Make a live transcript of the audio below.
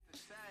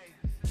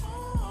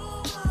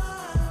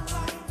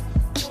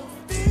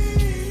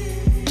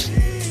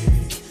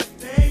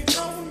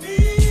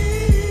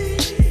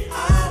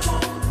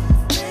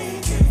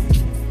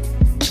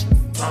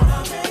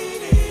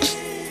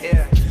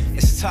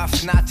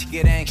to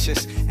get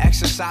anxious,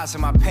 exercising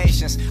my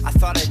patience. I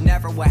thought it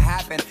never would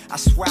happen. I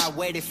swear I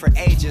waited for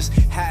ages.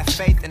 Had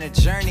faith in the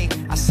journey.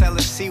 I said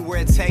let's see where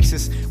it takes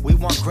us. We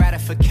want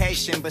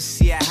gratification, but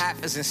see it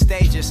happens in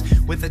stages.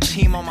 With a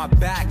team on my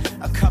back,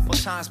 a couple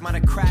times might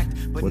have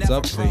cracked, but What's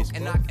never up, broke, Facebook?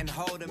 and I can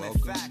hold them in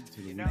Welcome fact.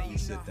 to the weekly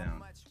sit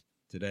down.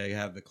 Today I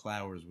have the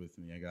Cloughers with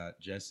me. I got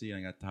Jesse and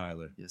I got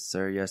Tyler. Yes,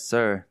 sir. Yes,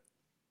 sir.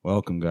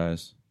 Welcome,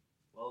 guys.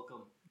 Welcome.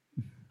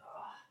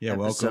 Yeah,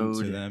 welcome to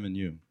Episode- them and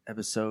you.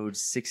 Episode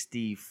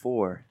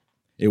 64.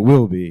 It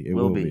will be. It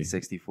will will be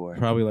 64.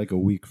 Probably like a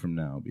week from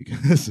now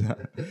because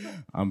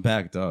I'm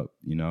backed up.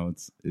 You know,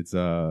 it's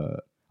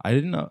I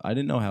didn't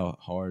know how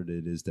hard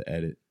it is to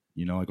edit.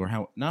 You know, like or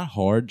how not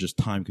hard, just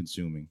time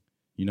consuming.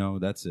 You know,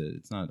 that's it.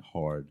 It's not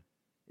hard.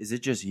 Is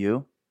it just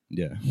you?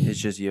 Yeah, It's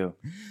just you.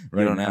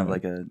 right You don't now, have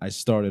like a... I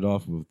started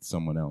off with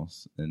someone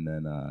else, and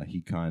then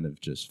he kind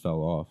of just fell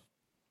off.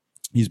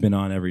 He's been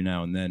on every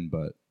now and then,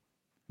 but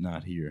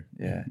not here.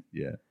 Yeah.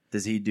 Yeah.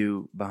 Does he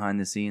do behind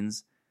the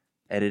scenes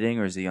editing,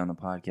 or is he on the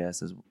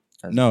podcast as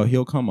No,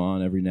 he'll come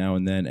on every now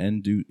and then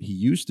and do. He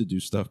used to do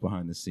stuff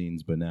behind the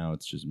scenes, but now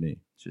it's just me.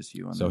 It's just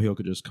you on So he'll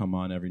could just come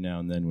on every now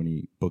and then when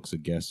he books a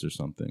guest or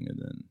something, and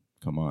then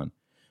come on.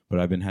 But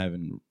I've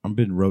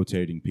been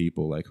rotating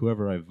people, like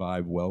whoever I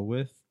vibe well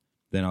with.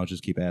 Then I'll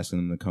just keep asking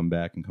them to come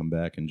back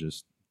and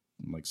just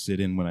like sit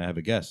in when I have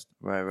a guest.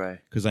 Right.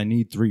 Because I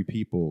need 3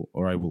 people,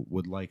 or I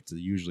would like to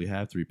usually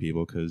have 3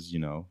 people, because, you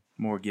know,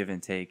 More give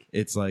and take.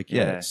 it's like,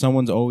 Yeah.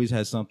 someone's always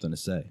has something to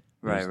say.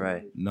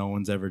 Right. No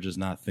one's ever just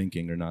not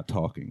thinking or not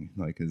talking.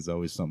 Like, there's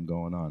always something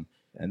going on.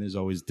 And there's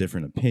always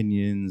different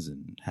opinions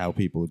and how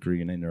people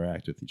agree and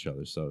interact with each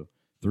other. So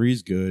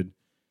 3's good.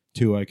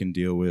 2 I can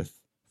deal with.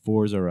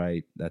 4's all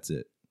right. That's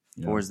it.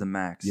 You know? 4's the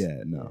max.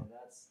 Yeah, no. Yeah,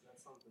 that's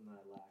something that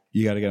I lack.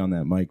 You got to get on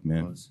that mic,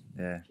 man. Close.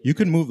 Yeah. You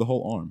can move the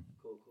whole arm.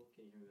 Cool.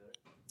 Can you hear me better?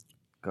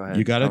 Go ahead.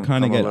 You got to Come-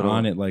 kind of come a get little-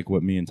 on it like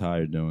what me and Ty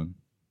are doing.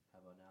 How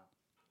about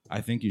now?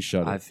 I think you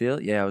shut it. I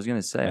feel... Yeah, I was going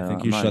to say. I think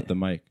I'm you not- shut the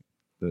mic,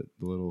 the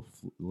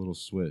little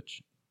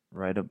switch.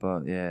 Right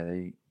above. Yeah.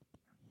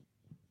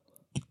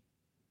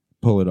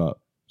 Pull it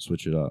up.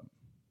 Switch it up.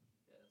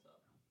 Yeah, that's up.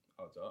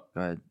 Oh, it's up.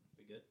 Go ahead.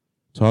 We good?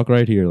 Talk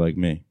right here like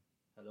me.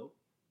 Hello?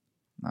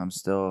 I'm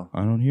still...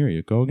 I don't hear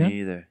you. Go again.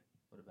 Me either.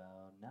 What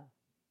about now?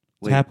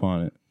 Wait. Tap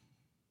on it.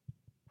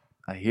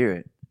 I hear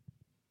it.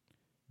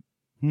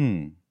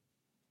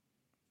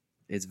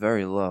 It's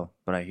very low,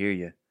 but I hear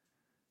you.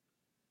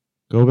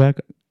 Go back.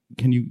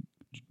 Can you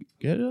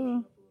get Up a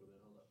little bit.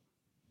 Hold up.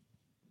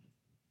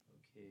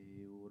 Okay,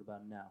 what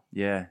about now?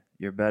 Yeah,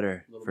 you're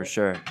better Little for bit.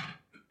 sure.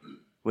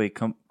 Wait,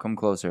 come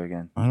closer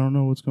again. I don't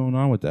know what's going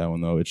on with that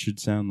one though. It should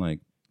sound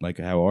like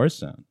how ours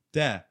sound.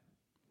 Dad,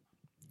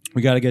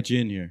 we got to get you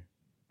in here.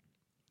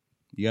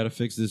 You got to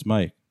fix this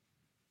mic.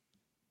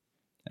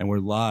 And we're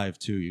live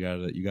too. You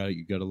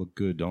gotta look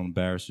good. Don't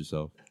embarrass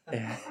yourself. Nah,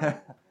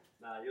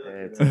 you look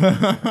It's, good.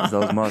 it's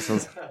those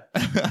muscles. All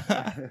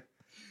right,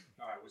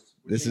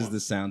 This is the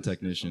sound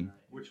technician.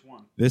 Which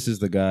one? This is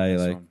the guy.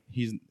 This Like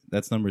one.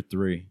 that's number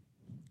 3.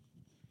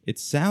 It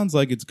sounds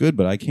like it's good,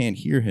 but I can't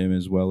hear him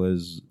as well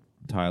as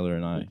Tyler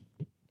and I.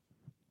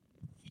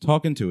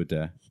 Talking to it,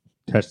 Dad.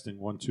 Testing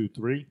 1, 2,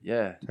 3.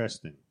 Yeah,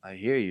 Testing. I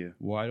hear you.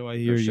 Why do I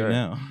hear sure. you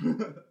now?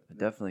 I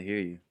definitely hear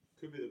you.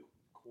 Could be the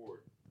cord.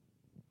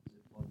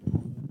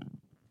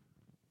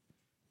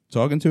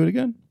 Talking to it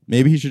again?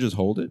 Maybe he should just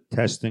hold it.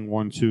 Testing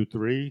 1, 2,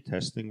 3.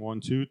 Testing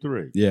 1, 2,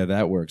 3. Yeah,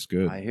 that works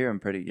good. I hear him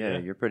pretty. Yeah, Yeah.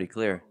 you're pretty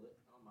clear.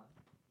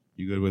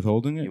 You good with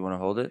holding it? You want to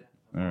hold it?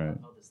 All right. I've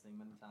held this thing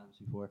many times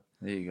before.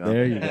 There you go.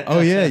 There you go. Oh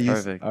yeah,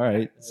 Perfect. All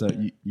right. So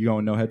you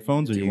going no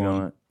headphones or Do you you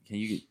want? want? Can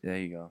you? There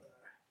you go.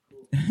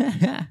 We good?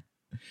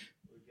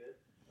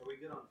 Are we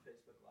good on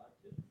Facebook Live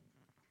too?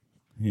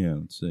 Yeah.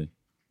 Let's see.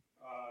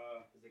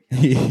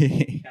 Is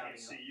it Yeah.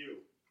 counting up? you.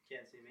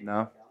 Can't see me?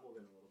 No. Okay, I'll move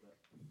in a little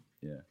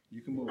bit.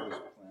 You can move this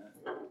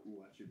plant. Ooh,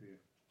 that should be.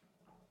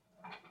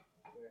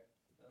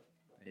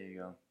 There you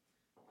go.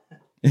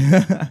 How's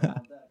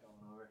that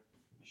going over?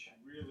 You should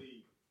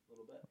really, A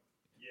little bit.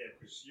 yeah,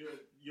 because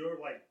you're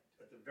like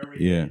at the very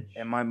Yeah. edge.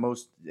 Am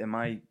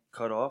I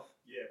cut off?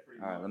 Yeah,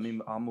 pretty All right.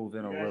 much. I'll move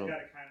in a You guys little.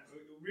 gotta kind of,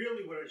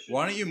 really what I should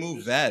Why don't do you is move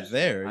just- that just-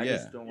 there? I Yeah.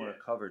 just don't want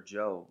to cover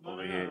Joe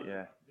over here.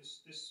 Yeah.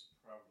 This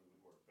probably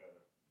would work better.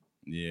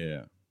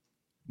 Yeah.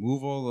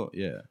 Move all the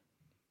yeah.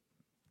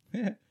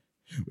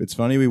 It's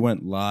funny we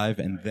went live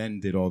and then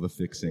did all the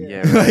fixing.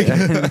 Yeah, right.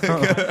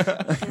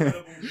 Okay.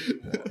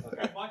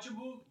 Why don't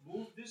you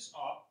move this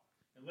up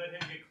and let him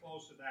get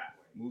closer that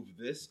way? Move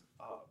this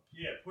up.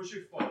 Yeah, push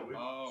it forward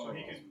Oh. so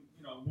he can,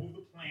 move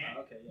the plant.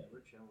 Okay, yeah, we're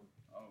chilling.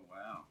 Oh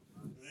wow.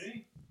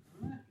 See?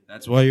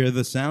 That's why you're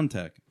the sound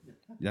tech.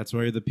 That's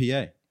why you're the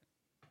PA.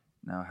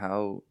 Now how?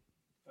 All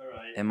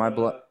right. Am I I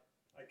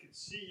can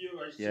see you.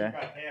 I see Yeah.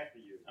 about half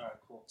of you. All right,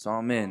 cool. So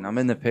I'm in. I'm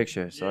in the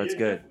picture. So Yeah, it's yeah,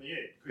 good. definitely, yeah,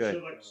 'cause Good.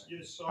 You're like,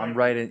 you're side I'm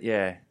right in.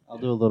 Yeah. I'll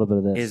do a little bit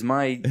of this.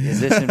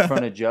 Is this in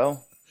front of Joe?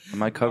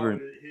 Am I covering?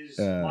 No, his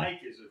Uh, mic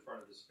is in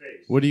front of his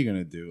face. What are you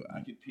gonna do?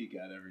 I could peek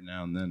out every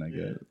now and then. I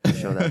guess.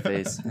 Show that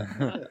face.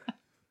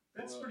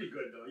 That's pretty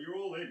good though. You're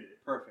all in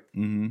it. Perfect.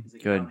 Mm-hmm. Is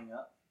it Good. counting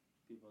up?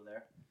 People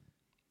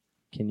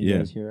Can you Yeah.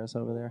 guys hear us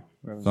over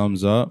there?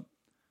 Thumbs up.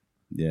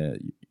 Yeah,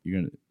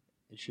 you're gonna.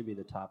 It should be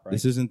the top right.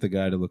 This isn't the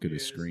guy to look at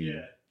his Yes, screen.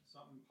 Yeah,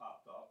 something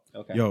popped up.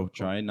 Okay. Yo, cool.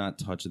 try and not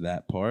touch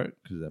that part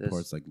because that This?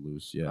 part's like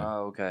loose. Yeah.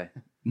 Oh, okay.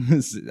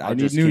 I I'll need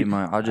just new. keep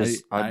my. I'll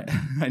just. I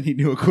need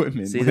new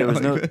equipment. See, there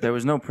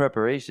was no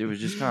preparation. It was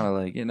just kind of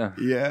like, you know.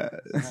 Yeah.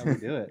 That's how we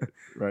do it.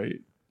 Right.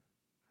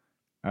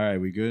 All right,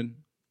 we good?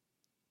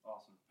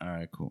 Awesome. All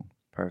right, cool.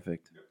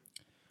 Perfect.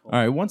 All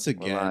right, once live.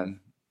 again,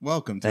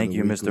 welcome to Thank the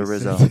you, weekly Mr.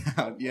 Rizzo.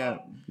 Sound- yeah,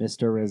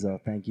 Mr.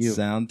 Rizzo, thank you.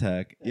 Sound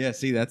Tech. Yeah,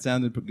 see, that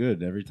sounded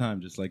good every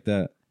time, just like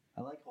that.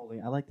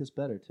 I like this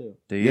better too.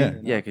 Do you? Yeah.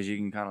 Yeah, because you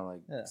can kind of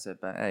like Yeah.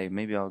 sit back. Hey,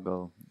 maybe I'll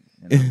go.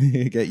 You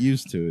know. Get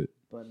used to it.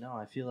 But no,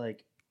 I feel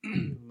like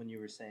when you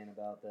were saying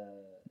about the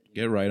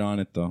Get right on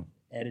it, though.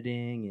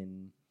 editing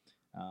and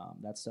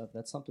that stuff,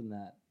 that's something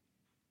that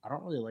I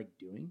don't really like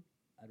doing.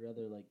 I'd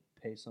rather like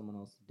pay someone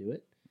else to do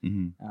it.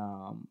 hmm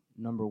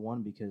Number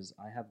one, because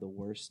I have the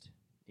worst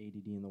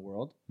ADD in the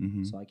world,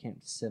 hmm so I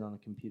can't sit on a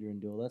computer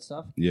and do all that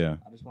stuff. Yeah.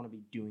 I just want to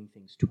be doing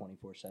things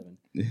 24/7,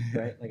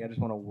 right? Like I just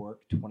want to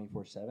work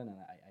 24/7, and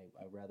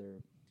I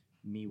rather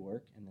me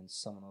work and then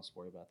someone else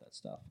worry about that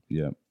stuff.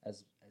 Yeah.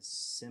 As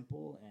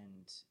simple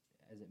and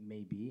as it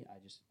may be, I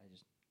just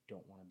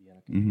don't want to be on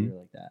a computer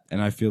like that.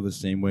 And I feel the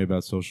same way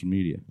about social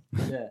media.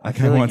 Yeah, I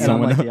feel kind of like want and I'm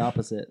someone. like else. the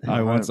opposite.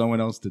 I want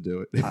someone else to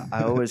do it.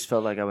 I always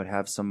felt like I would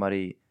have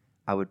somebody.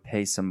 I would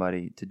pay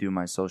somebody to do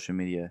my social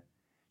media,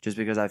 just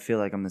because I feel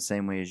like I'm the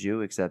same way as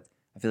you. Except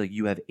I feel like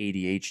you have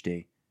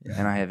ADHD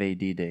and I have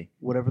ADD.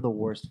 Whatever the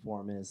worst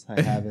form is,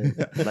 I have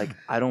it. Like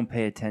I don't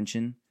pay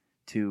attention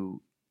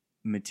to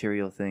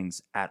material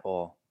things at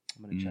all.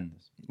 I'm gonna check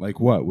this. Like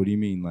what? What do you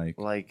mean? Like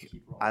Like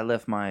I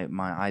left my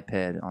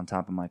iPad on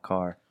top of my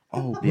car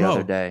oh, the bro,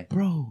 other day,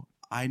 bro.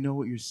 I know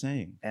what you're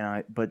saying.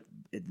 and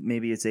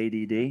maybe it's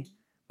ADD,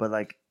 but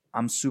like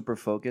I'm super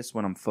focused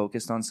when I'm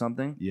focused on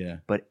something, Yeah.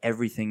 but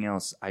everything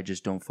else I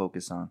just don't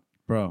focus on.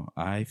 Bro,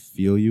 I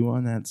feel you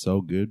on that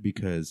so good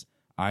because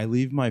I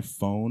leave my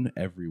phone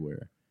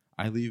everywhere.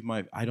 I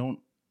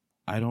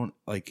don't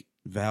like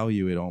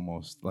value it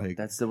almost. Like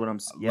That's what I'm.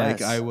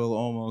 Yes. like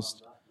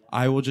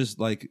I will just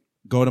like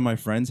go to my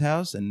friend's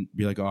house and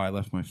be like, "Oh, I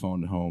left my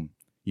phone at home."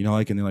 You know,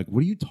 like, and they're like, "What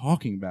are you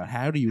talking about?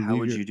 How do you How leave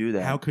would your- you do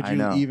that? How could I you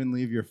know. even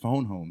leave your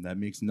phone home? That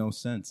makes no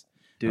sense."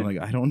 Dude. I'm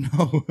like, I don't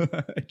know.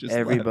 I just left.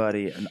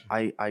 Everybody, and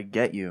I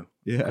get you.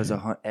 Yeah. Because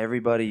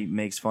everybody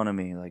makes fun of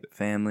me, like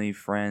family,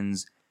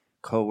 friends,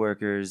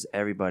 coworkers,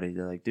 everybody.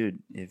 They're like, dude,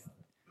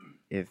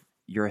 if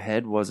your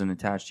head wasn't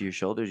attached to your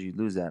shoulders, you'd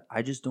lose that.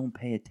 I just don't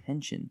pay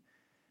attention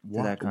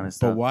to that kind of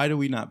stuff. But why do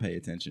we not pay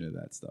attention to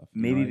that stuff?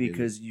 You Maybe know, like,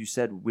 because you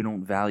said we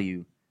don't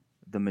value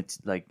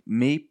like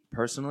me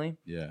personally.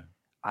 yeah,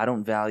 I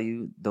don't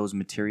value those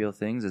material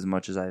things as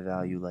much as I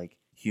value like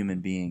human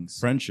beings,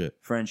 friendship.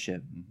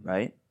 friendship, Mhm.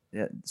 right?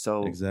 Yeah.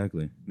 So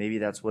Exactly. maybe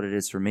that's what it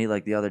is for me.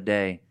 Like the other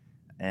day,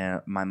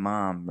 my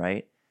mom,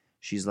 right?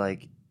 She's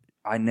like,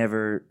 I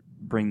never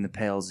bring the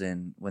pails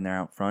in when they're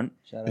out front.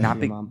 Shout out Not to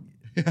big- your mom.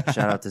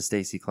 Shout out to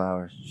Stacy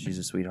Clougher. She's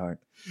a sweetheart.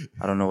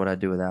 I don't know what I'd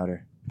do without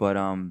her. But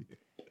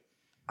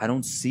I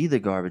don't see the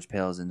garbage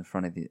pails in the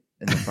front of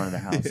the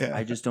house. Yeah.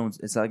 I just don't.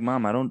 It's like,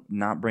 Mom, I don't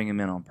not bring them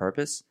in on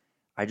purpose.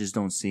 I just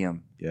don't see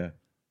them. Yeah.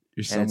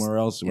 You're And it's, somewhere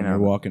else when you know, you're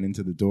walking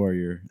into the door.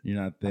 You're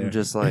not there. I'm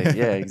just like,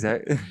 yeah,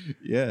 exactly.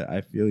 yeah,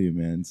 I feel you,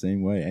 man.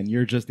 Same way. And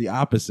you're just the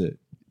opposite.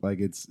 Like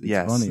it's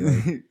Yes. funny.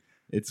 Like,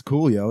 it's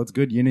cool, yo. It's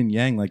good yin and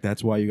yang. Like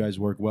that's why you guys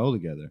work well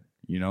together.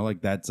 You know,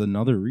 like that's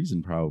another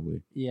reason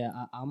probably. Yeah,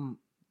 I'm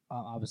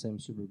obviously I'm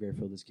super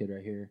grateful for this kid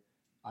right here.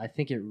 I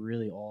think it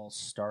really all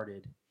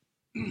started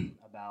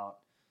about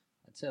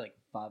I'd say like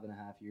 5.5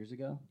 years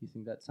ago. Do you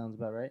think that sounds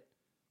about right?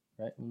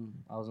 Right when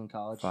I was in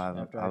college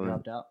after I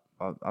dropped out.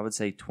 I would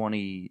say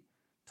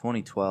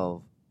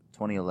 2012,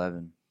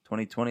 2011.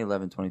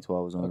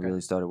 2012 was when we Okay.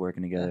 really started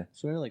working together.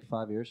 So maybe like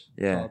 5 years.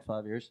 Yeah. Solid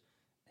 5 years.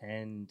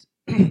 And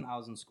I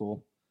was in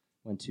school.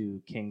 Went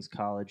to King's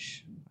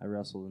College. I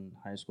wrestled in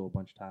high school a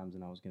bunch of times,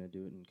 and I was going to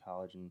do it in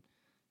college, and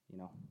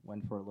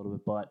went for a little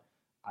bit. But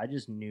I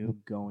just knew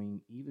going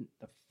even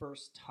the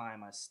first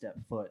time I stepped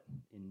foot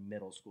in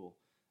middle school.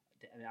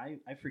 I mean,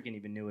 I freaking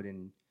even knew it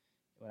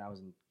when I was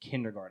in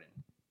kindergarten.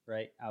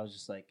 Right? I was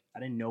just like, I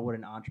didn't know what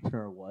an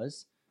entrepreneur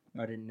was.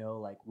 I didn't know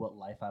like what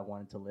life I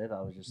wanted to live.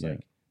 I was just Yeah.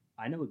 like,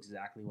 I know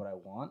exactly what I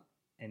want,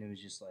 and it was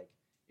just like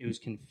it was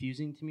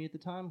confusing to me at the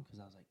time because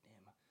I was like, damn,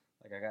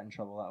 like I got in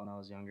trouble a lot when I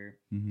was younger.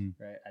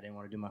 Mm-hmm. Right? I didn't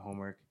want to do my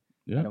homework.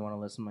 Yeah. I didn't want to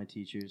listen to my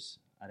teachers.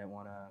 I didn't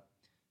want to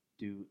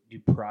do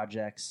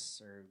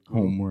projects or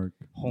homework,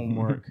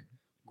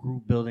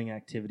 group building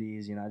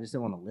activities. I just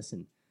didn't want to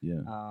listen. Yeah.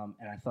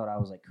 And I thought I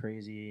was like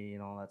crazy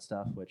and all that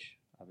stuff, which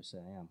obviously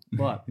I am.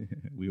 But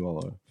we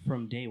all are.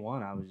 from day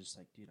one, I was just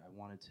like, dude, I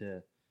wanted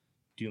to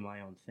do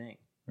my own thing,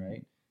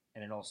 right?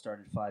 And it all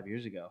started 5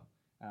 years ago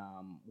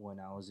when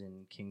I was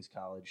in King's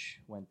College,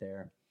 went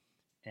there,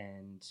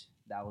 and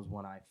that was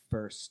when I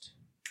first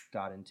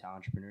got into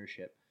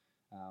entrepreneurship.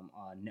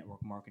 A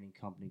network marketing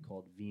company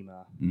called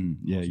Vima.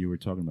 Yeah, you were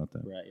talking about that.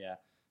 Right, yeah.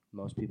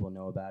 Most people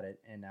know about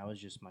it, and that was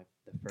just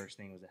the first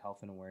thing was a health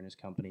and awareness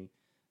company.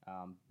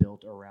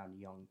 built around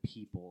young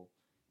people.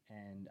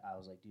 And I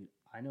was like, dude,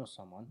 I know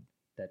someone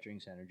that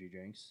drinks energy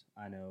drinks.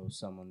 I know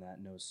someone that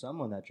knows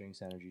someone that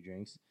drinks energy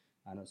drinks.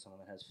 I know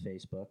someone that has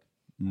Facebook.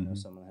 I know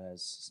someone that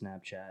has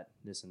Snapchat,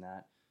 this and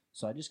that.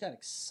 So I just got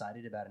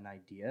excited about an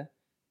idea,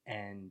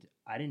 and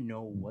I didn't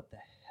know what the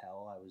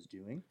hell I was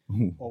doing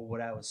or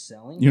what I was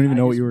selling. You don't even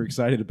know what you were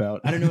excited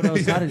about. I didn't know what I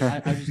was excited.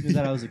 I just knew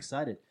that I was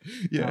excited.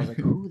 Yeah. And I was like,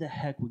 who the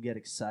heck would get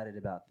excited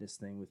about this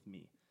thing with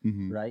me?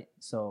 Right?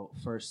 So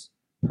first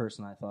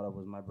person I thought of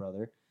was my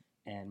brother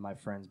and my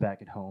friends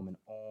back at home and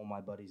all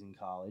my buddies in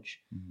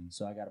college.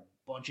 So I got a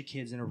bunch of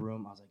kids in a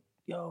room. I was like,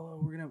 yo,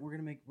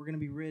 we're gonna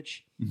be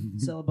rich,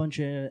 sell a bunch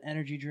of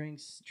energy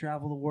drinks,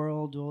 travel the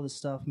world, do all this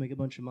stuff, make a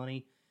bunch of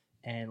money.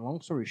 And long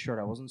story short,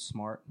 I wasn't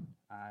smart.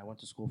 I went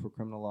to school for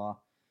criminal law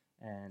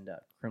and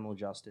criminal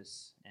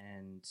justice.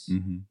 And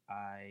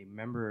I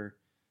remember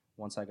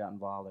once I got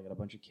involved, I got a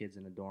bunch of kids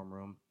in a dorm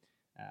room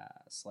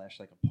 /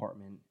 like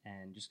apartment,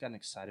 and just got an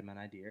excitement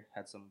idea.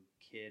 Had some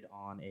kid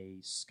on a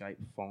Skype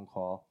phone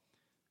call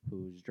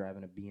who was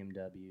driving a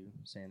BMW,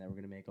 saying that we're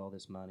going to make all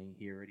this money.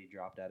 He already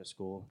dropped out of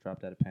school,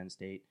 dropped out of Penn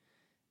State.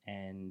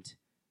 And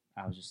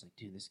I was just like,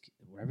 dude,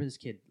 whatever he's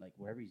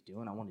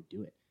doing, I want to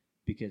do it.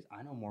 Because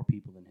I know more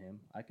people than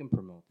him. I can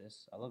promote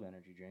this. I love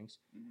energy drinks.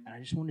 And I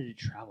just wanted to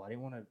travel. I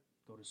didn't want to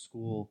go to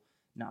school,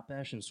 not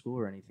bashing school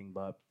or anything,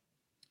 but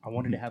I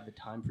wanted to have the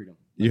time freedom.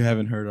 You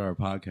haven't heard our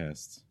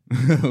podcasts.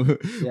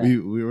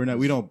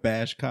 We don't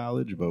bash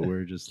college, but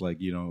we're just like,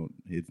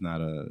 it's not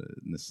a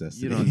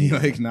necessity. You don't need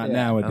like not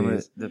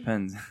nowadays.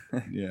 Depends.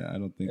 Yeah, I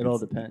don't think it all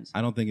depends.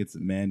 I don't think it's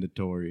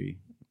mandatory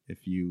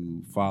if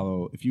you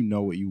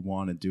know what you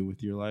want to do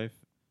with your life,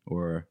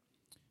 or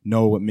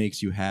know what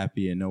makes you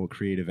happy and know what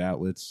creative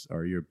outlets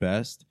are your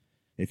best.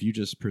 If you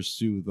just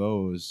pursue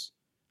those,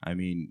 I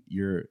mean,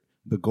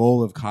 the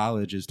goal of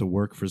college is to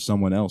work for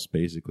someone else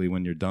basically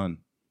when you're done.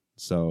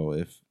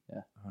 So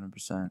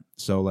 100%.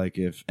 So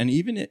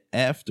even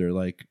after,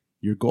 like,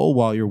 your goal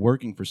while you're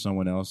working for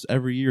someone else,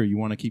 every year you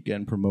want to keep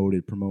getting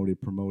promoted.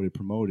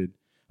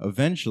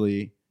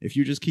 Eventually, if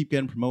you just keep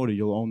getting promoted,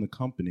 you'll own the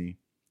company.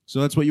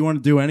 So that's what you want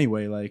to do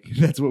anyway. Like,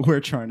 that's what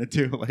we're trying to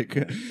do. Like,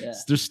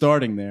 they're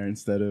starting there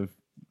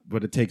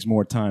but it takes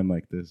more time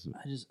like this.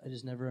 I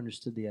just never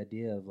understood the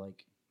idea of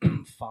like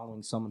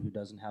following someone who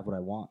doesn't have what I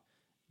want.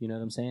 You know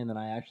what I'm saying? Then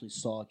I actually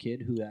saw a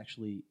kid who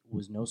actually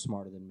was no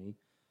smarter than me,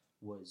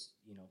 was,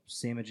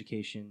 same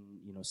education,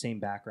 same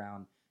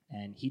background,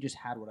 and he just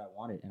had what I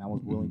wanted, and I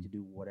was willing to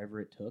do whatever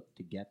it took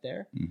to get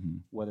there.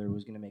 Whether it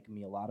was going to make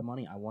me a lot of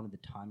money, I wanted the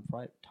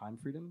time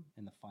freedom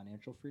and the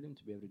financial freedom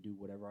to be able to do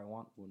whatever I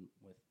want with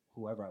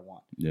whoever I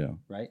want. Yeah.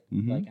 Right?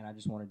 Like, and I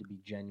just wanted to be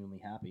genuinely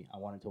happy. I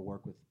wanted to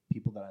work with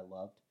people that I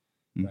loved,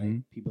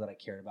 right? People that I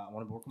cared about. I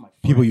wanted to work with my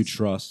friends. People you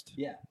trust.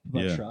 Yeah,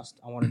 people I trust.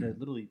 I wanted to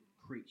literally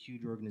create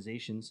huge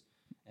organizations,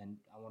 and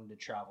I wanted to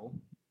travel,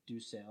 do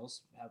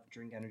sales,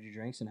 drink energy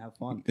drinks, and have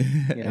fun.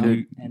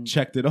 And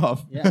checked it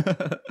off.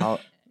 Yeah.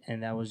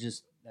 And that was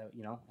just,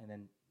 and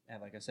then,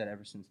 like I said,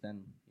 ever since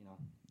then,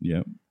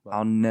 Yeah.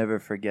 I'll never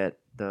forget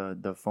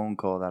the phone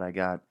call that I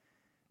got.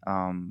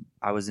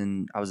 I was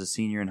a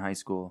senior in high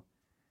school,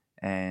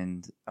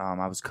 and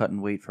I was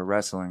cutting weight for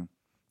wrestling.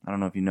 I don't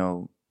know if you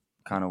know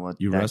kind of what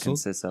you that wrestled?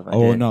 Consists of.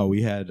 No,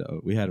 we had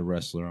a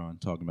wrestler on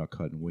talking about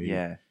cutting weight.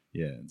 Yeah.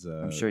 Yeah, it's,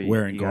 I'm sure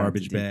wearing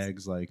garbage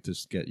bags, like, to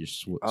get your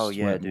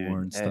sweat more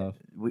and stuff.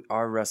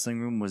 Our wrestling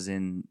room was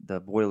in the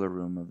boiler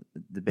room of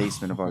the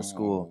basement of our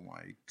school. Oh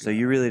my God. So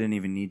you really didn't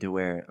even need to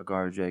wear a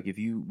garbage bag. If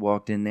you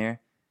walked in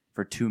there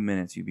for 2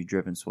 minutes, you'd be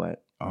dripping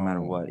sweat, no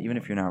matter what, even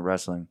if you're not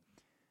wrestling.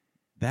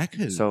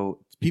 So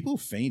people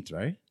faint,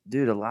 right?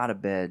 Dude, a lot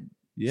of bad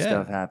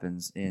stuff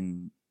happens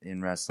in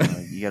wrestling.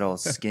 Like, you get all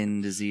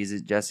skin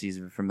diseases.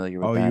 Jesse's familiar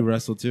with that. Oh, you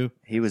wrestled too?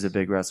 He was a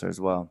big wrestler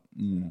as well.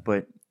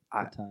 But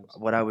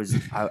I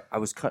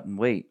was cutting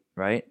weight,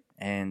 right?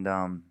 And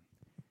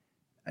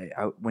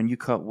when you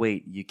cut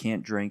weight, you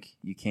can't drink,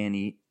 you can't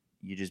eat.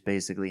 You just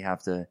basically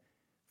have to,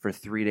 for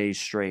 3 days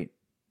straight,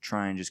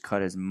 try and just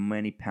cut as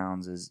many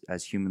pounds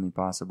as humanly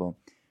possible.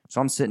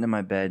 So I'm sitting in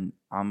my bed,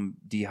 I'm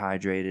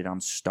dehydrated,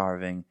 I'm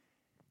starving,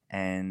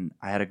 and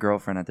I had a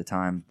girlfriend at the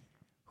time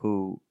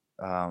who,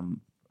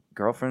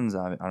 girlfriends,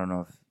 I don't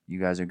know if you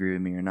guys agree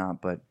with me or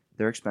not, but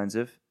they're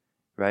expensive.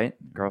 Right?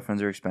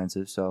 Girlfriends are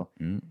expensive. So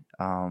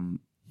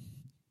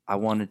I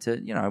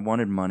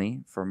wanted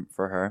money for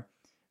her.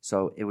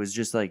 So it was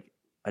just like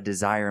a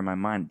desire in my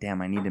mind.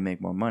 Damn, I need to make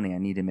more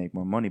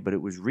money. But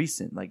it was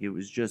recent. Like, it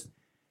was just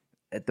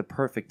at the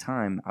perfect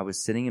time. I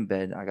was sitting in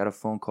bed. I got a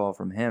phone call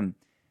from him.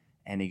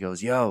 And he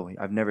goes, yo,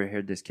 I've never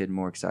heard this kid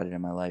more excited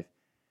in my life.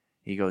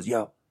 He goes,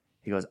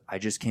 I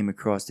just came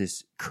across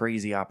this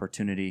crazy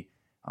opportunity.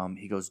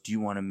 He goes, do you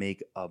want to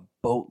make a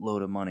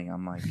boatload of money?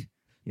 I'm like...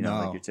 No.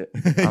 I'm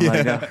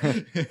like, no.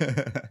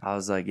 I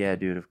was like, yeah,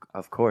 dude,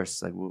 of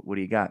course. Like, what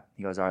do you got?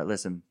 He goes, all right,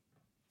 listen.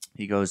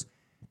 He goes,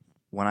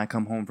 when I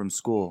come home from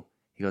school,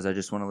 he goes, I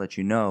just want to let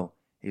you know.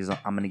 He's like,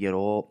 I'm gonna get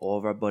all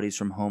of our buddies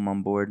from home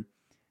on board.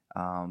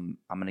 I'm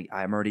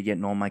already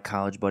getting all my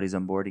college buddies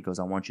on board. He goes,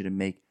 I want you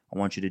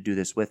to do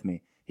this with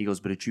me. He goes,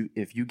 but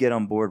if you get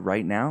on board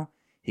right now,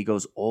 he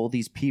goes, all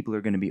these people are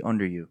going to be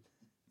under you.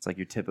 It's like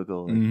your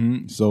typical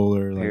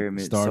solar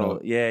pyramid like startup.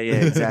 Yeah,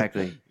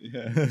 exactly.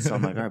 Yeah. So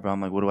I'm like, all right, bro. I'm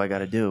like, what do I got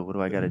to do? What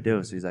do I got to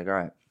do? So he's like, all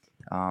right.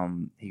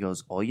 He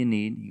goes, all you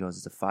need, he goes,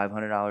 it's a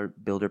 $500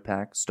 builder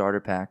pack,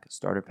 starter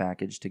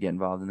package to get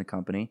involved in the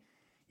company.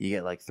 You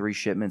get like 3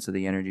 shipments of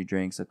the energy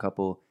drinks, a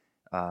couple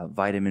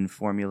vitamin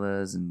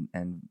formulas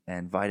and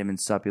vitamin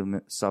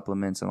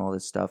supplements and all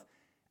this stuff.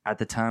 At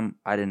the time,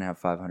 I didn't have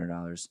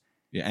 $500.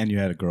 Yeah, and you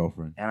had a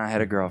girlfriend. And I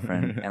had a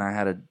girlfriend, and I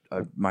had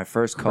my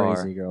first car.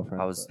 Crazy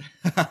girlfriend. I was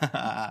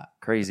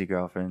crazy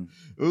girlfriend.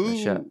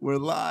 Ooh, we're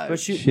live. But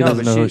She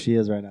doesn't know who she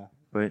is right now.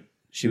 But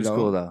she was don't?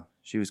 cool though.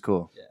 She was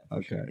cool. Yeah.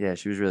 Okay. Yeah,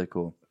 she was really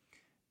cool.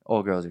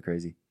 All girls are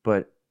crazy,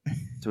 but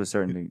to a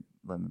certain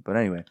limit. But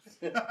anyway,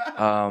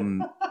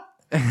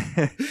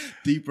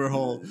 Deeper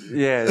hole.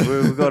 yeah,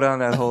 we'll go down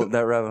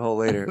that rabbit hole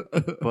later.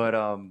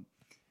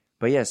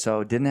 But yeah,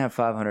 so didn't have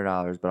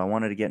 $500, but I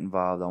wanted to get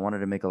involved. I wanted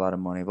to make a lot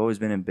of money. I've always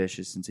been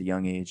ambitious since a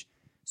young age.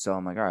 So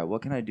I'm like, all right,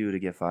 what can I do to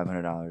get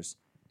 $500?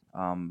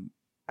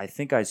 I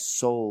think I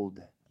sold,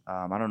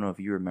 I don't know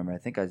if you remember, I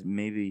think I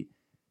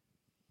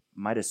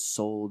might have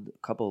sold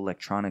a couple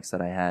electronics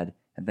that I had.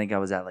 I think I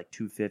was at like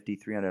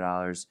 $250,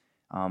 $300.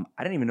 I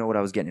didn't even know what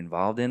I was getting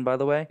involved in, by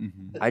the way.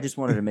 I just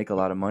wanted to make a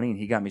lot of money, and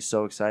he got me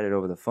so excited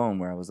over the phone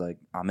where I was like,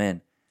 I'm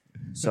in.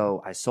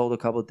 So I sold a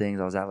couple of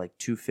things. I was at like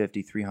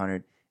 $250,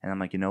 $300. And I'm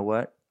like, you know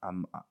what?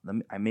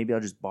 Maybe I'll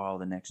just borrow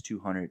the next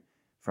 $200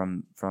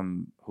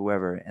 from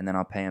whoever, and then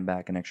I'll pay him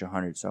back an extra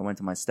 $100. So I went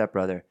to my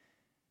stepbrother.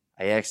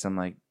 I asked him,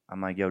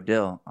 I'm like, yo,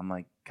 Dill. I'm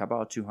like, can I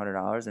borrow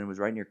 $200? And it was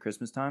right near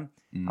Christmas time.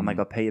 I'm like,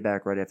 I'll pay you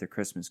back right after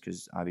Christmas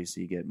because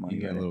obviously you get money.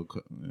 You got a little,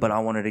 But I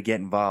wanted to get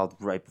involved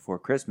right before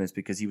Christmas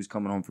because he was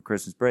coming home for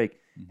Christmas break,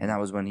 and that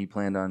was when he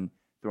planned on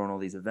throwing all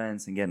these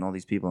events and getting all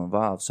these people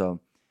involved.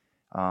 So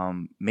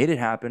made it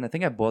happen. I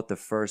think I bought the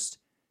first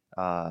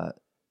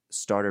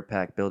starter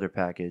pack builder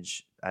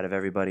package out of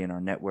everybody in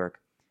our network,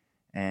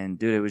 and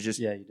dude, it was just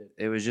Yeah, you did.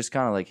 it was just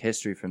kind of like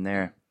history from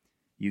there.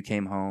 You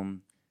came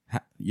home.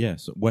 yeah.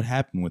 So what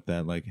happened with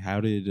that? Like, how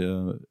did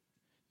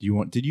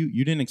did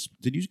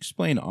you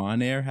explain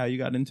on air how you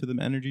got into the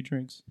energy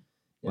drinks?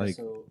 Yeah, Like,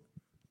 so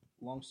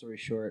long story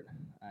short,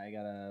 I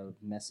got a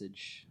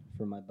message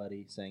from my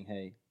buddy saying,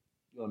 "Hey,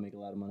 you want to make a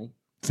lot of money?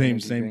 same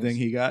Energy drinks. thing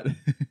he got.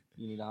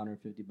 You need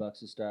 $150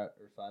 to start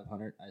or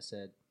 $500." I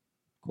said,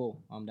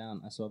 "Cool, I'm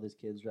down." I saw these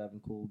kids driving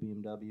cool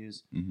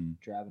BMWs,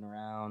 driving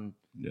around,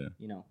 Yeah.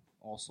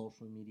 all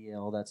social media,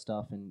 all that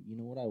stuff. And you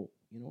know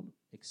what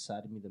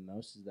excited me the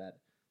most is that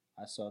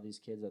I saw these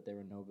kids that they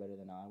were no better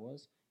than I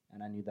was,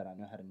 and I knew that I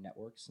know how to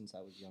network since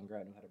I was younger.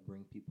 I knew how to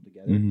bring people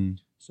together.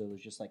 So it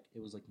was just like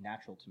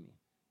natural to me,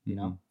 you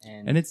know.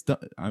 And it's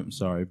I'm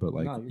sorry, but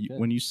like No, you're good.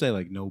 when you say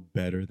like no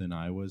better than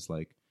I was,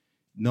 like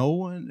no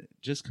one,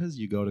 just because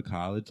you go to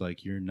college,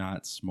 like you're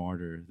not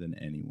smarter than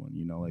anyone.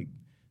 Like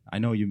I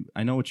know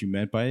what you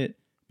meant by it,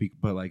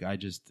 but like I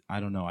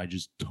don't know. I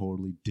just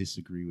totally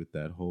disagree with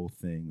that whole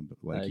thing. But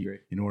like I agree.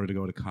 in order to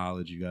go to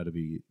college, you got to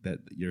be that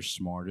you're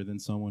smarter than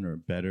someone or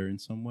better in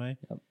some way.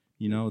 Yep.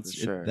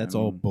 That's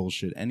all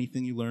bullshit.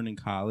 Anything you learn in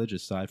college,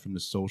 aside from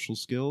the social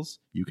skills,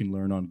 you can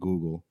learn on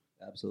Google.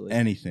 Absolutely.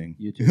 Anything.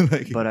 YouTube.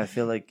 Like, But I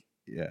feel like,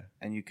 yeah.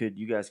 and you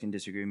guys can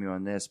disagree with me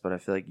on this, but I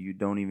feel like you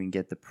don't even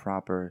get the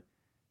proper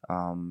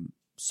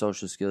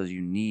social skills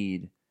you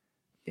need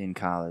in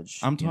college.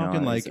 I'm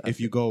talking like I if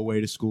you go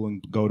away to school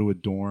and go to a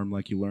dorm,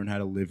 like you learn how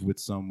to live with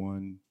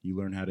someone, you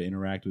learn how to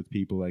interact with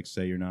people, like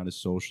say you're not as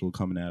social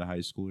coming out of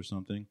high school or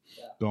something.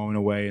 Yeah. Going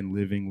away and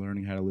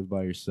learning how to live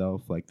by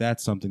yourself, like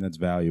that's something that's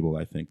valuable,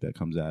 I think, that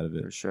comes out of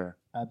it. For sure.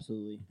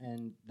 Absolutely.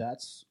 And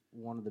that's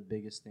one of the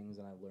biggest things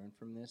that I learned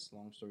from this.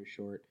 Long story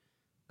short,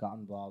 got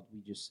involved, we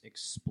just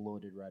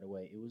exploded right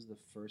away. It was the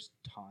first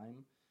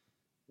time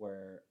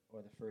where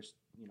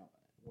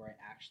I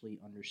actually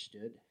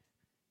understood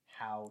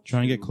how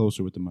Try and get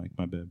closer with the mic,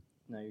 my bad.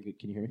 No, you're good.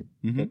 Can you hear me?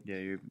 Mm-hmm.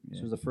 Yeah,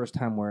 This was the first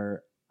time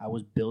where I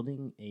was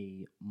building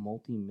a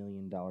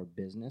multi-million-dollar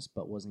business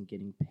but wasn't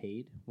getting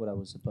paid what I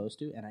was supposed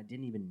to, and I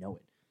didn't even know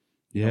it.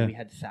 Yeah. We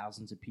had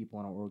thousands of people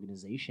in our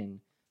organization,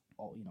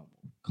 all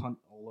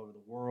over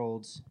the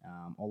world,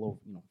 all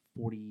over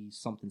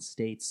 40-something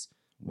states.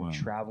 Wow. We're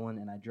traveling,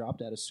 and I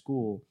dropped out of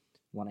school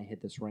when I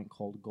hit this rank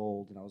called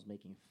gold, and I was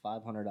making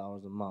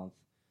 $500 a month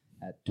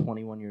at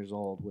 21 years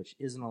old, which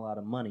isn't a lot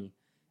of money.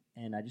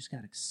 And I just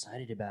got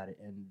excited about it.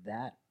 And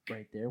that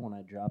right there, when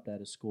I dropped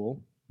out of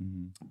school,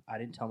 I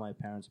didn't tell my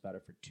parents about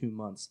it for 2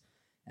 months.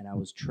 And I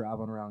was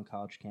traveling around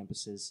college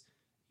campuses.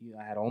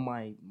 I had all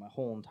my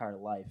whole entire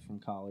life from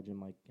college in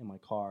my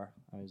car.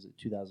 I was a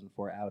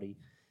 2004 Audi.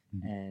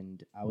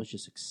 And I was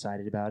just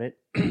excited about it.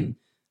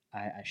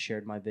 I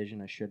shared my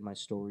vision. I shared my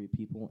story with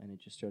people. And it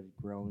just started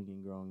growing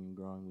and growing and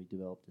growing. We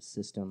developed a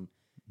system.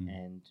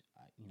 And,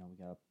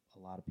 we got a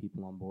lot of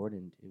people on board.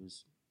 And it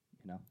was...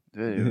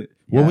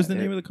 What was the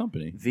name of the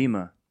company?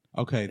 Vima.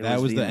 Okay, It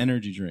that was the Vima.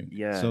 energy drink.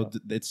 Yeah. So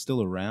it's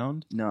still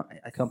around? No,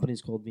 The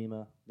company's called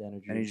Vima. The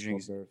energy energy is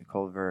drinks called Verve.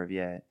 called Verve,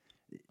 yeah.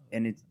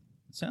 And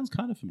It sounds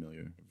kind of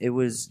familiar. It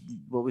was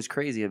what was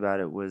crazy about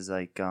it was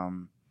like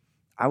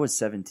I was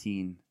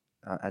 17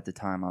 at the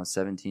time. I was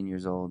 17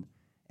 years old,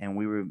 and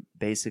we were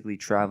basically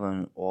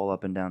traveling all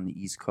up and down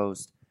the East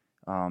Coast,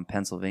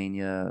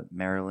 Pennsylvania,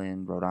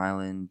 Maryland, Rhode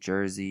Island,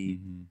 Jersey.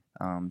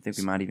 I think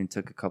we might even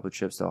took a couple of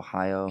trips to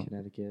Ohio,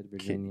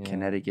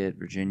 Connecticut,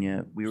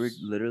 Virginia. We were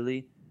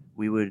literally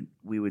we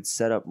would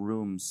set up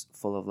rooms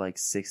full of like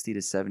 60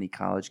 to 70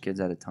 college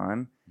kids at a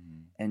time,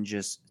 and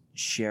just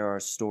share our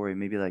story,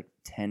 maybe like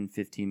 10,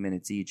 15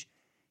 minutes each.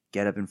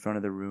 Get up in front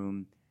of the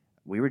room.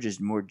 We were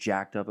just more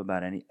jacked up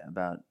about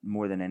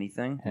more than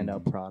anything. Hand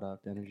out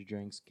product, energy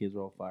drinks. Kids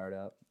were all fired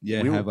up.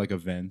 Yeah, have like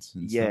events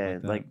and stuff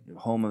like that. like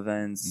home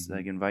events.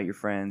 Like invite your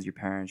friends, your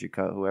parents, your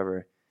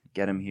whoever.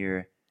 Get them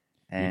here.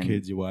 And your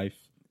kids, your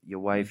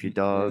wife, your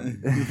dog.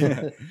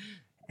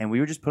 And we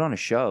would just put on a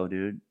show,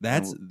 dude.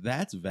 That's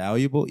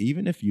valuable.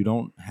 Even if you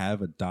don't have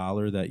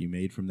 $1 that you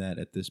made from that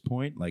at this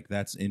point, like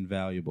that's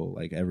invaluable.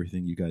 Like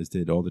everything you guys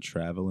did, all the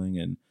traveling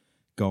and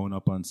going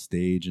up on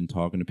stage and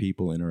talking to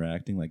people,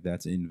 interacting, like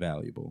that's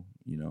invaluable.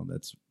 You know,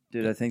 that's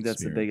dude. I think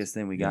that's the biggest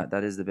thing we got.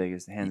 That is the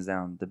biggest, hands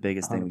down, the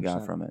biggest thing we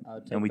got from it.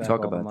 And we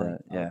talk about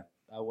that. Yeah,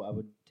 I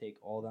would take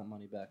all that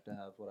money back to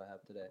have what I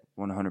have today.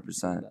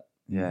 100%.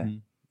 Yeah.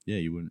 Yeah,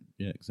 you wouldn't.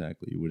 Yeah,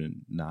 exactly. You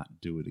wouldn't not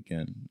do it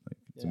again. Like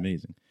it's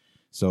amazing.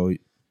 So,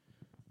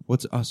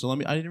 so let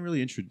me. I didn't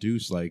really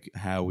introduce like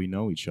how we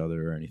know each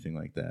other or anything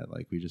like that.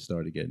 Like we just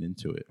started getting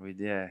into it.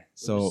 We're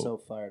so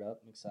fired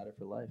up, and excited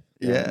for life.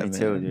 Yeah, me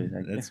too, dude.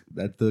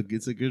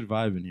 It's a good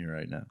vibe in here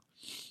right now.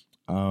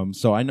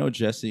 So I know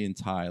Jesse and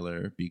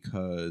Tyler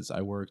because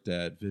I worked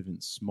at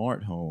Vivint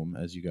Smart Home,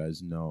 as you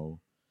guys know,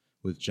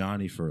 with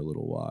Johnny for a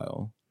little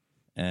while,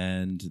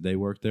 and they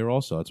worked there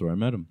also. That's where I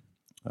met him.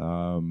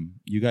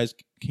 You guys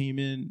came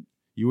in.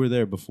 You were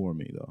there before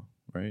me, though,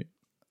 right?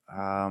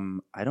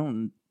 I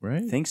don't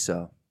think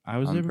so.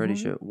 I'm pretty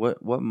sure.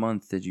 What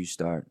month did you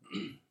start?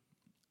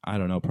 I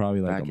don't know. Probably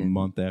like a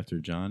month after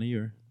Johnny,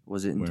 or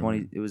was it in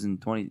 20? It was in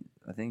 20.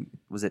 I think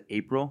was it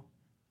April,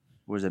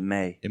 or was it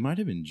May? It might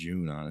have been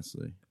June,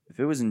 honestly. If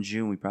it was in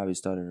June, we probably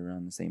started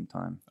around the same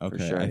time. Okay,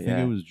 for sure. I think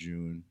it was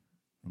June.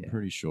 I'm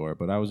pretty sure,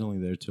 but I was only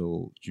there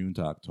till June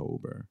to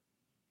October,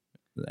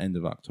 the end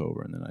of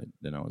October, and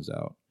then I was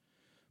out.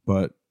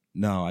 But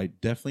no, I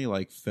definitely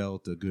like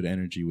felt a good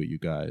energy with you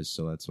guys,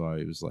 so that's why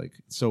it was like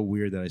so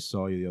weird that I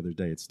saw you the other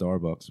day at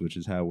Starbucks, which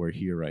is how we're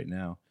here right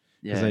now.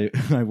 Yeah,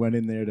 I went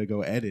in there to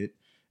go edit,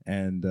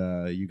 and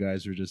you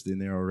guys were just in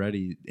there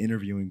already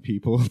interviewing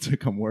people to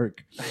come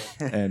work,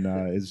 and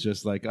it's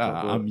just like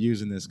I'm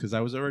using this because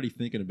I was already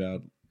thinking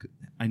about.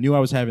 I knew I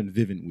was having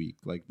Vivint week,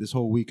 like this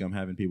whole week I'm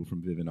having people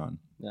from Vivint on.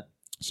 Yeah.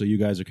 So you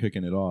guys are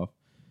kicking it off,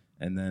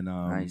 and then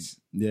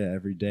nice. Yeah,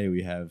 every day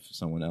we have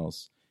someone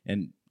else,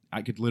 and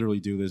I could literally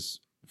do this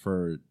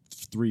for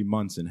 3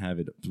 months and have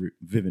it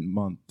Vivint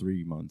month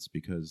 3 months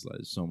because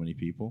there's so many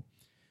people.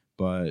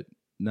 But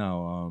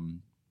no,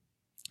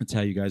 that's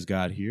how you guys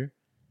got here.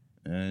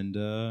 And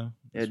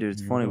yeah, dude,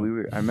 it's funny.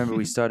 I remember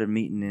we started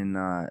meeting in.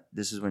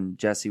 This is when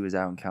Jesse was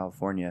out in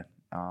California.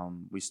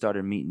 We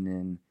started meeting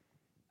in.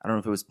 I don't know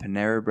if it was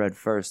Panera Bread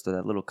first or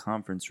that little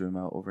conference room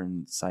out over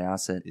in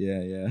Syosset.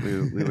 Yeah.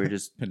 We were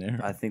just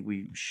Panera. I think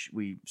we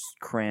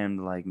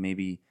crammed like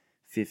maybe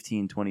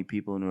 15, 20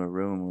 people into a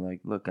room. We're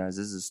like, look, guys,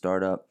 this is a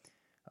startup.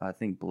 I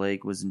think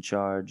Blake was in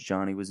charge.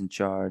 Johnny was in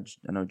charge.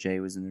 I know Jay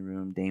was in the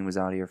room. Dane was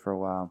out here for a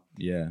while.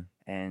 Yeah.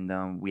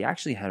 And we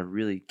actually had a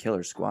really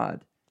killer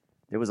squad.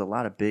 There was a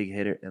lot of big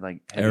heavy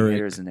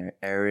hitters in there.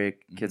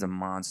 Eric, kid's a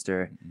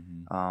monster.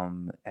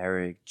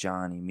 Eric,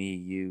 Johnny, me,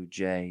 you,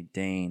 Jay,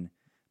 Dane,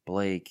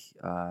 Blake,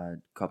 a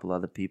couple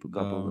other people.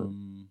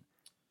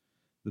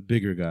 The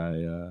bigger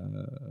guy.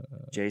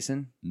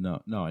 Jason?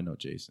 No, I know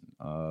Jason.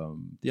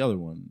 The other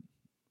one.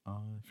 I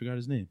forgot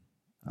his name.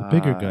 The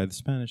bigger guy, the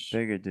Spanish.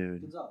 Bigger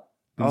dude.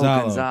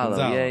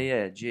 Gonzalo.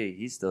 Yeah. Gee,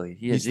 he's still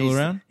here. He's still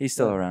around? He's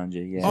still around, G.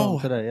 Yeah. Oh,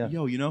 today, yeah.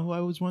 Yo, you know who I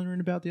was wondering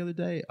about the other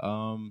day? Guy.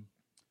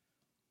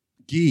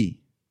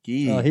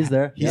 Oh, he's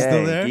there. He's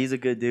still there? He's a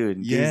good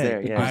dude. Yeah. He's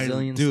there. Yeah.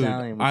 Brazilian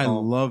stallion. I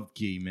love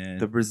Guy, man.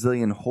 The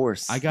Brazilian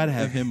horse. I got to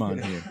have him on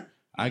here.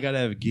 I got to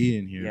have Guy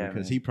in here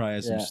because he probably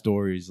has some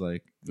stories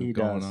like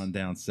going on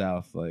down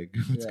south. Like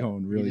it's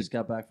going really. He just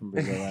got back from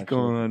Brazil. Actually.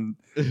 Going on.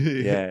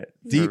 Yeah.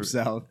 Deep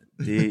south.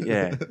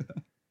 Yeah.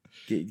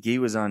 Guy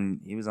was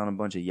on. He was on a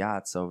bunch of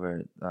yachts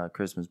over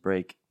Christmas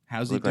break.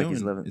 How's he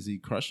doing? Is he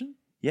crushing?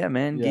 Yeah,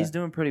 man. Yeah. Guy's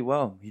doing pretty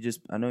well.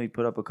 I know he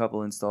put up a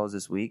couple installs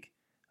this week.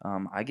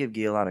 I give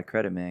Guy a lot of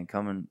credit, man.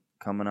 Coming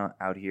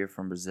out here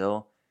from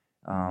Brazil,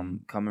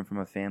 coming from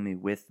a family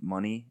with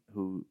money.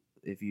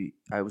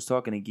 I was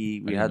talking to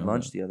Guy. We had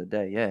lunch the other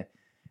day. Yeah,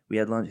 we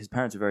had lunch. His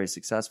parents are very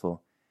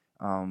successful.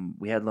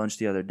 We had lunch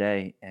the other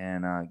day,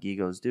 and Guy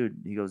goes,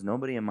 dude. He goes,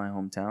 nobody in my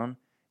hometown.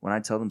 When I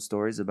tell them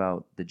stories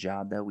about the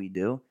job that we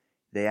do,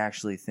 they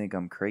actually think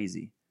I'm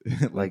crazy.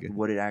 like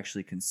what it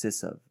actually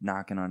consists of,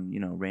 knocking on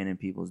random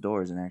people's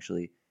doors and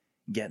actually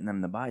getting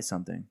them to buy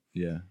something.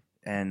 Yeah.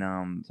 And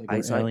It's like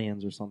we're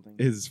aliens or something.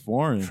 It's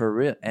foreign. for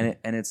real. And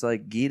it's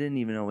like Guy didn't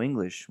even know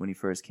English when he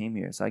first came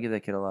here, so I give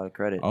that kid a lot of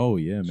credit. Oh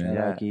yeah, man. Shout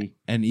out, Guy.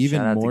 And even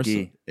Shout out to more so,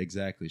 Guy.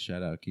 exactly.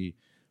 Shout out Key.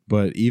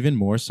 But even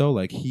more so,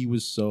 like he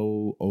was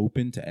so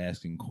open to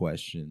asking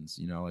questions.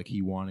 You know, like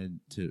he wanted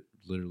to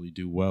literally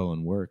do well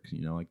and work.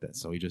 You know, like that.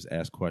 So he just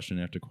asked question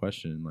after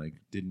question. Like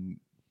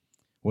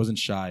wasn't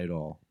shy at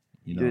all.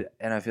 You know, Dude,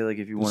 and I feel like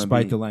if you want to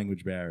despite be the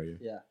language barrier,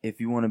 Yeah. if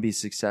you want to be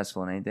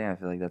successful in anything, I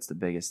feel like that's the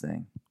biggest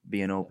thing.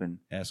 Being open,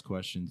 ask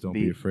questions. Don't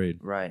be afraid.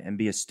 right? And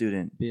be a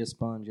student. Be a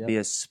sponge. Yeah. Be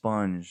a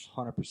sponge.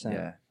 100%.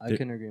 Yeah. I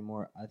couldn't agree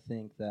more. I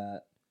think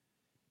that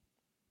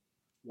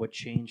what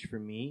changed for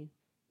me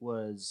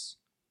was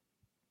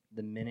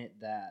the minute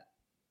that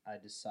I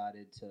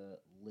decided to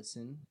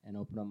listen and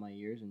open up my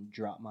ears and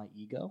drop my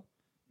ego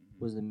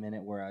was the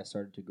minute where I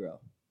started to grow,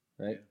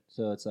 right? Yeah.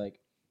 So it's like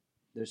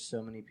there's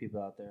so many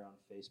people out there on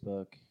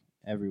Facebook,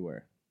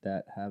 everywhere,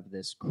 that have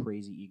this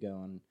crazy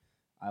ego, and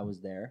I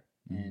was there.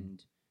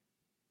 And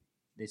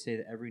they say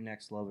that every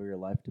next level of your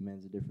life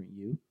demands a different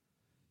you.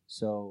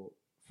 So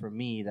for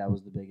me, that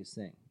was the biggest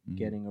thing.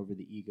 Getting over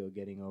the ego,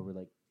 getting over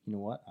like, you know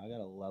what? I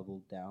gotta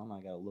level down. I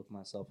gotta look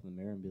myself in the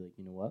mirror and be like,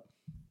 you know what?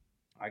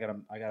 I gotta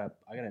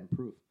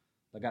improve.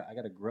 I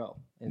gotta grow.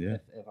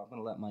 If I'm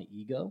gonna let my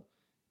ego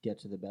get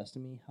to the best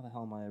of me, how the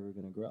hell am I ever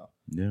gonna grow?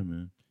 Yeah,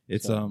 man.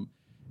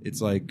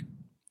 It's like,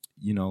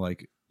 you know,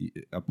 like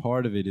a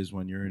part of it is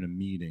when you're in a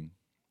meeting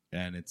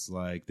and it's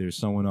like there's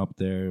someone up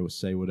there who will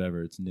say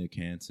whatever, it's Nick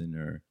Hansen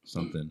or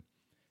something.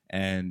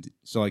 And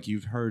so like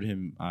you've heard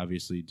him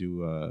obviously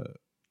do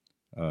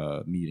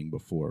a meeting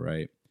before,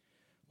 right?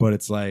 But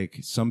it's like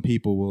some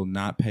people will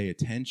not pay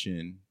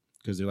attention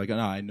because they're like, no,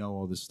 I know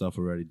all this stuff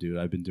already, dude.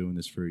 I've been doing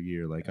this for a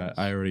year. Like,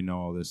 I already know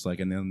all this. Like,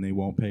 and then they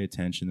won't pay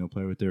attention. They'll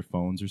play with their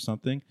phones or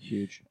something.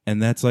 Huge.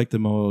 And that's like the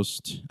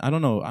most, I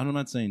don't know. I'm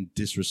not saying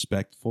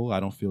disrespectful.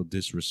 I don't feel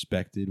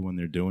disrespected when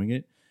they're doing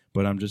it.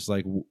 But I'm just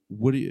like,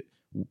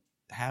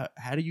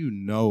 how do you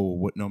know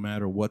what, no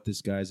matter what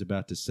this guy's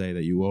about to say,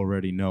 that you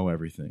already know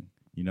everything?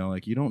 You know,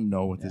 like you don't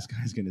know what this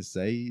guy's going to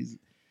say.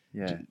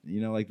 You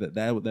know, like that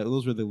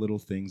those were the little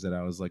things that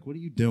I was like, what are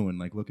you doing?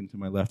 Like looking to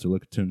my left or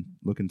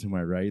looking to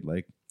my right.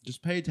 Like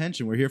just pay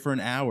attention. We're here for an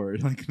hour.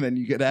 Like then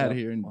you get out of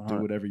here and do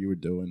whatever you were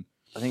doing.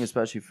 I think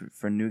especially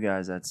for new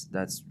guys,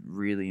 that's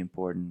really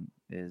important,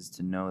 is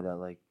to know that,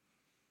 like,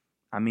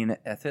 I mean,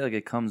 I feel like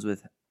it comes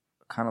with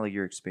kind of like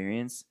your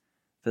experience.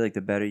 I feel like the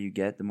better you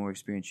get, the more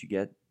experience you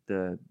get,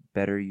 the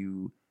better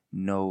you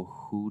know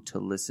who to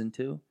listen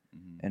to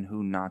and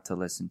who not to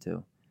listen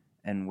to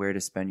and where to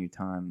spend your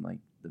time, like,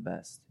 the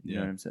best. You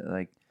know what I'm saying?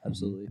 Like,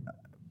 Absolutely.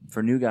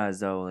 For new guys,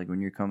 though, like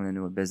when you're coming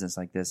into a business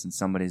like this and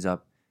somebody's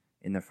up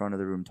in the front of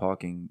the room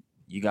talking,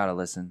 you got to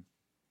listen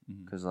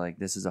because, like,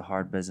 this is a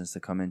hard business to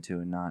come into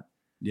and not.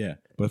 Yeah,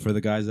 but for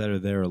the guys that are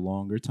there a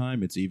longer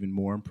time, it's even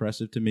more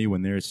impressive to me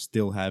when they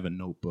still have a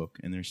notebook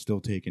and they're still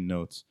taking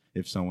notes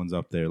if someone's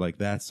up there. Like,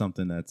 that's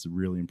something that's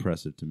really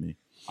impressive to me.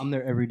 I'm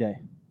there every day.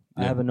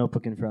 I have a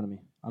notebook in front of me.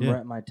 I'm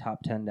writing my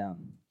top 10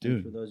 down. Dude.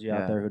 And for those of you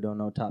out there who don't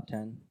know top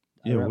 10,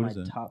 I what write is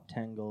my that? top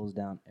 10 goals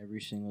down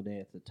every single day.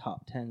 It's the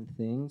top 10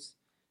 things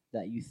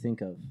that you think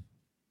of.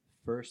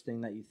 First thing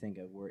that you think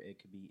of, where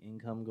it could be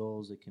income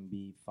goals, it can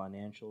be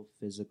financial,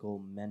 physical,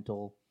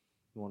 mental.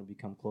 You want to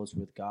become closer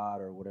with God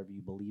or whatever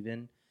you believe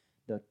in.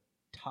 The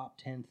top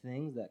 10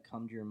 things that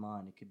come to your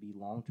mind. It could be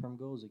long-term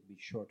goals. It could be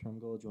short-term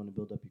goals. You want to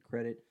build up your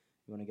credit.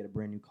 You want to get a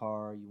brand new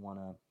car. You want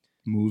to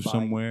move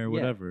somewhere,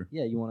 whatever.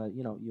 Yeah, you want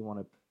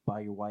to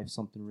buy your wife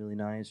something really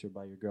nice, or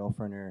buy your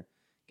girlfriend, or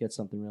get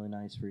something really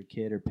nice for your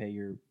kid, or pay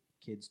your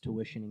kid's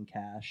tuition in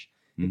cash.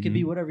 It could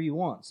be whatever you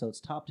want. So it's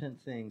top 10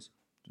 things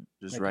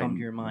Just that come to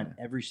your mind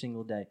every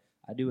single day.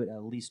 I do it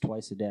at least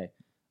twice a day.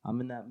 I'm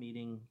in that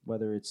meeting,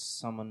 whether it's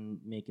someone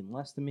making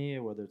less than me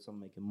or whether it's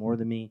someone making more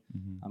than me.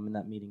 I'm in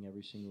that meeting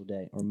every single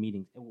day, or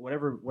meeting,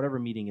 whatever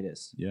meeting it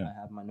is. Yeah. I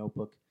have my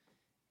notebook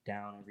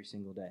down every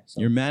single day.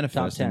 So you're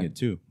manifesting top 10. it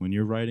too. When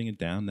you're writing it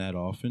down that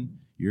often,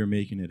 you're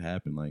making it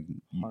happen. Like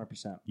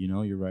 100%. You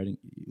know, you're writing.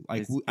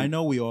 Like I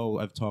know we all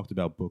have talked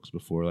about books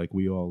before. Like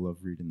we all love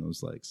reading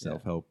those like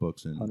self-help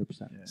books and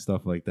 100%.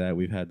 stuff like that.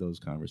 We've had those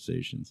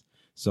conversations,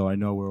 so I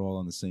know we're all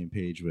on the same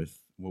page with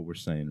what we're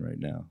saying right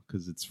now,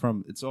 because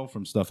it's all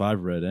from stuff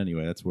I've read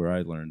anyway. That's where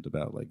I learned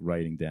about like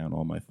writing down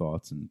all my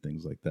thoughts and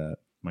things like that,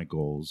 my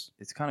goals.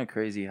 It's kind of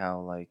crazy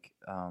how, like,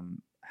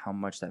 how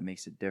much that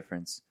makes a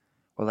difference,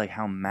 or like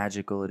how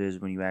magical it is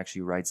when you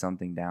actually write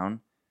something down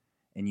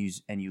and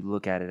you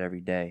look at it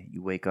every day.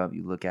 You wake up,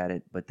 you look at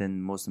it, but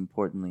then most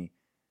importantly,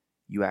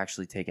 you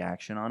actually take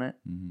action on it.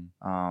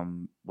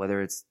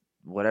 Whether it's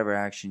whatever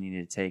action you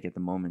need to take at the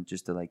moment,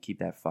 just to like keep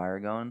that fire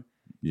going,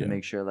 to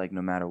make sure, like,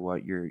 no matter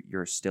what,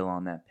 you're still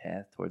on that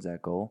path towards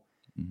that goal.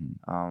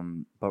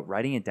 But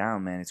writing it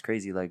down, man, it's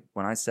crazy. Like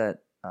when I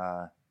set,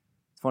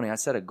 it's funny, I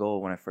set a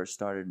goal when I first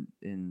started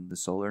in the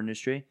solar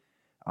industry.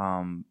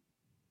 I'll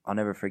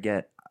never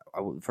forget,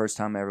 first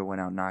time I ever went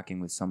out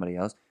knocking with somebody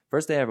else.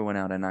 First day I ever went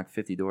out, I knocked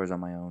 50 doors on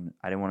my own.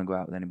 I didn't want to go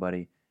out with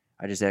anybody.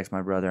 I just asked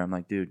my brother, I'm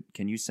like, dude,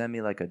 can you send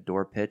me like a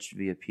door pitch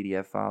via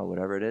PDF file,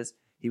 whatever it is?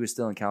 He was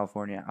still in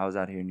California. I was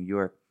out here in New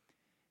York.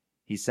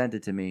 He sent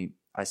it to me.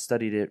 I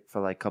studied it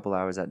for like a couple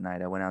hours at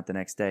night. I went out the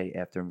next day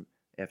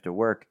after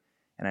work,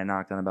 and I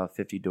knocked on about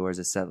 50 doors.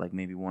 I set like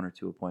maybe 1 or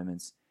 2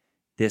 appointments.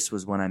 This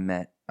was when I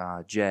met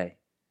Jason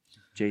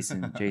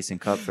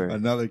Clougher.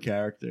 Another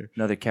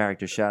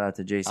character. Shout out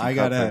to Jason. I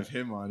gotta Clougher. have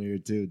him on here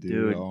too, dude.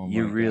 Dude, Oh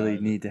you my really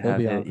God. need to He'll have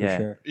be on him. for Yeah,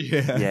 sure.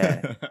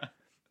 Yeah.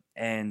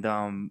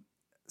 and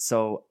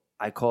so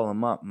I call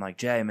him up. I'm like,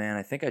 Jay, man,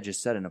 I think I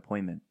just set an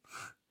appointment.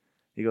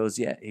 He goes,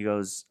 yeah. He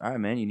goes, all right,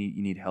 man, you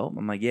need help?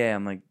 I'm like, yeah.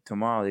 I'm like,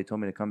 tomorrow they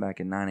told me to come back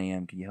at 9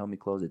 a.m. Can you help me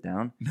close it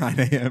down? 9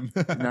 a.m.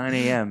 9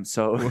 a.m.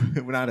 So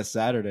We're not a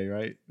Saturday,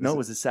 right? no, it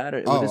was a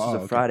Saturday. Oh, This was a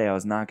okay. Friday. I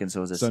was knocking,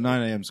 so it was a So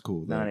 9 a.m.'s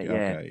cool. 9 Like, yeah.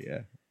 Okay, yeah.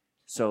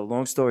 So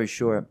long story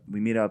short,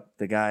 we meet up.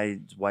 The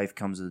guy's wife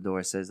comes to the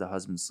door, says the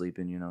husband's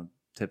sleeping,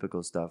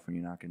 typical stuff when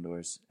you're knocking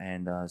doors.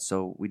 And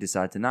so we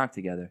decide to knock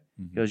together.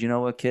 He goes, you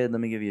know what, kid,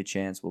 let me give you a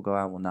chance. We'll go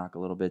out, we'll knock a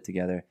little bit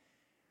together.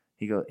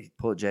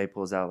 Jay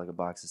pulls out like a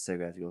box of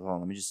cigarettes. He goes,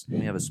 hold on, let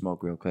me have a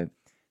smoke real quick.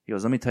 He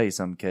goes, let me tell you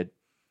something, kid.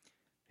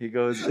 He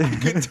goes,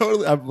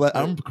 Totally.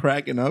 I'm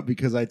cracking up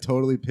because I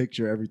totally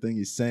picture everything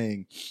he's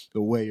saying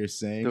the way you're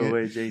saying the it.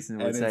 way Jason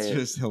would And say it's it.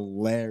 just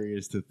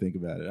hilarious to think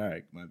about it. All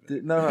right, my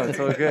bad. No, it's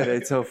so good.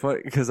 It's so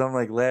funny because I'm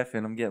like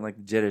laughing. I'm getting like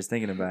the jitters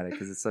thinking about it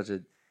because it's such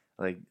a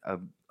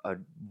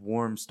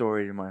warm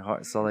story to my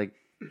heart. So like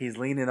he's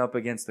leaning up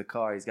against the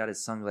car. He's got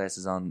his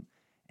sunglasses on,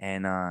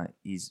 and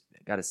he's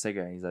got a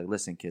cigarette. He's like,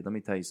 "Listen, kid, let me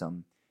tell you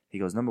something." He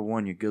goes, "Number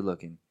one, you're good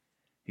looking."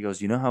 He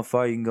goes, "You know how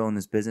far you can go in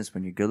this business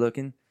when you're good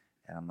looking?"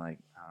 And I'm like,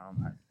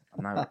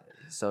 I'm not.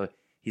 So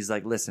he's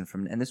like, "Listen,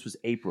 and this was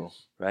April,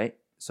 right?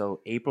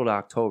 So April to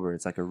October,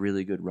 it's like a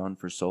really good run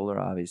for solar,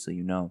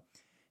 obviously,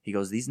 He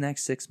goes, these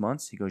next 6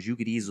 months, he goes, you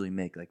could easily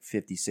make like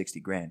 50, 60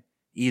 grand.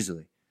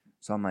 Easily.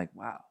 So I'm like,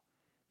 wow.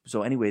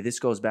 So anyway, this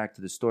goes back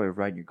to the story of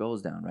writing your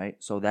goals down, right?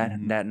 So that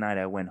night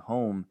I went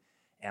home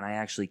and I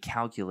actually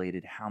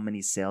calculated how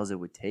many sales it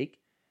would take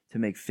to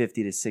make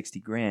 50 to 60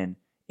 grand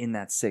in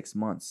that 6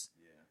 months.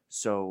 Yeah.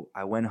 So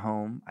I went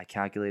home, I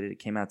calculated, it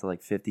came out to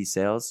like 50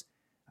 sales.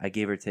 I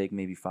gave or take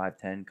maybe 5,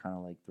 10, kind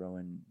of like throw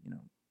in,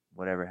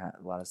 whatever,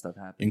 a lot of stuff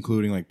happens.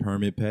 Including like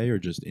permit pay or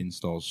just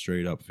installs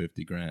straight up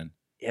 50 grand?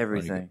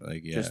 Everything.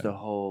 Like yeah. Just the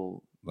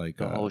whole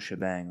whole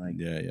shebang. Like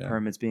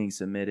permits being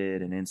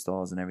submitted and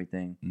installs and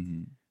everything.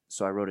 Mm-hmm.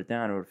 So I wrote it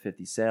down over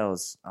 50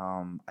 sales.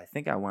 I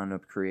think I wound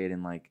up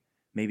creating like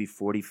maybe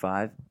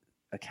 45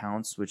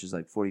 accounts, which is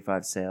like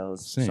 45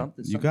 sales. Same.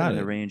 Something you got in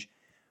it. the range.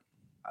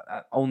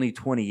 Only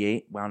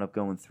 28 wound up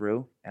going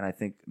through. And I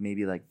think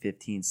maybe like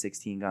 15,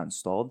 16 got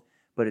installed.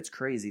 But it's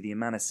crazy. The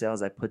amount of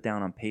sales I put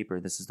down on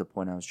paper, this is the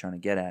point I was trying to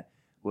get at,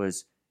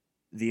 was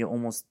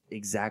almost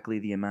exactly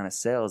the amount of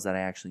sales that I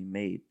actually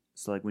made.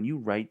 So like when you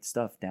write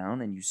stuff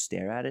down and you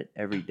stare at it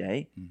every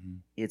day,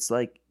 it's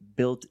like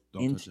built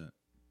Don't touch that.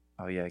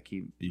 Oh yeah, I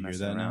keep you hear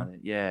messing that around now?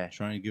 it. Yeah.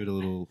 Trying to give it a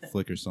little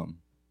flick or something.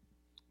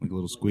 Like a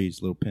little squeeze,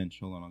 a little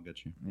pinch. Hold on, I'll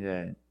get you.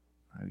 Yeah.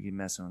 I keep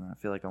messing with that.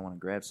 I feel like I want to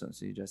grab some.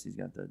 See, Jesse's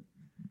got the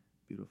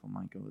beautiful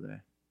mic over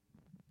there.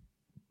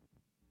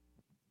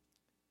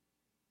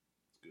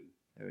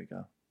 There we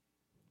go.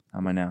 How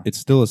am I now? It's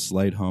still a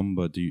slight hum,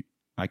 but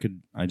I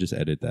just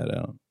edit that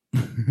out.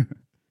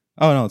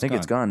 Oh no, I think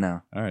it's gone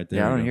now. All right, I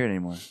don't hear it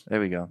anymore. There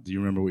we go. Do you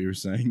remember what you were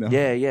saying though?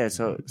 Yeah.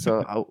 So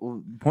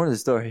point of the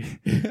story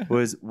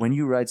was when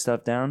you write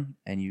stuff down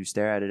and you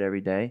stare at it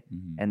every day,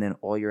 and then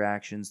all your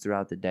actions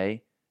throughout the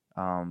day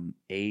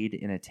aid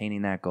in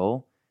attaining that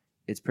goal.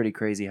 It's pretty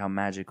crazy how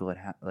magical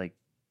like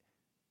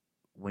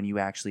when you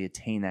actually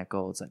attain that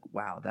goal. It's like,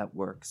 wow, that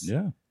works.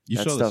 Yeah.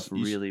 That stuff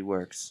really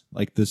works.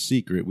 Like The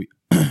Secret, we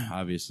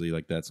obviously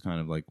like that's kind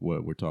of like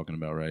what we're talking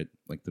about, right?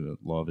 Like the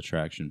law of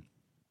attraction.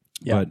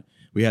 Yeah. But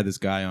we had this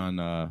guy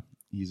on.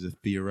 He's a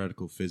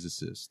theoretical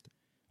physicist,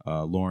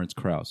 Lawrence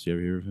Krauss. You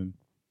ever hear of him?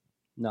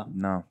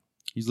 No.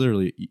 He's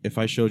literally. If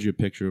I showed you a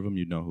picture of him,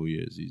 you'd know who he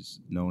is. He's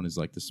known as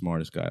like the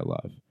smartest guy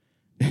alive.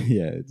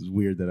 Yeah, it's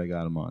weird that I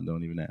got him on.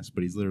 Don't even ask.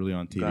 But he's literally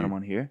on TV. Got him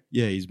on here?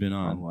 Yeah, he's been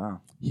on. Oh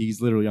wow.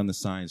 He's literally on the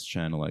Science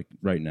Channel, like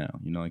right now.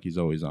 Like he's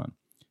always on.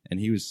 And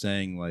he was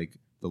saying, like,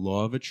 the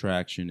law of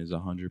attraction is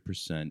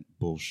 100%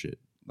 bullshit.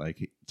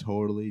 Like,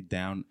 totally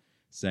down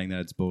saying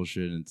that it's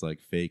bullshit and it's, like,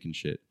 fake and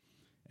shit.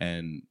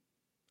 And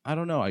I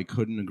don't know. I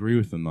couldn't agree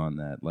with him on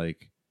that.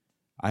 Like,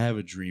 I have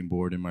a dream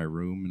board in my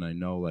room, and I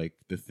know, like,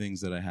 the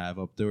things that I have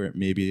up there,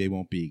 maybe they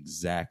won't be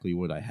exactly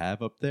what I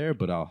have up there,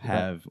 but I'll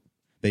have,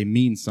 they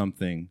mean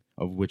something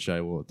of which I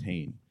will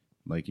attain.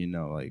 Like,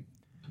 like.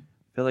 I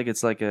feel like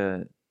it's like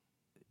in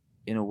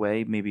a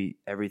way, maybe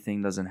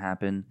everything doesn't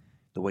happen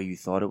the way you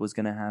thought it was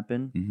going to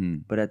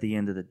happen. But at the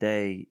end of the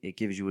day, it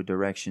gives you a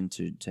direction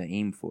to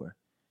aim for.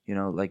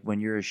 Like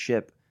when you're a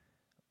ship,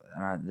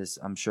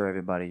 I'm sure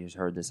everybody has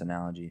heard this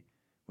analogy.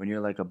 When you're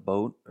like a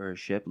boat or a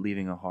ship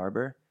leaving a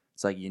harbor,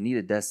 it's like you need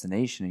a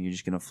destination and you're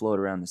just going to float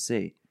around the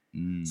sea.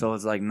 So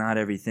it's like not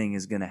everything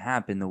is going to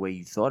happen the way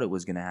you thought it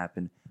was going to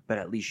happen, but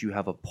at least you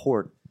have a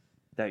port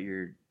that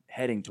you're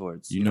heading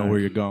towards. You know where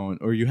you're going,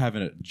 or you have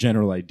a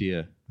general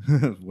idea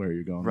of where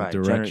you're going, right,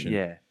 the direction.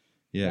 Yeah.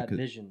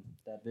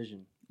 That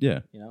vision. Yeah.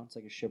 You know, it's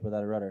like a ship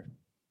without a rudder.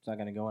 It's not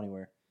going to go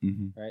anywhere,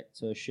 Mm-hmm. right?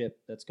 So a ship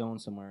that's going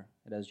somewhere,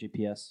 it has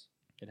GPS,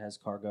 it has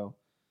cargo,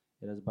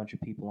 it has a bunch of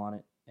people on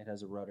it, it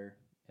has a rudder,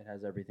 it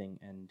has everything.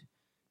 And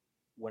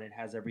when it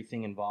has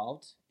everything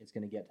involved, it's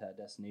going to get to that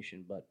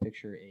destination. But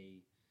picture a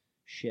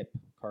ship,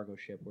 cargo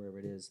ship, wherever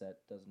it is, that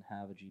doesn't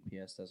have a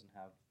GPS, doesn't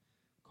have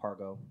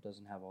cargo,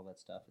 doesn't have all that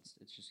stuff.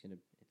 It's just going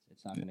to,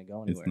 it's not going to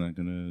go anywhere. It's not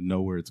gonna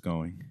know where it's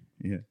going.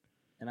 Yeah.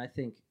 And I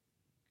think,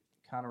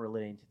 kind of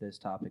relating to this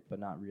topic, but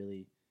not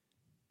really.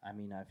 I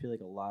mean, I feel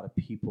like a lot of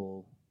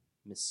people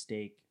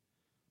mistake,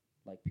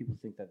 like people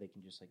think that they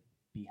can just like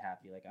be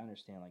happy. Like I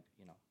understand, like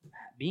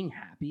being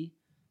happy,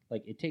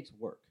 like it takes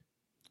work.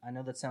 I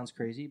know that sounds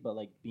crazy, but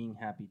like being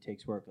happy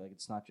takes work. Like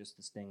it's not just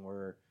this thing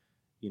where,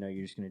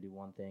 you're just gonna do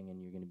one thing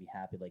and you're gonna be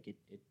happy. Like it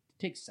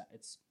takes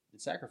it's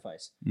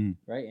sacrifice,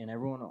 right? And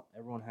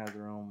everyone has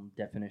their own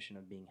definition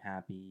of being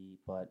happy,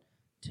 but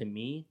to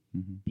me,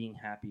 being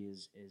happy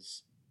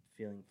is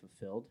feeling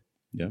fulfilled,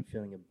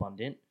 feeling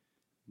abundant.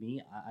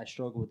 Me, I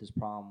struggle with this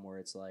problem where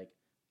it's like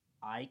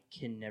I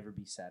can never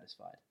be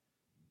satisfied.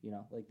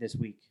 Like this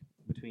week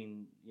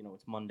between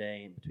it's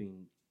Monday, and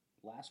between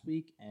last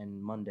week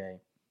and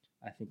Monday,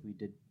 I think we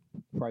did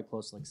probably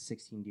close to like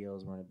 16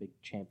 deals. We're in a big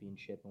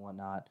championship and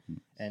whatnot,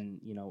 and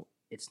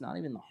it's not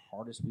even the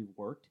hardest we've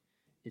worked.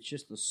 It's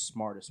just the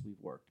smartest we've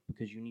worked,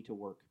 because you need to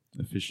work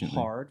Efficiently.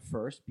 hard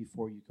first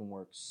before you can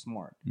work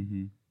smart.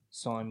 Mm-hmm.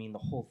 So I mean, the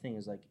whole thing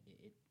is like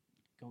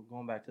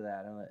going back to that.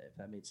 I don't know if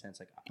that made sense.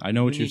 Like I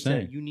know what you're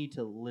saying. You need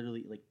to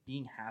literally, like,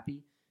 being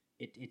happy.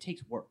 It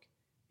takes work.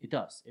 It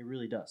does. It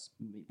really does.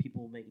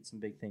 People make it some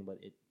big thing, but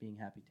being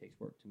happy takes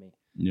work to me.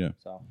 Yeah.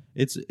 So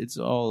it's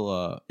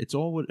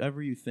all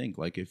whatever you think.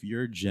 Like if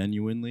you're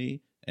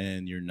genuinely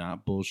and you're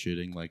not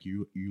bullshitting, like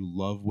you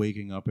love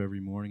waking up every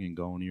morning and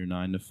going to your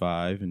 9 to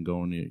 5 and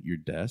going to your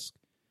desk,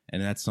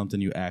 and that's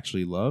something you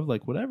actually love,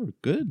 like whatever,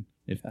 good.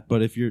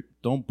 But if you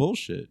don't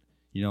bullshit,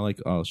 like,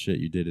 oh shit,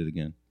 you did it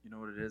again. You know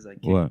what it is?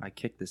 What? I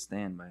kicked the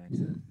stand by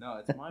accident. No,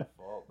 it's my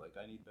fault. Like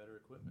I need better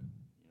equipment.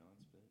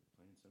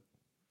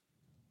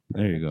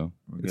 There you go.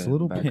 We're It's good. a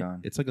little Back pinch.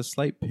 on. It's like a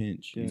slight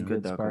pinch. Doing It's you know?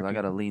 good though, because I Sparky.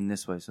 gotta lean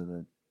this way so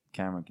the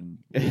camera can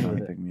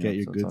Get pick me Get up.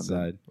 your so good it's all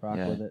side. rock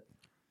Yeah. with it.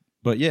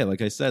 But yeah,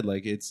 like I said,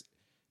 like it's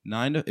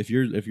 9 to, if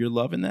you're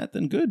loving that,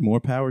 then good, more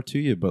power to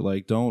you. But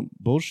like, don't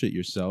bullshit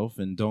yourself,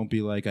 and don't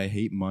be like, I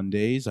hate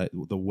Mondays.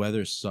 The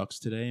weather sucks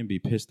today, and be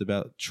pissed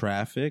about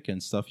traffic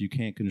and stuff you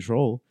can't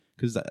control.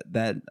 Because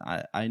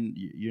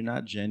you're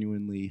not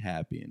genuinely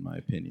happy, in my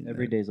opinion.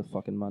 Every day's a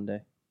fucking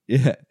Monday.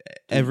 Yeah,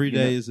 every you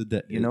day know- is a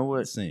day. You know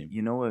what? Same.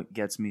 You know what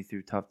gets me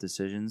through tough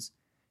decisions?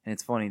 And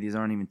it's funny, these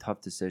aren't even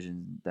tough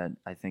decisions that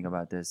I think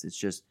about this. It's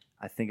just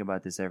I think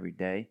about this every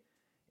day.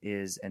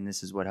 And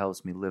this is what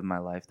helps me live my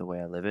life the way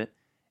I live it,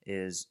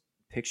 is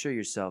picture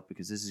yourself,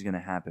 because this is going to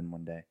happen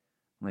one day,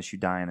 unless you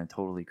die in a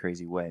totally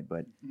crazy way.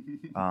 But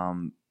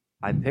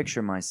I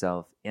picture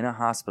myself in a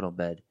hospital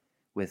bed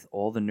with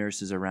all the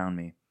nurses around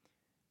me.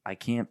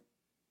 Can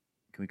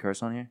we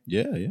curse on here?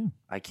 Yeah.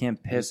 I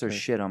can't piss or Okay.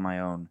 shit on my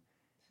own.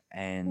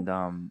 And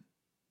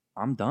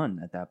I'm done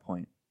at that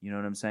point. You know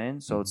what I'm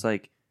saying? So it's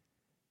like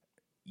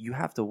you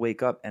have to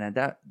wake up, and at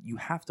that you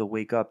have to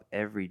wake up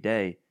every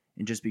day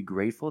and just be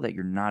grateful that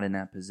you're not in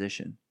that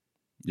position.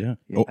 Yeah.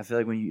 I feel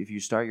like if you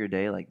start your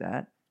day like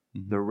that,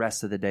 the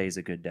rest of the day is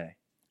a good day.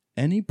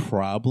 Any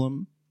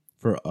problem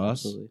for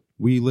us? Absolutely.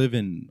 We live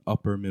in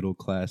upper middle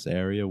class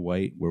area.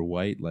 We're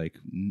white. Like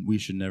we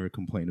should never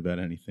complain about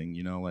anything.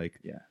 Like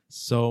Yeah.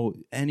 So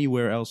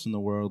anywhere else in the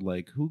world,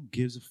 like who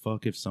gives a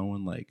fuck if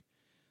someone like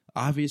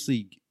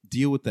obviously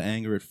deal with the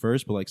anger at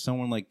first, but like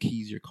someone like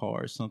keys your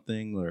car or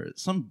something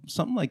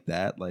something like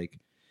that, like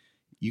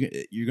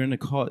you're gonna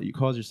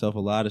cause yourself a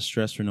lot of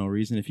stress for no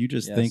reason if you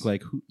just Yes. think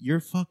like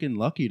you're fucking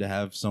lucky to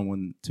have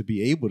someone to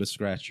be able to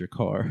scratch your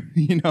car.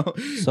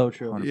 So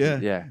true. 100%. Yeah.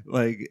 Yeah.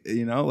 Like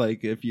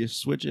like if you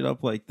switch it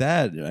up like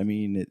that, I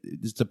mean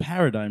it's a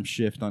paradigm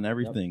shift on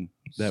everything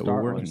that we're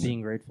Start working with with.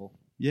 being grateful.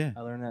 Yeah.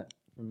 I learned that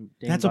from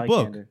Dane That's a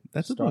book. Vikander.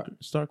 That's a book.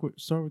 Start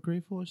with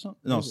grateful or something.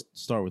 No,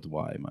 start with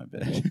Y. My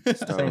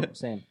bad.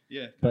 Same.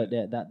 Yeah. But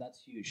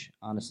that's huge.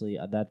 Honestly,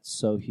 that's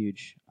so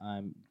huge.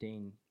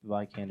 Dane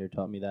Vikander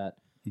taught me that.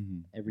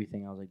 Mhm.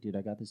 Everything. I was like, dude,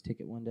 I got this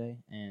ticket one day,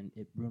 and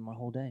it ruined my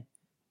whole day,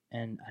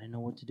 and I didn't know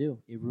what to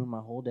do. It ruined my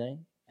whole day,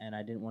 and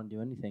I didn't want to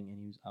do anything.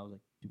 And I was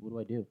like, dude, what do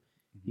I do?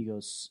 He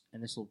goes,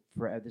 and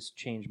this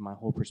changed my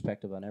whole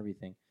perspective on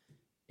everything.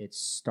 It's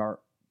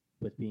start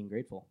with being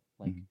grateful.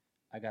 Like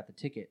I got the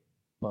ticket,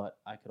 but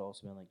I could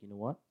also be like, you know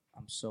what?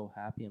 I'm so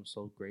happy. I'm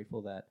so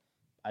grateful that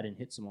I didn't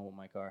hit someone with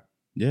my car.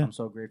 Yeah. I'm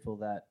so grateful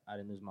that I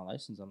didn't lose my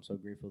license. I'm so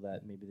grateful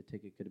that maybe the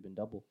ticket could have been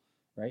double,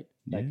 right?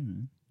 Like, Yeah,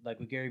 man. like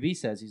what Gary Vee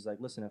says, he's like,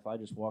 listen, if I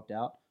just walked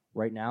out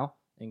right now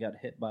and got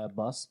hit by a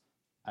bus,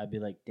 I'd be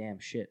like, damn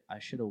shit, I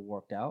should have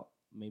walked out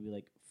maybe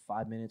like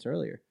 5 minutes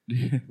earlier.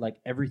 Like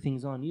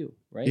everything's on you,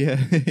 right? Yeah.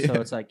 So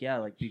it's like, yeah,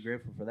 like be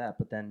grateful for that.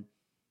 But then,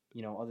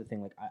 other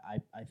thing, like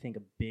I think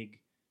a big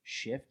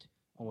shift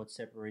on what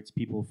separates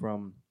people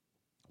from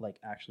like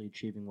actually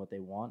achieving what they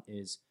want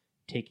is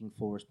taking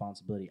full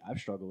responsibility. I've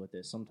struggled with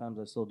this. Sometimes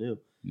I still do.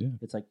 Yeah.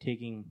 It's like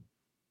when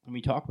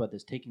we talk about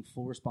this, taking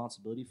full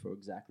responsibility for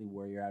exactly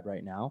where you're at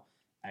right now,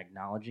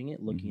 acknowledging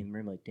it, looking in the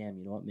mirror like, damn,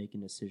 you know what?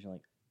 Making a decision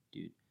like,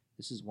 dude,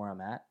 this is where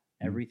I'm at.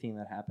 Everything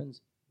that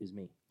happens is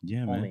me.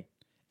 Yeah, All man. me.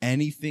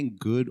 Anything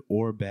good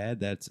or bad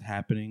that's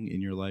happening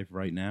in your life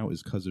right now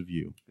is because of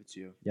you. It's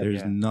you. Yep.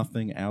 There's Yeah.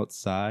 nothing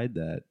outside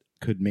that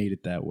could made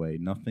it that way.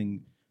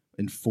 Nothing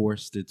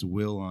enforced its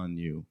will on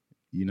you.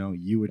 You know,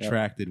 you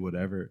attracted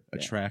whatever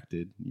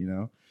attracted, you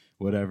know,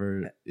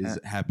 whatever is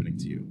happening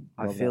to you.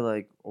 I Love feel that.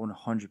 like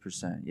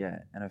 100%, yeah.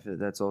 And I feel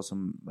that's also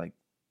like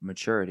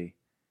maturity.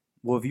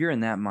 Well, if you're in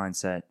that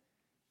mindset,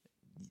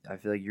 I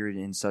feel like you're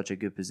in such a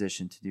good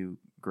position to do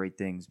great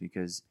things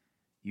because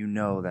you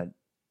know that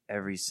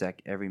every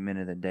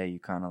minute of the day you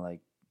kind of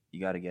like you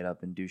got to get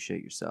up and do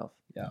shit yourself.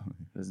 Yeah.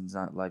 Because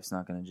life's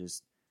not going to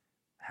just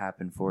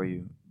happen for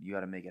you. You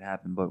got to make it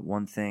happen. But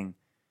one thing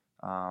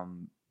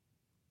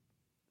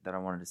that I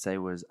wanted to say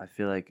was I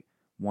feel like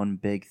one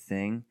big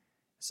thing,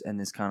 and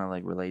this kind of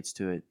like relates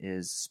to it,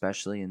 is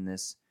especially in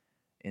this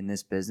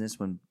business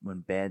when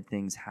bad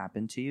things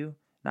happen to you,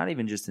 not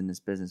even just in this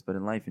business but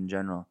in life in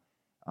general,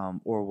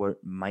 or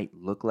what might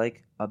look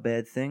like a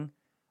bad thing.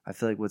 I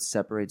feel like what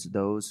separates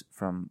those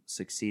from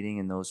succeeding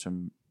and those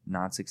from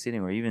not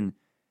succeeding, or even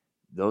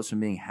those from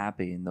being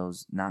happy and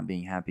those not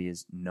being happy,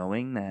 is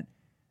knowing that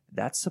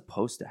that's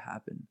supposed to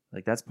happen.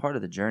 Like that's part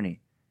of the journey.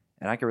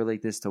 And I can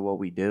relate this to what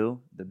we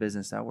do, the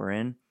business that we're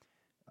in.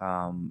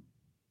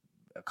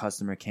 A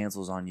customer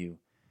cancels on you.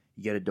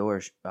 You get a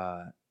door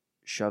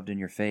shoved in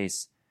your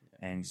face.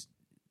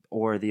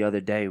 Or the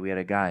other day, we had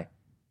a guy,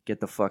 get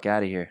the fuck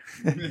out of here.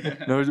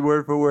 No,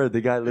 word for word.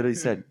 The guy literally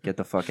said, get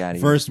the fuck out of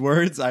here. First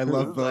words, I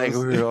love those. Like,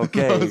 we're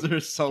okay. Those are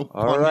so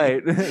funny. All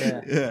right.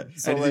 Yeah.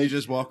 So, And like- did you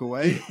just walk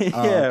away? Yeah.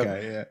 Oh,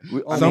 okay, yeah.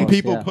 We- Some almost,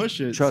 people yeah. push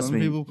it. Trust Some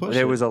me, people push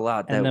there it. was a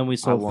lot that And then we I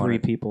sold 3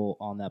 wanted people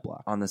on that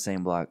block. on the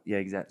same block. Yeah,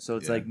 exactly. So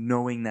it's Yeah. like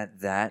knowing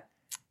that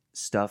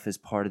stuff is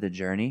part of the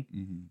journey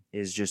Mhm.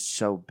 is just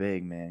so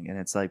big, man. And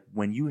it's like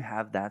when you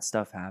have that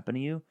stuff happen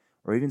to you,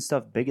 or even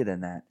stuff bigger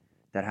than that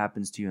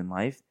happens to you in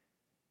life,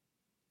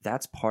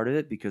 that's part of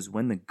it, because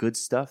when the good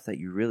stuff that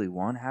you really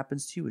want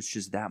happens to you, it's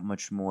just that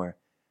much more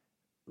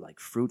like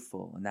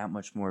fruitful and that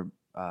much more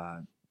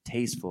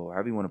tasteful, or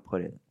however you want to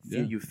put it.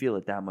 Yeah. You feel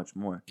it that much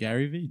more.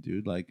 Gary V,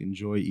 dude, like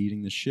enjoy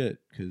eating the shit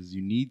because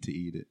you need to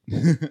eat it.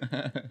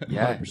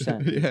 Yeah.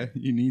 100%. Yeah,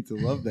 you need to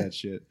love that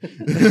shit.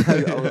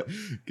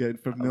 Get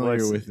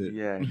familiar What's- with it.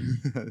 yeah.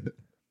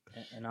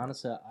 And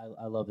honestly,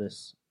 I love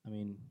this. I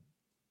mean,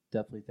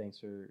 definitely thanks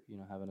for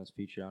having us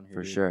featured on here.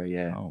 For dude. sure,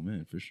 yeah. Oh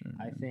man, for sure.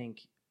 I man. think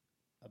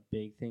a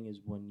big thing is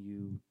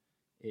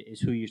is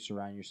who you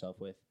surround yourself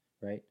with,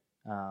 right?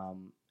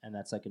 And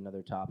that's like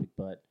another topic,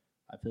 but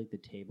I feel like the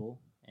table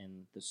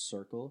and the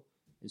circle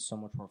is so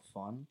much more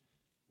fun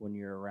when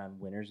you're around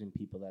winners and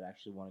people that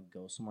actually want to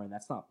go somewhere. And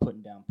that's not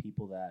putting down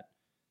people that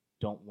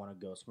don't want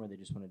to go somewhere. They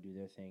just want to do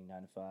their thing,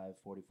 9 to 5,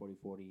 40, 40,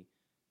 40,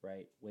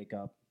 right? Wake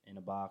up in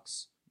a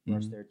box,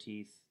 brush their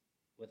teeth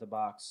with a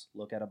box,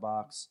 look at a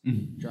box,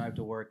 drive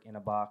to work in a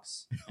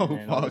box. Oh and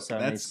then all of a fuck,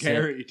 sudden that's they sit-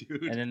 scary,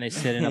 dude. And then they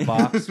sit in a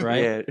box,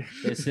 right? Yeah.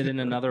 They sit in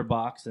another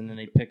box, and then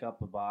they pick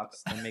up a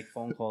box. They make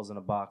phone calls in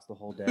a box the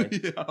whole day.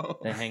 Yo.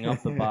 They hang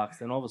up the box.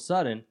 Then all of a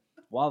sudden,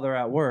 while they're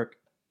at work,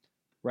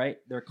 right,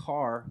 their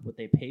car, what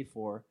they pay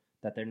for,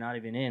 that they're not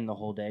even in the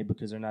whole day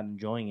because they're not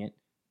enjoying it,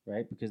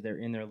 right? Because they're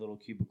in their little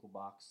cubicle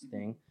box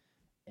thing.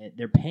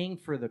 They're paying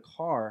for the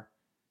car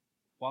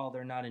while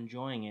they're not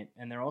enjoying it,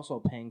 and they're also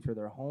paying for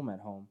their home at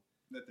home.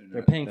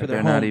 They're paying for That their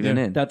they're home not even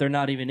in. that they're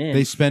not even in.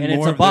 They spend and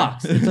more it's a of their-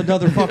 box. It's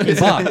another fucking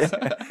box.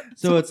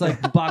 So it's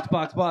like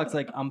box.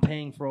 Like I'm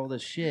paying for all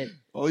this shit,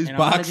 All these and I'm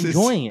not boxes.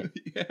 enjoying it.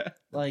 Yeah.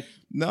 Like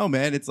No,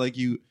 man, it's like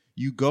you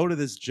go to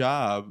this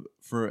job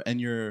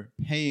and you're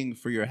paying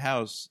for your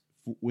house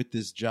with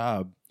this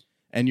job,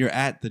 and you're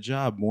at the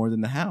job more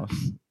than the house,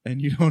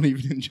 and you don't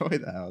even enjoy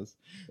the house.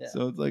 Yeah.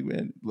 So it's like,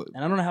 man, look,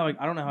 And I don't know how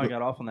I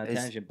got off on that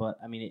It's- tangent, but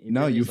I mean, it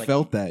no, really you is like,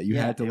 felt that you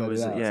yeah, had to it let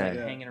was- it out. yeah. It's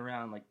like hanging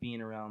around, like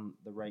being around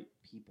the right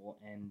people,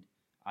 and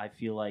I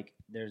feel like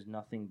there's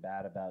nothing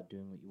bad about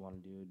doing what you want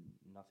to do,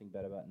 nothing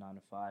bad about 9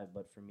 to 5.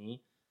 But for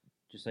me,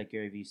 just like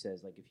Gary Vee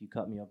says, like if you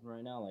cut me open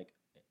right now, like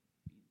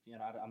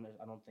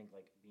I don't think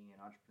like being an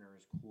entrepreneur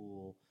is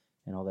cool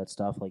and all that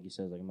stuff. Like he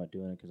says, like I'm not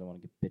doing it because I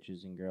want to get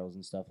bitches and girls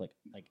and stuff. Like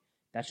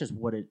that's just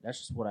what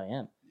I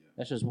am.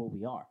 That's just what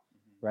we are,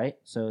 right?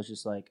 So it's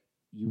just like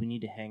you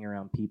need to hang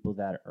around people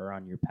that are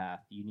on your path.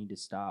 You need to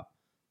stop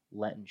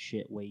letting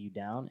shit weigh you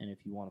down. And if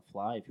you want to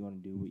fly, if you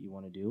want to do what you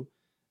want to do,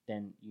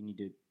 then you need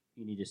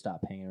to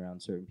stop hanging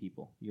around certain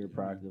people. You're a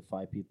product of the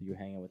 5 people you're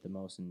hanging with the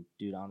most. And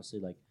dude, honestly,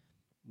 like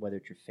whether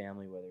it's your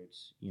family, whether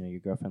it's your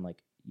girlfriend,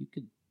 like you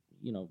could,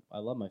 I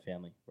love my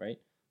family, right?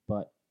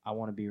 But I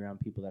want to be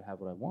around people that have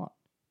what I want.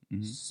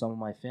 Mhm. Some of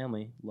my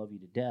family love you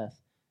to death.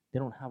 They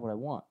don't have what I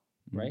want,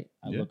 right?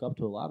 I Yeah. look up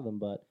to a lot of them,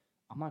 but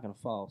I'm not going to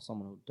follow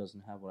someone who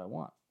doesn't have what I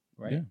want,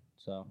 right? Yeah.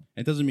 So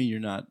It doesn't mean you're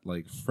not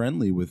like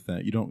friendly with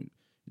that.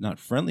 Not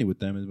friendly with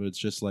them, but it's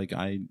just like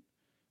I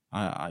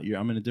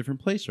I'm in a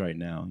different place right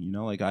now. You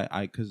know, like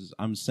because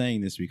I'm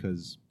saying this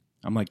because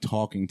I'm like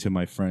talking to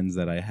my friends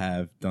that I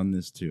have done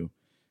this to,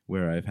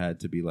 where I've had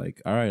to be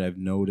like, all right, I've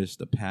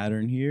noticed a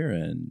pattern here,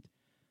 and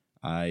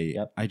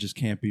I just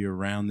can't be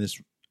around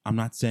this. I'm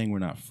not saying we're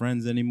not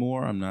friends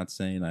anymore. I'm not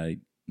saying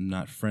I'm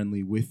not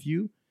friendly with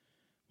you,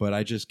 but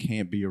I just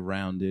can't be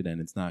around it,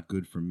 and it's not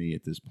good for me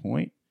at this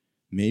point.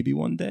 Maybe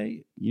one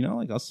day, you know,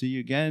 like I'll see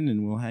you again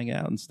and we'll hang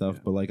out and stuff,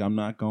 but like I'm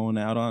not going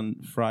out on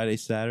Friday,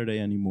 Saturday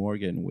anymore,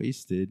 getting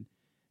wasted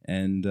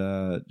and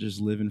just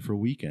living for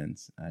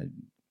weekends.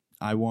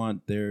 I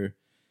want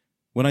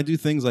when I do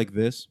things like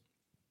this,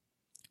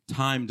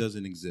 time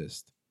doesn't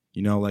exist.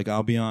 You know, like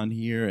I'll be on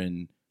here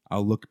and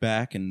I'll look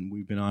back and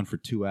we've been on for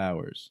 2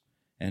 hours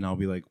and I'll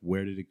be like,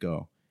 where did it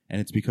go? And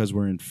it's because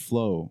we're in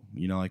flow,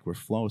 you know, like we're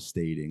flow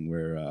stating,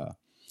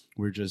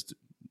 we're just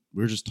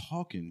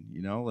talking,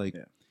 you know, like,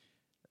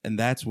 and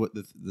that's what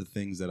the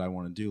things that I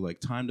want to do. Like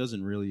time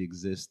doesn't really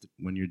exist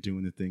when you're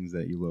doing the things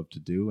that you love to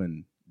do,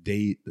 and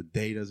the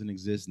day doesn't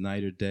exist,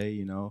 night or day,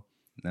 you know,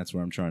 and that's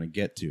where I'm trying to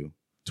get to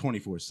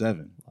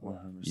 24/7.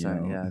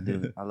 100%. Yeah,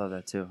 dude, I love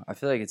that too. I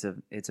feel like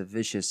it's a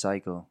vicious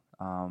cycle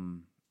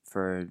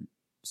for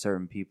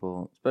certain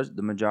people, especially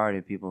the majority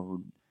of people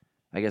who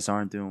I guess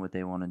aren't doing what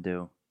they want to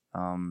do,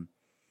 and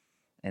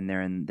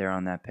they're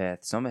on that path.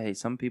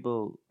 Some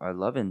people are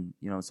loving,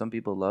 you know, some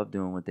people love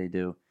doing what they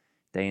do,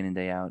 day in and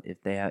day out.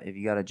 If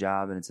you got a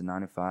job and it's a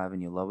 9 to 5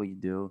 and you love what you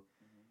do,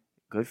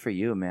 good for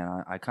you,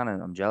 man.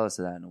 I'm jealous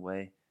of that in a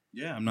way.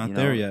 Yeah, I'm not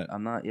there yet.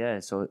 I'm not. Yeah,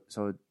 so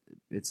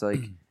it's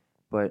like,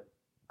 but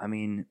I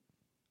mean,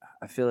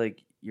 I feel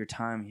like your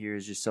time here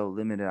is just so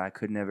limited. I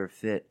could never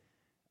fit.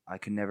 I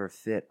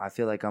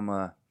feel like I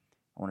want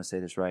to say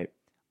this right.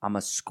 I'm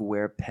a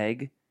square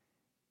peg.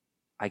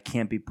 I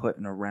can't be put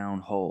in a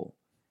round hole.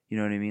 You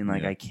know what I mean?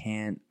 Like I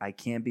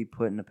can't be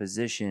put in a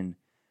position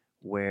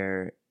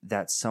where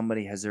that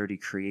somebody has already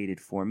created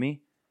for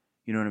me.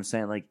 You know what I'm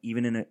saying? Like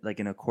even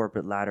in a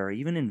corporate ladder, or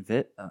even in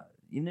Vivint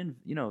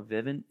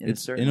in a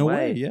certain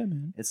way. Yeah,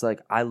 man. It's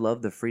like I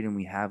love the freedom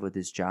we have with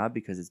this job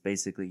because it's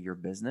basically your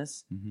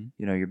business. Mm-hmm.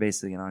 You know, you're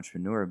basically an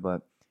entrepreneur,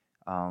 but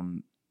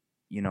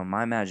you know,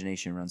 my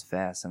imagination runs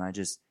fast, and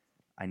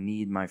I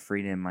need my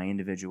freedom, my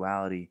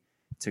individuality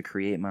to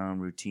create my own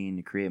routine,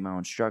 to create my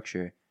own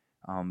structure,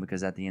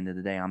 because at the end of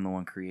the day, I'm the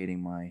one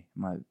creating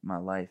my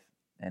life.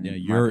 And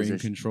you're in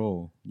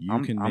control.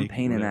 I'm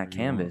painting that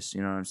canvas.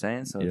 You know what I'm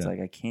saying? So it's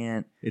like I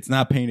can't. It's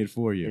not painted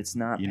for you. It's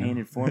not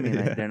painted for me.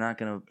 They're not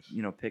gonna,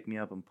 you know, pick me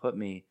up and put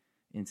me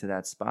into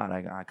that spot.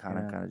 I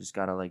kind of just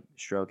gotta like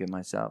stroke it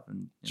myself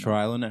and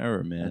trial and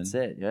error, man. That's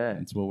it. Yeah,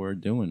 that's what we're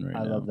doing right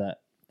now. I love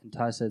that. And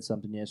Ty said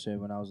something yesterday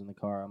when I was in the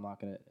car. I'm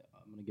gonna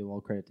give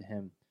all credit to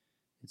him.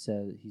 He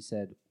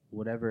said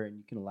whatever, and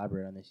you can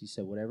elaborate on this. He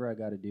said whatever I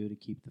got to do to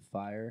keep the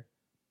fire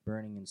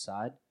burning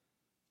inside,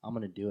 I'm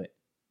gonna do it.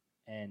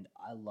 And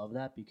I love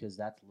that because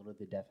that's literally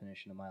the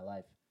definition of my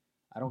life.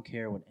 I don't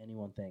care what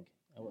anyone thinks.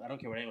 I don't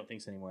care what anyone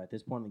thinks anymore. At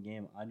this point in the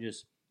game, I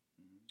just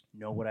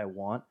know what I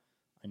want.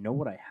 I know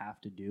what I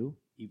have to do,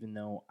 even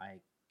though I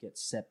get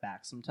set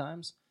back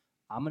sometimes.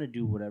 I'm going to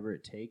do whatever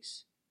it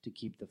takes to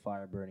keep the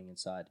fire burning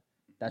inside.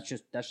 That's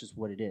just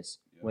what it is.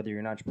 Yeah. Whether you're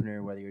an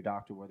entrepreneur, whether you're a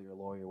doctor, whether you're a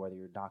lawyer, whether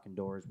you're knocking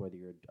doors, whether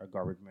you're a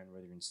garbage man,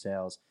 whether you're in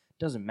sales,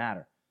 doesn't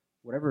matter.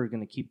 Whatever is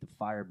going to keep the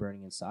fire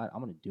burning inside,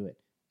 I'm going to do it.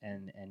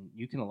 And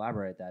you can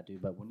elaborate that,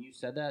 dude. But when you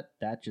said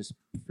that just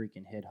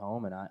freaking hit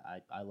home, and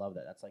I love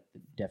that. That's like the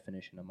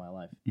definition of my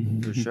life.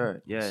 For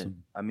sure, yeah.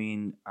 Awesome. I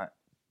mean,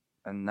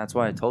 and that's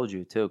why I told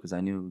you too, because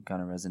I knew it would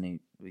kind of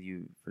resonate with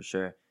you for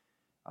sure.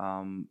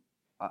 I'll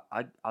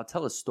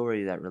tell a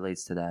story that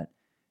relates to that.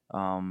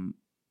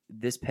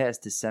 This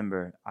past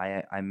December,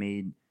 I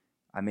made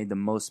the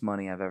most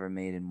money I've ever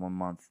made in 1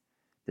 month.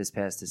 This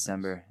past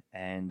December,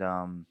 and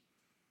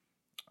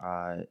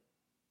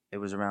it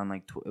was around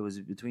it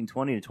was between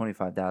 $20,000 to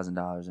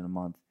 $25,000 in a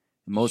month.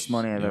 The most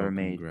money I've ever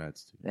made.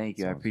 Congrats, dude. Thank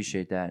you. I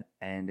appreciate that.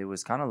 And it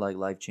was kind of like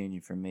life changing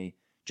for me,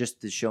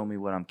 just to show me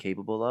what I'm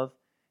capable of,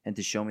 and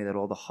to show me that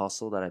all the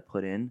hustle that I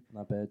put in.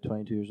 Not bad.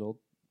 22 years old.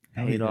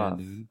 Paid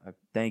off.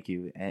 Thank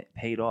you.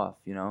 Paid off.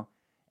 You know,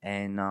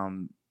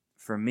 and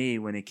for me,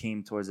 when it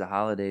came towards the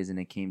holidays and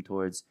it came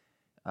towards,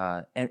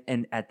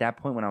 and at that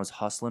point when I was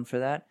hustling for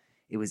that,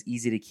 it was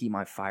easy to keep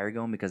my fire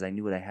going because I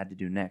knew what I had to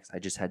do next. I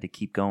just had to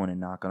keep going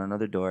and knock on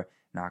another door,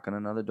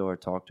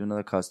 talk to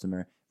another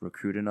customer,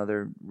 recruit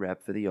another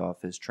rep for the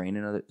office, train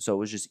another. So it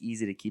was just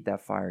easy to keep that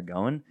fire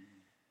going.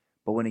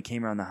 But when it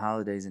came around the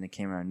holidays and it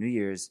came around New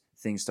Year's,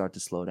 things start to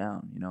slow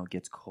down. You know, it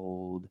gets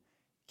cold,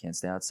 can't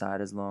stay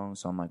outside as long.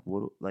 So I'm like,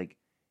 what? Like,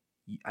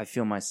 I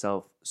feel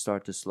myself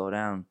start to slow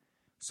down.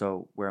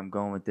 So where I'm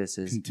going with this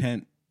is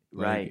content.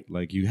 Right.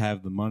 Like you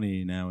have the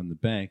money now in the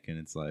bank, and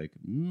it's like,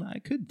 I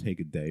could take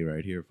a day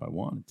right here if I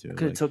wanted to. I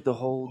could have took the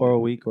whole... Or a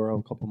week or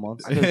a couple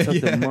months. I could have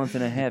took the month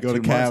and a half, go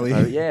 2 to Cali.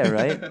 months. Yeah,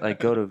 right? Like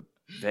go to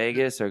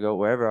Vegas or go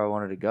wherever I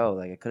wanted to go.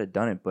 Like I could have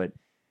done it, but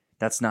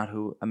that's not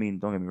who... I mean,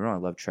 don't get me wrong. I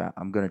love travel.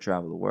 I'm going to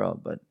travel the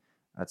world, but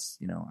that's,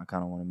 you know, I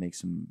kind of want to make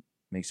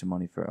some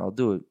money for... I'll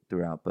do it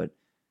throughout, but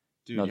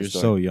Dude, Another you're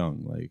story. so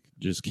young. Like,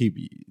 just keep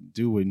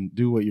do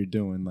what you're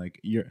doing. Like,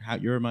 you're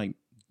my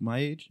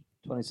age.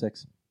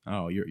 26.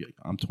 Oh,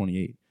 I'm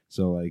 28.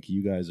 So like,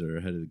 you guys are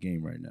ahead of the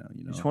game right now.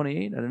 You know. You're 28.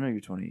 I didn't know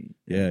you're 28.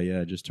 Yeah.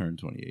 I just turned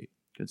 28.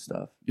 Good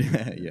stuff.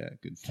 Yeah,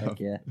 good stuff. Heck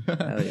yeah.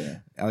 Hell yeah.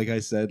 Like I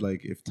said,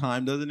 like if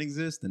time doesn't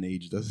exist, then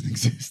age doesn't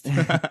exist.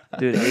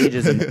 Dude,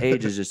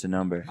 age is just a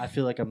number. I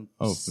feel like I'm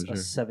Oh, for sure. a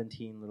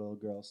 17 little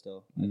girl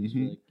still. I just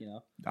feel Mhm. like, you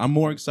know. I'm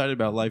more excited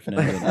about life now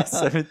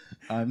than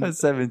I'm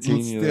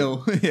 17.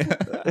 still.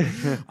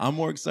 Yeah, I'm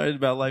more excited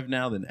about life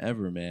now than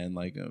ever, man.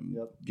 Like I'm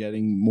Yep.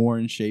 getting more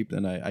in shape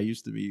than I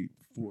used to be.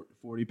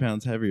 40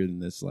 pounds heavier than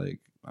this. Like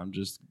I'm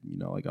just,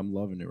 like I'm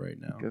loving it right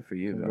now. Good for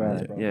you,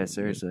 Congrats, bro. bro. Yeah,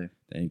 seriously.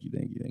 Thank you.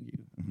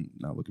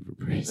 Not looking for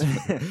praise.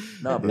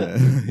 No, but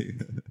Yeah.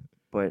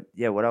 But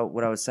yeah, what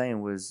I was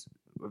saying was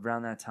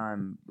around that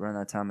time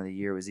of the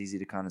year, it was easy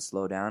to kind of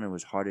slow down. It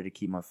was harder to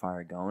keep my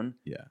fire going.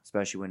 Yeah.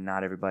 Especially when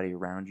not everybody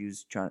around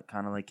you's trying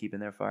kind of like keeping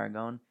their fire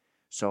going.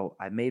 So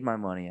I made my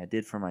money. I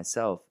did for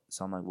myself.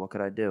 So I'm like, what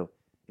could I do?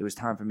 It was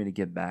time for me to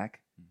give back.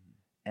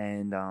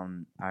 And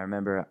I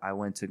remember I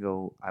went to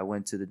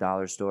the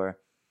dollar store.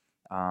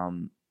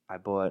 I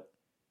bought,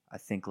 I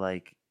think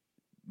like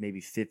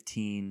maybe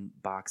 15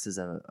 boxes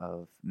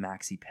of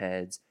Maxi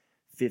Peds,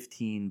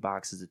 15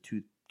 boxes of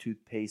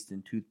toothpaste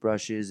and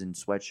toothbrushes and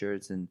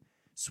sweatshirts and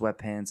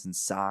sweatpants and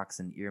socks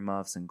and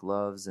earmuffs and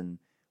gloves and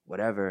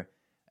whatever.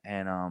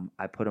 And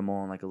I put them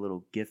all in like a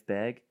little gift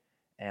bag,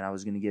 and I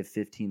was going to give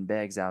 15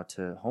 bags out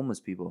to homeless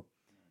people.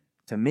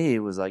 To me, it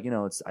was like,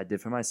 I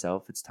did for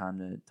myself. It's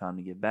time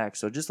to give back.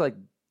 So just like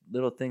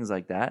little things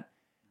like that,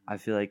 I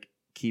feel like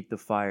keep the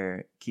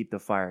fire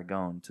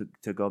going.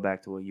 To go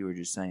back to what you were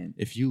just saying.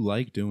 If you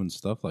like doing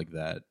stuff like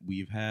that,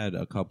 we've had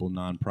a couple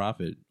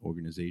nonprofit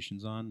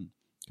organizations on,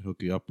 hook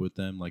you up with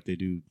them. Like they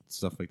do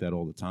stuff like that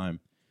all the time.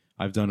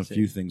 I've done a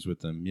few things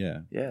with them. Yeah.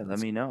 Yeah, let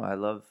me know. I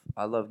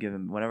love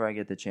giving. Whenever I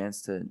get the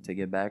chance to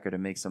give back or to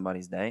make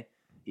somebody's day,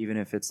 even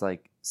if it's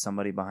like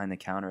somebody behind the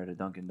counter at a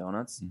Dunkin'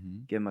 Donuts,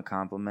 give them a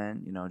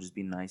compliment. Just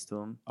be nice to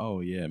them. Oh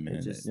yeah,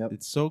 man. Yep.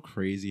 It's so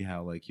crazy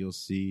how like you'll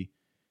see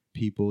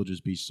people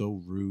just be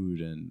so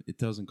rude, and it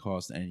doesn't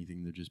cost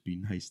anything to just be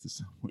nice to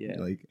someone. Yeah.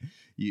 Like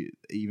you,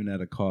 even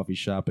at a coffee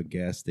shop, a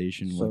gas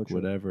station, So like true.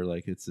 whatever.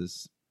 Like it's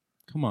this.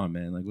 Come on,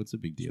 man. Like what's the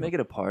big deal? Just make it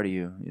a part of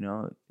you. It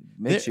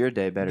makes your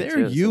day better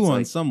They're too. you So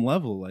on it's some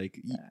level. Like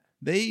Yeah.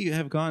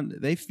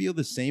 they feel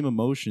the same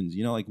emotions.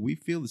 Like we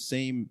feel the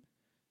same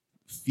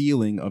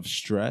feeling of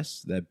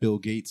stress that Bill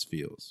Gates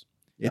feels.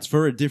 Yeah. It's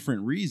for a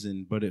different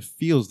reason, but it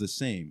feels the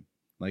same.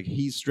 Like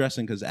he's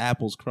stressing because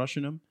Apple's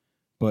crushing him,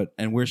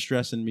 and we're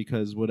stressing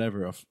because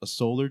whatever, a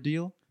solar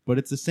deal, but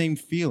it's the same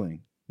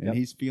feeling. And Yep.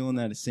 he's feeling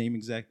that same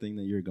exact thing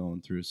that you're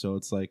going through. So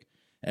it's like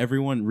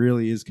everyone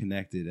really is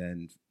connected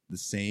and the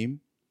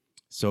same.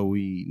 So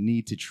we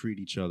need to treat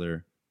each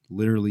other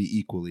literally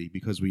equally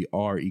because we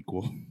are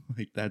equal.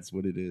 Like that's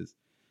what it is.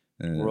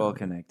 We're all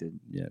connected.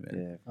 Yeah,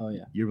 man. Yeah, Oh,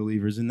 yeah. You're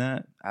believers in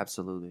that?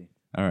 absolutely.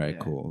 All right, Yeah,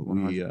 cool.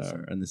 100%. We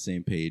are on the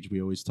same page.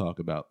 We always talk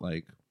about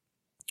like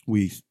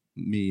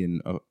me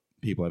and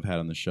people I've had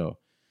on the show,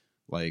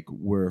 like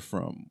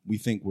we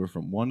think we're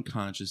from one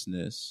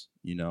consciousness,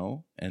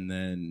 and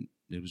then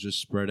it was just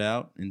spread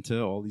out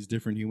into all these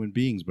different human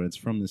beings, but it's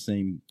from the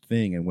same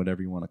thing, and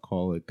whatever you want to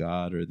call it,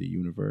 God or the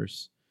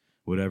universe,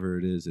 whatever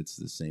it is, it's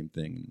the same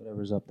thing.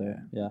 Whatever's up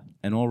there. Yeah.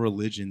 And all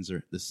religions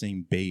are the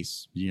same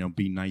base.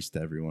 Be nice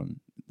to everyone.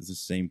 It's the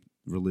same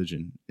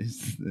religion.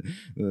 It's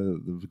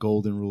the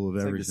golden rule of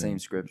It's like everything. the same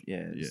script.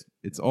 Yeah.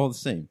 It's all the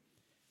same.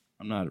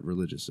 I'm not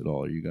religious at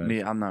all. Are you guys?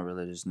 Me, I'm not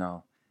religious.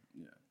 No.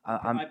 Yeah.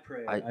 I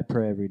pray. I- I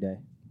pray every day.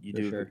 You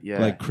For do. sure.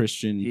 Yeah. Like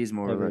Christian. He's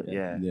more. Every Of a, day.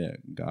 yeah. Yeah,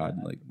 God.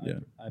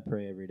 I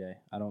pray every day.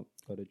 I don't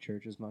go to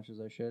church as much as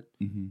I should.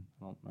 Mm-hmm.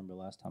 I don't remember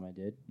last time I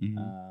did.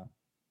 Mhm.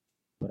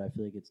 But I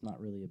feel like it's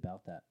not really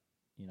about that,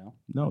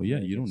 No, yeah,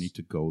 Like you don't it's- need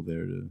to go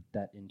there to.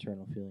 that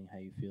internal feeling, how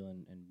you feel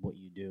and what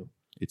you do.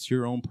 It's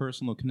your own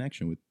personal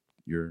connection with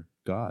your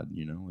God.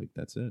 Like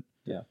that's it.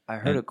 I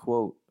heard And- a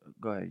quote.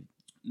 Go ahead.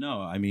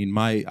 No, I mean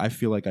I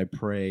feel like I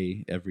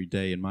pray every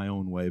day in my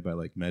own way by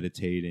like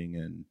meditating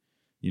and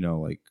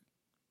like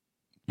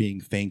being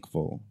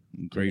thankful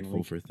and grateful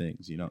weak. for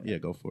things. Yeah,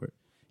 go for it.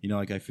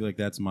 Like I feel like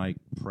that's my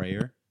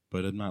prayer,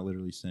 but I'm not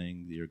literally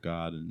saying you're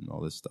God and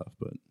all this stuff,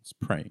 but it's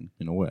praying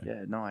in a way.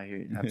 Yeah. No, I hear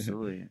you.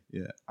 Absolutely.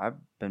 Yeah. I've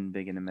been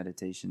big into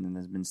meditation, and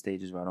there's been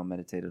stages where I don't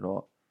meditate at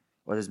all,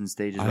 or there's been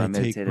stages I where I take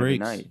meditate every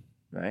breaks. night.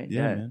 Right.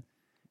 Yeah, man.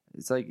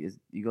 It's like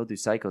you go through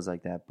cycles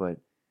like that. But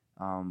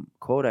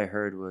quote I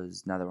heard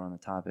was, now that we're on the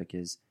topic,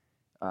 is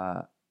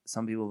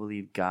some people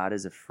believe God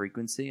is a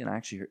frequency, and I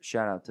actually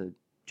shout out to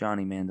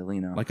Johnny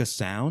Mandolino. Like a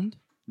sound?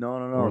 no,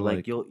 or like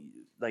like- you'll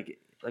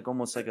like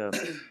almost like a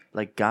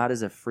like God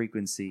is a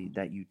frequency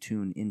that you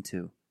tune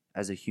into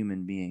as a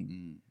human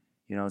being.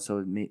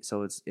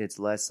 So it's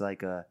less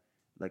like a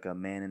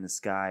man in the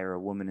sky or a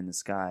woman in the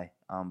sky,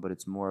 but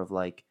it's more of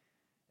like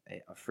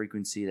a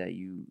frequency that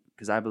you,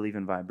 because I believe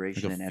in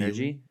vibration Like a and energy.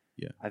 feeling?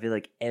 Yeah. I feel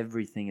like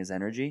everything is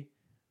energy.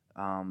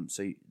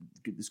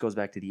 This goes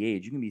back to the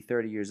age. You can be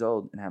 30 years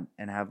old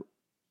and have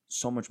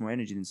so much more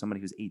energy than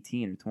somebody who's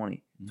 18 or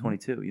 20, Mhm.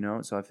 22, you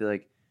know? So I feel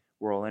like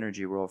we're all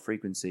energy, we're all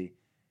frequency.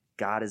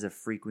 God is a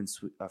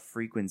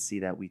frequency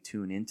that we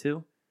tune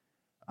into.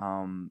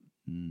 And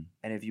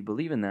if you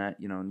believe in that,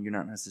 you know, you're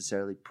not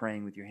necessarily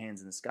praying with your hands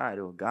in the sky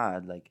to a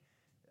God, like,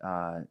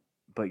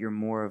 but you're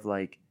more of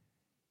like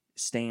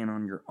staying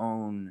on your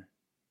own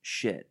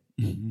shit.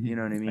 You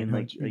know what I mean?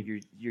 Like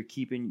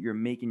you're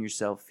making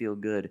yourself feel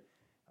good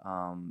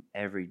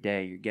every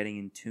day. You're getting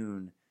in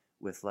tune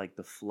with like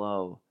the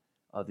flow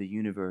of the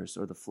universe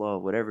or the flow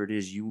of whatever it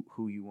is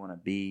who you want to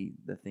be,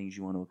 the things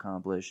you want to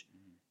accomplish.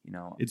 You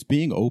know, it's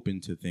being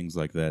open to things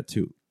like that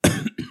too.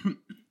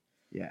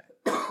 yeah.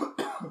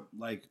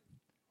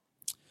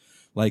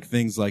 Like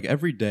things like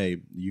every day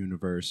the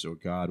universe or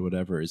God,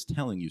 whatever, is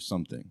telling you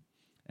something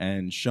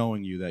and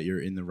showing you that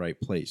you're in the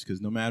right place. Because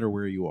no matter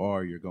where you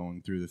are, you're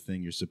going through the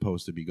thing you're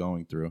supposed to be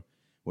going through.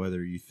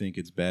 Whether you think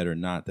it's bad or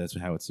not, that's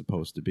how it's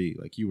supposed to be,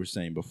 like you were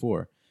saying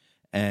before.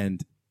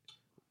 And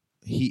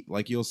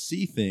you'll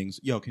see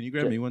things. Yo, can you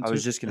grab me one too? I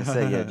was just going to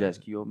say, yeah, Jess,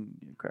 can you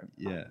grab?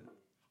 Yeah.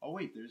 Oh,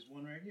 wait, there's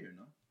one right here,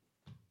 no?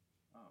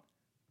 Oh.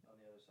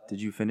 Did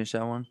you finish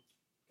that one?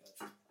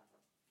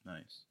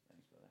 Nice.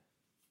 Thanks, brother.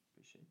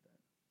 Appreciate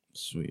that.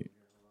 Sweet.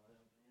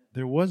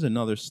 There was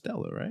another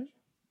Stella, right?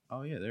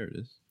 Oh, yeah, there it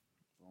is.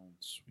 Boom.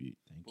 Sweet,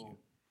 thank you.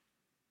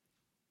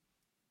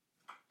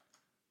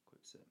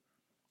 Quick sip.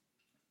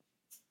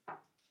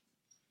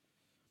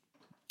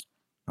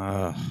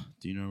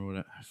 Do you know what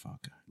I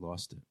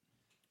lost it.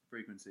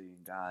 Frequency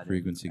and God.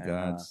 Frequency and,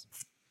 gods.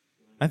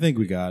 I think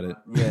we got it.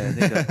 Yeah, I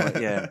think that's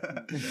yeah.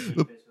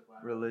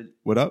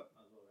 What up?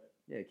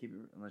 Yeah, keep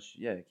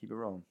it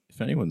rolling.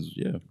 If anyone's,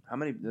 yeah. How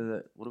many?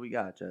 What do we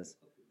got, Jess?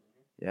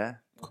 Yeah.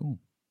 Cool.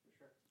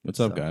 What's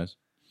up, So, guys?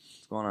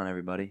 What's going on,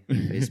 everybody?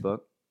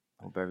 Facebook.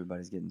 Hope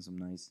everybody's getting some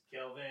nice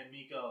Kelvin,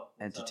 Miko.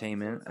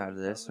 entertainment out of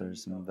this or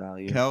some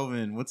value.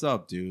 Kelvin, what's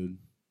up, dude?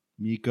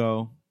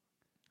 Miko,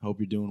 hope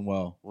you're doing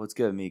well. What's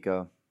good,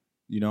 Miko?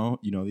 You know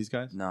these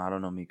guys? No, I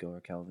don't know Miko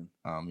or Kelvin.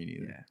 Oh, me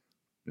neither.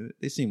 Yeah.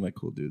 They seem like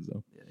cool dudes,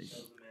 though. Yeah,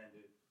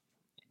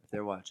 if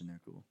they're watching,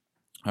 they're cool.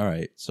 All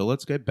right, so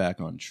let's get back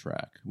on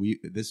track.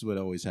 This is what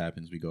always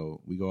happens. We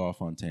go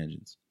off on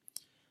tangents.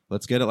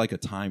 Let's get it like a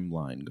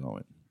timeline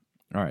going.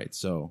 All right,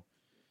 so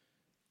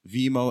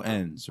Vimo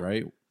ends,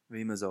 right?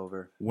 Vima's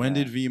over. When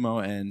did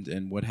Vimo end,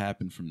 and what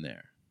happened from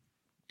there?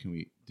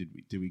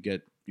 Did we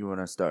get? You want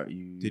to start?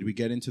 Did we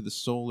get into the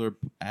solar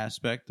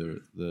aspect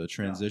or the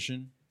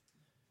transition?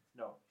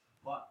 No,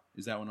 but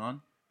Is that one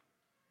on?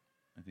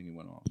 I think it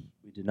went off.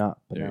 we did not.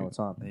 But There now you it's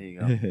on. There you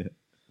go.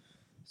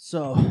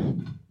 So,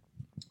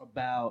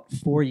 about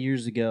 4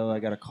 years ago, I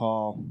got a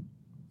call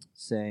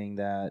saying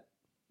that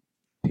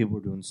people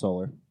were doing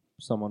solar.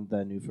 Someone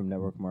that I knew from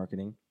network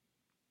marketing.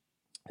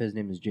 His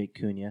name is Jake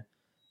Cunha,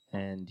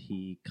 and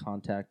he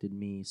contacted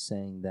me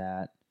saying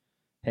that,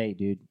 hey,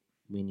 dude,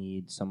 we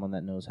need someone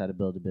that knows how to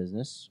build a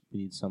business. We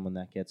need someone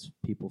that gets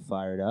people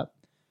fired up,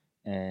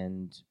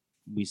 and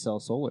we sell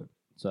solar.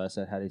 So I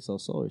said, how do you sell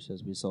solar? He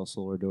says, we sell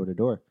solar door to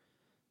door.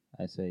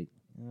 I say,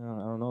 I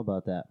don't know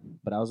about that.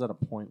 But I was at a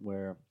point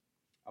where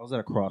I was at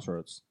a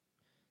crossroads.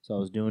 So I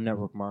was doing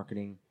network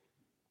marketing.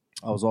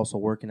 I was also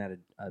working at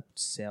a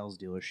sales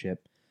dealership.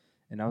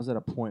 And I was at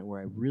a point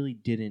where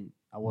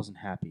I wasn't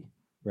happy,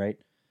 right?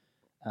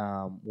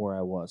 Where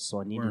I was. So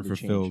I needed Weren't to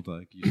fulfilled, change.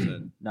 like you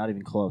said. Not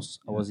even close.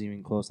 I Yeah. wasn't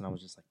even close. And I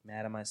was just like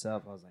mad at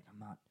myself. I was like, I'm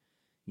not,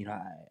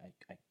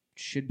 I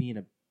should be in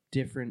a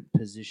different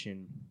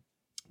position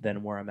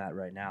than where I'm at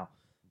right now.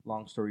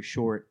 Long story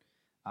short,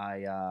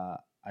 I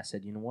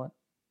said, you know what?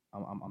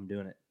 I'm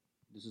doing it.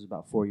 This is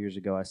about 4 years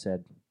ago. I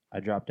said, I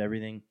dropped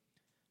everything.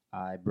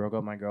 I broke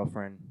up my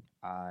girlfriend.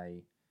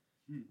 I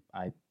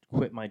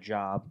quit my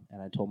job,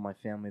 and I told my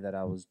family that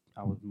I was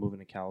moving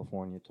to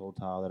California. Told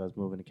Tyler that I was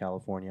moving to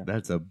California.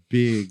 That's a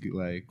big,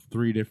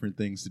 3 different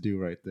things to do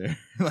right there.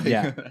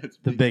 Yeah, that's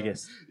the big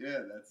biggest. time.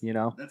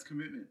 Yeah, That's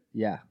commitment.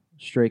 Yeah,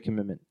 straight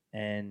commitment.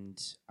 And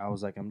I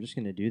was like, I'm just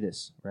going to do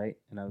this, right?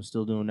 And I was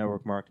still doing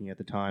network marketing at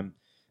the time.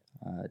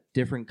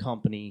 Different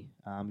company.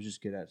 I'm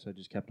just good at it, so I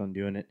just kept on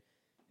doing it.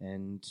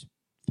 And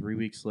 3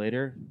 weeks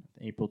later,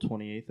 April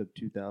 28th of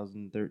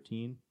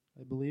 2013,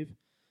 I believe,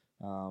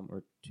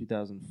 or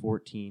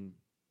 2014,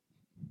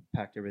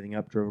 packed everything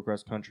up, drove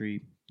across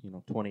country,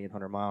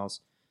 2,800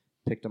 miles,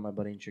 picked up my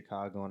buddy in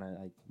Chicago, and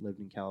I lived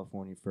in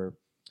California for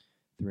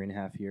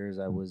 3.5 years.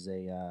 I was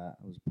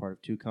part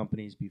of 2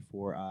 companies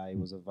before I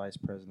was a vice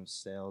president of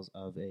sales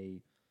of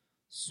a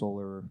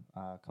solar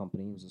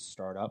company. It was a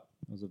startup.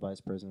 I was a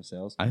vice president of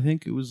sales. I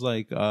think it was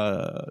like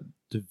Da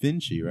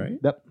Vinci, right?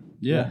 Yep.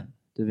 Yeah.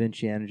 Da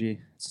Vinci Energy.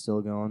 It's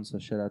still going, so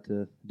shout out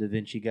to Da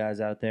Vinci guys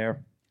out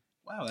there.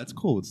 Wow, that's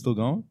cool. It's still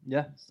going?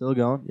 Yeah, still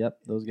going. Yep.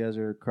 Those guys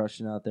are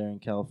crushing out there in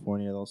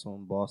California, also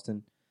in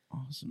Boston.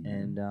 Awesome.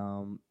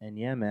 Man. And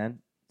yeah, man.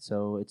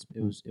 So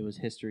it was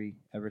history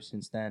ever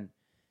since then.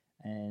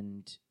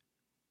 And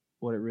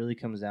what it really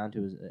comes down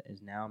to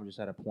is now I'm just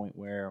at a point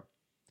where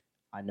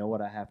I know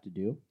what I have to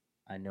do.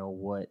 I know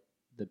what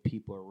the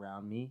people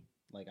around me,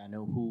 like I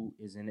know who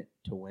is in it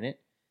to win it.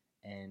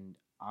 And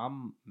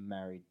I'm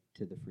married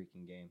to the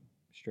freaking game.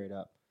 Straight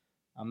up.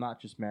 I'm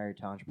not just married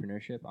to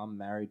entrepreneurship. I'm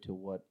married to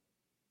what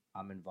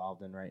I'm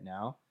involved in right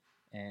now,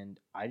 and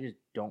I just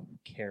don't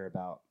care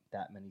about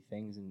that many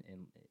things. And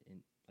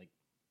like,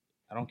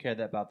 I don't care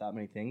about that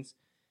many things,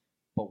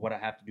 but what I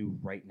have to do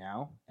right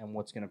now and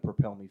what's going to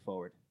propel me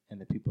forward, and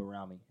the people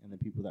around me, and the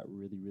people that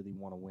really, really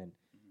want to win,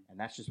 and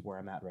that's just where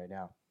I'm at right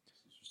now.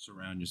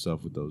 Surround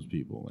yourself with those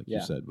people, like you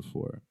said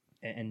before.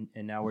 And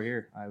now we're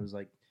here. I was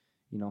like,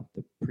 the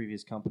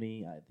previous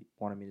company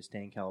wanted me to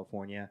stay in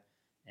California,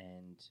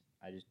 and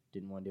I just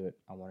didn't want to do it.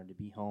 I wanted to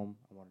be home.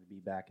 I wanted to be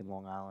back in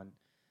Long Island.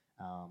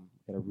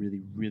 Got a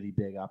really, really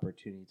big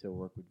opportunity to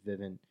work with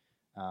Vivint,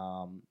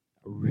 a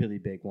really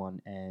big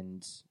one,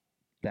 and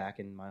back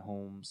in my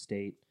home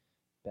state,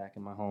 back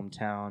in my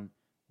hometown,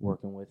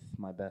 working with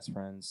my best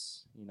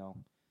friends,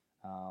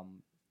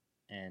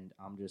 and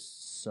I'm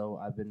just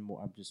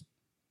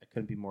I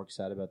couldn't be more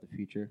excited about the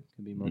future.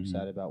 Couldn't be more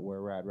excited about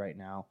where we're at right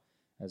now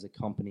as a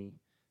company,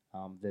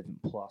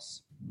 Vivint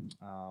Plus,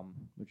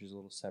 which is a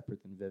little separate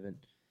than Vivint.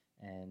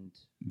 And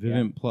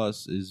Vivint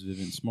Plus is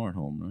Vivint Smart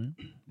Home,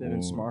 right?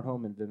 Vivint Smart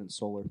Home and Vivint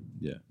Solar.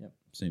 Yeah. Yep.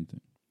 Same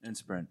thing. And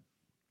Sprint.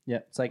 Yeah,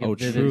 it's like Oh,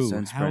 Vivint. true.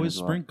 and How Sprint is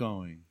as well. Sprint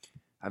going?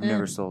 I've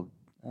never sold.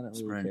 I don't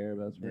really Sprint. care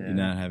about Sprint. Yeah. You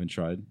not haven't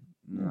tried?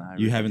 No, I You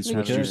really haven't just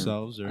switched haven't.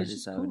 yourselves, or I It's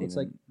just cool. haven't It's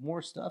even- like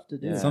more stuff to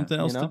do. Yeah. something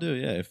else you know? to do?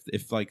 Yeah.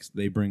 If like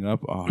they bring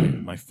up, oh,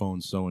 my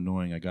phone's so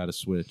annoying, I got to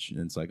switch, and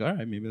it's like, all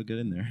right, maybe I'll get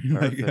in there.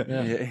 like, Perfect.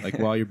 Yeah. like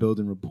while you're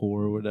building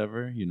rapport or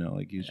whatever,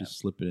 like you just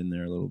slip it in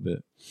there a little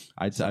bit.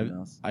 Something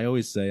else. I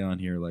always say on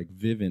here, like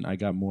Vivint, I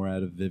got more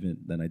out of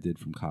Vivint than I did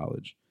from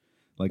college.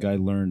 Like I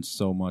learned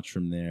so much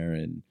from there,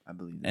 and I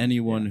believe that.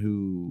 anyone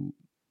who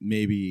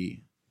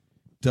maybe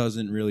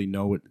doesn't really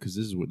know it, because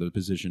this is what the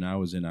position I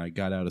was in. I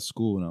got out of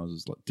school and I was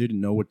just like,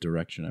 didn't know what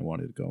direction I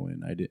wanted to go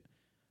in.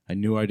 I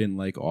knew I didn't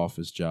like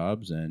office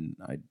jobs, and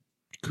I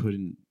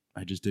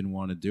just didn't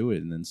want to do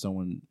it. And then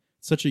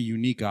such a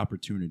unique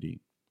opportunity.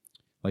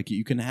 Like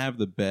you can have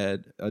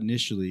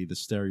initially the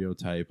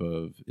stereotype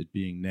of it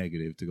being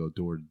negative to go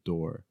door to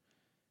door.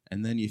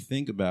 And then you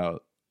think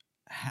about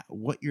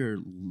what you're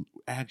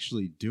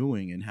actually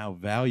doing and how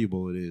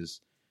valuable it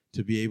is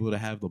to be able to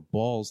have the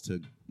balls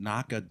to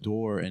knock a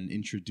door and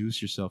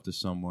introduce yourself to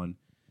someone,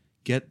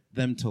 get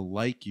them to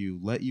like you,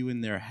 let you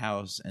in their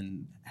house,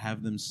 and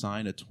have them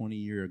sign a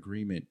 20-year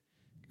agreement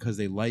because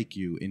they like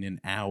you in an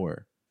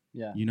hour.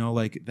 Yeah.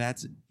 Like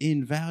that's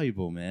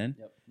invaluable, man.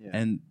 Yep. Yeah.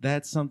 And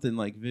that's something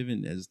like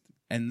Vivint is,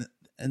 and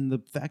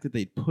the fact that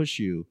they push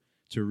you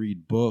to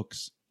read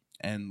books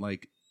and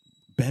like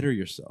better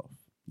yourself.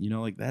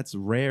 Like that's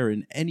rare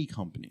in any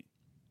company.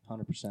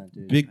 100%,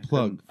 dude. Big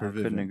plug for I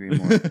Vivint. couldn't agree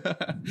more.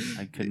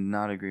 I could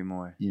not agree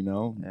more.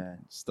 Yeah.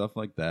 Stuff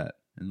like that.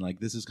 And like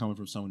this is coming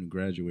from someone who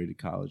graduated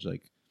college.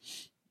 Like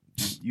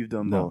You've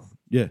done no. both.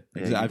 Yeah,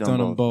 Yeah, I've you've done done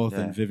them both, both,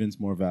 and Vivint's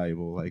more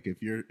valuable. Like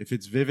if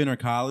it's Vivint or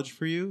college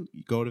for you,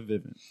 go to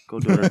Vivint. Go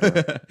door to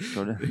door.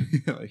 Go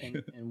to, Like,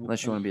 And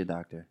unless you want to be a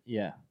doctor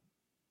Yeah.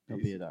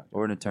 Don't be a doctor.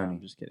 or an No, attorney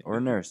I'm just kidding. or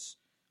a nurse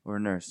or a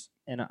nurse.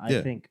 And I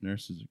yeah, think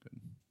nurses are good.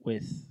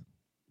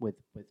 with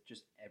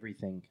just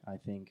everything, I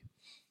think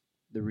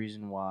the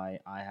reason why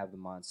I have the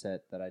mindset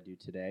that I do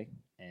today,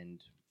 and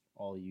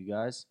all you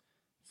guys,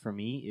 for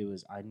me, it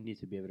was I needed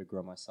to be able to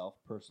grow myself.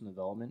 Personal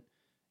development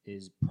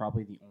is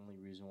probably the only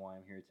reason why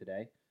I'm here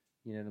today.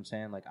 You know what I'm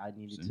saying? Like I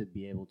needed to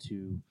be able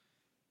to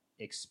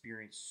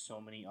experience so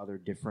many other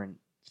different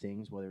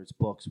things, whether it's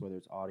books, whether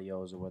it's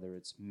audios, or whether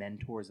it's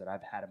mentors that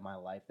I've had in my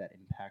life that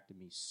impacted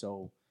me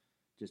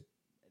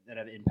that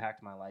have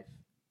impacted my life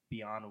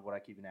beyond what I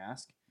could even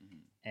ask.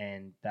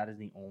 And that is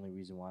the only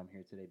reason why I'm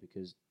here today,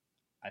 because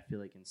I feel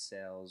like in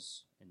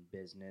sales and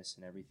business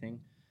and everything,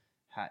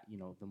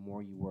 the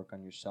more you work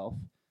on yourself,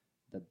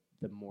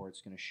 the more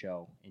it's going to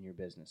show in your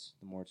business,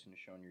 the more it's going to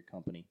show in your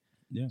company.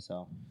 Yeah.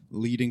 So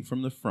Leading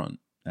from the front,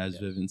 as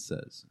Yes. Vivint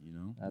says,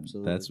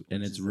 Absolutely.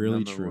 and Which it's is the really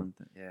number true. one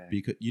thing. Yeah.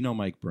 Because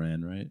Mike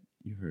Brand, right?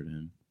 You heard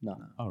him. no.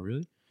 Oh,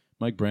 really?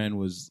 Mike Brand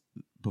was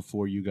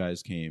before you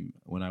guys came.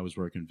 When I was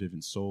working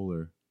Vivint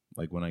Solar,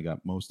 like when I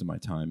got most of my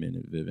time in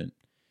at Vivint,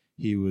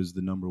 he was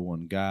the number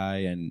one guy,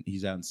 and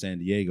he's out in San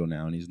Diego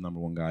now, and he's the number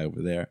one guy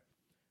over there.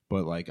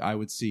 But like I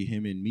would see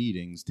him in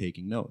meetings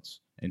taking notes,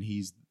 and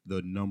he's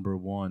the number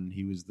one.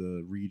 He was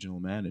the regional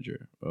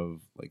manager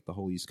of like the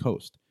whole East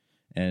Coast,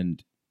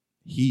 and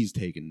he's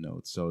taking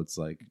notes. So it's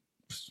like,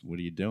 what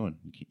are you doing?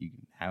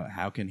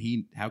 How can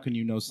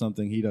you know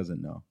something he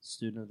doesn't know?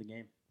 Student of the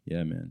game,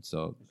 Yeah, man.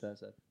 So like that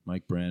said.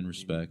 Mike Brand,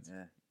 respect.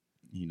 Yeah.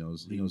 He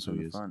knows Leading who from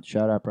he the is. front.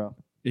 Shout out, bro.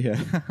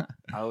 Yeah.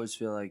 I always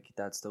feel like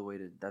that's the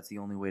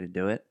only way to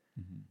do it.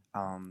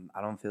 Mhm.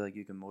 I don't feel like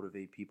you can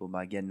motivate people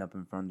by getting up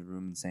in front of the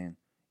room and saying,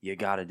 you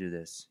got to do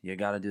this. You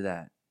got to do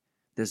that.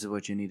 This is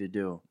what you need to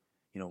do.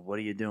 What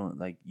are you doing?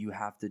 Like, you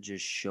have to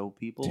just show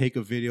people. Take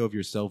a video of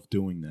yourself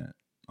doing that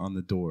on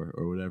the door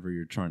or whatever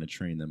you're trying to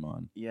train them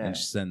on. Yeah. And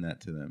send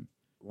that to them.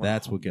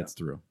 That's what Yeah. gets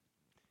through.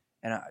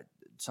 And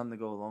something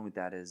to go along with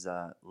that is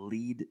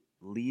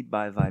lead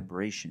by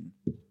vibration.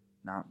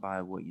 not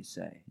by what you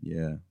say.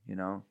 Yeah. You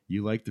know,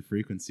 You like the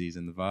frequencies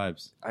and the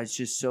vibes. it's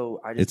just so.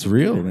 It's believe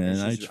real, in it. man.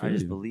 It's I just, truly-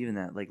 just believe in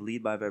that. Like,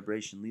 lead by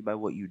vibration, lead by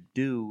what you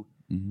do,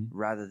 Mm-hmm.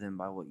 rather than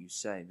by what you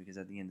say. Because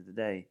at the end of the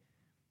day,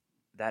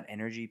 that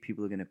energy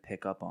people are going to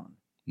pick up on,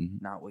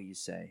 Mhm. not what you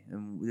say.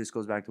 And this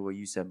goes back to what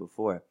you said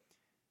before.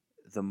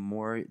 The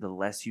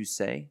less you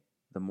say,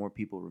 the more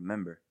people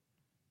remember.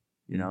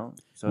 You know,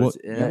 so Well,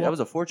 that was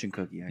a fortune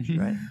cookie, actually,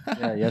 right?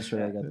 Yeah,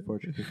 yesterday I got the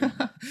fortune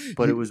cookie.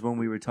 But it was when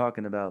we were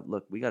talking about,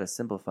 look, we got to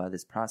simplify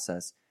this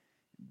process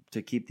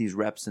to keep these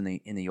reps in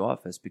the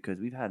office, because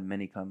we've had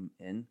many come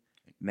in,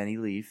 many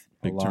leave.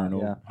 Big lot,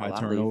 turnover, yeah. high A lot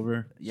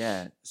turnover.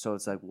 Yeah, so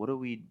it's like, what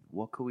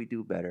could we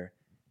do better?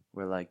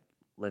 We're like,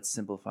 let's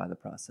simplify the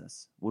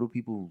process. What do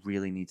people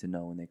really need to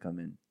know when they come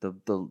in? The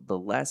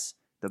less,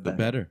 the better.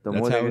 better. The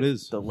That's more how it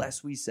is. The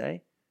less we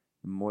say,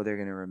 the more they're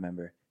going to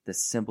remember. The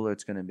simpler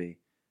it's going to be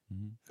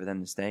Mhm. for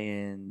them to stay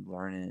in,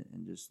 learn it,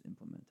 and just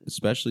implement it.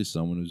 Especially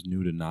someone who's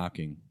new to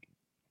knocking.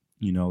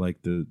 You know,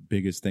 like the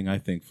biggest thing I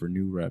think for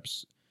new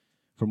reps,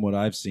 from what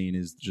I've seen,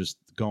 is just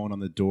going on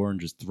the door and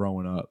just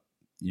throwing up.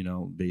 You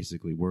know,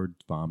 basically word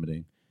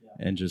vomiting,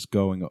 and just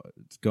going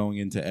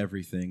into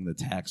everything, the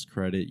tax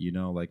credit. You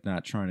know, like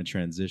not trying to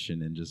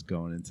transition and just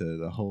going into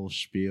the whole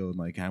spiel and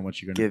like how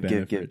much you're going to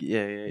benefit. Give.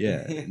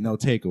 Yeah. No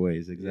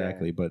takeaways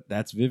exactly. But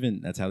that's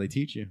Vivint. That's how they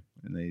teach you.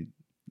 And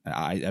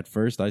I at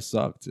first I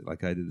sucked.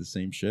 Like I did the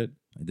same shit.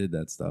 I did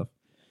that stuff,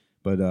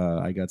 but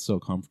I got so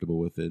comfortable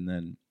with it, and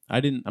then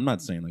I'm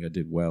not saying like I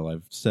did well.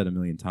 I've said a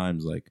million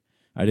times like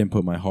I didn't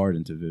put my heart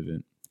into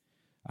Vivint.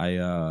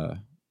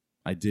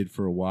 I did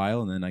for a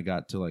while, and then I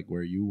got to like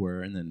where you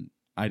were, and then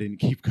I didn't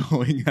keep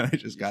going, and I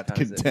just got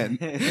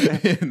content,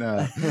 and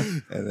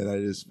then I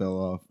just fell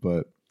off.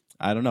 But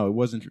I don't know.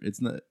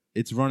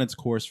 It's run its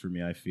course for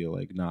me. I feel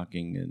like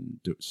knocking and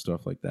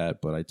stuff like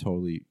that. But I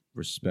totally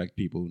respect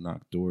people who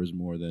knock doors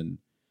more than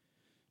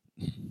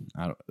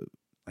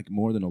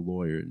more than a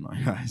lawyer in my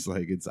eyes.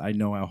 Like I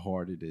know how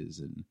hard it is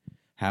and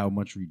how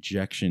much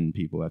rejection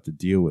people have to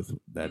deal with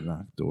that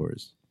knock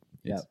doors.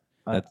 Yeah.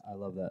 That's- I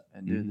love that.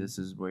 And dude, this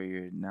is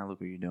where look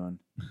what you're doing.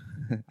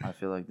 I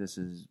feel like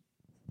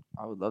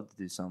I would love to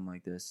do something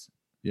like this.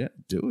 Yeah,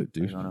 do it,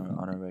 dude. Like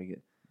on a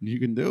regular You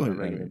can do it.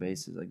 regular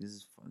basis. Like this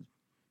is fun.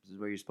 This is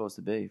where you're supposed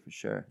to be for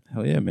sure.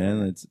 Hell yeah,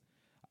 man.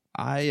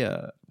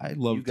 I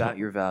love. You got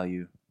your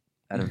value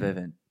at a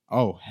Vivint.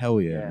 Oh hell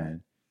yeah, Yeah.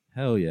 man.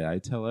 Hell yeah. I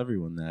tell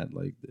everyone that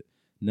like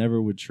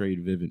never would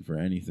trade Vivint for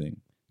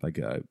anything. Like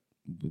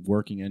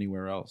working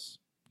anywhere else,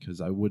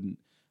 because I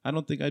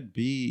don't think I'd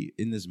be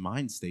in this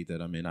mind state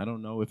that I'm in. I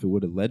don't know if it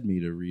would have led me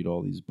to read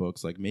all these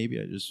books. Like maybe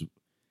I just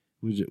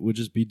would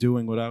just be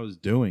doing what I was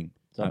doing.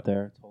 It's up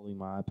there. It's holding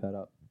my iPad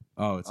up.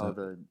 Oh, it's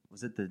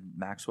Was it the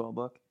Maxwell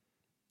book?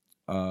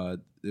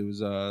 it was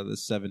the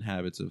 7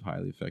 Habits of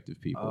Highly Effective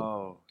People.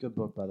 Oh, Good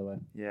book, by the way.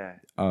 yeah.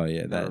 Oh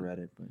yeah, Never read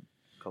it, but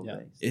a couple Yeah.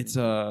 days. It's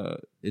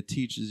it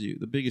teaches you.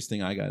 The biggest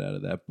thing I got out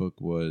of that book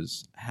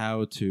was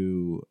how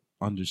to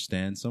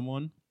understand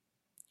someone.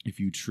 If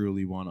you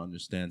truly want to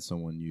understand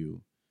someone,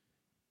 you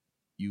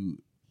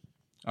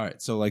all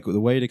right, so like the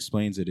way it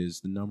explains it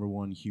is the number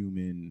one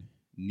human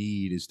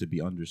need is to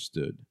be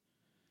understood.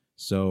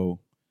 So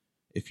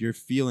if you're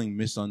feeling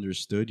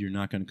misunderstood, you're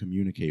not going to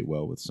communicate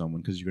well with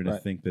someone because you're going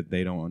to think that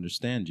they don't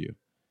understand you.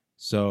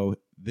 So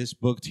this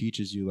book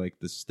teaches you like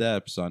the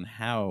steps on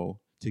how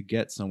to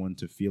get someone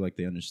to feel like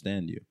they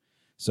understand you.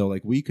 So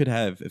like we could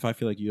have, if I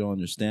feel like you don't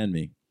understand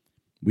me,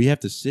 we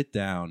have to sit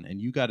down and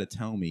you got to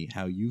tell me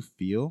how you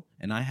feel,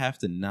 and I have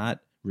to not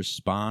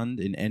respond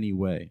in any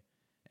way.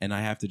 And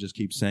I have to just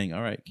keep saying,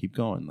 all right, keep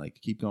going,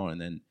 like keep going.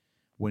 And then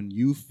when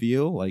you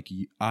feel like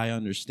I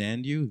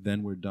understand you,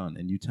 then we're done.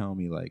 And you tell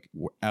me like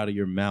out of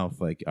your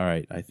mouth, like, all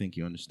right, I think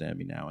you understand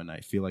me now. And I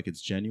feel like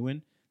it's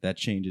genuine. That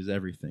changes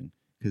everything.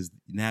 Because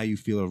now you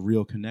feel a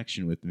real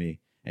connection with me.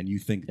 And you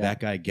think that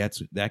guy gets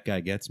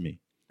me.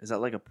 Is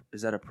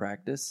that a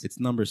practice? It's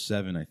number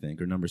 7, I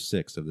think, or number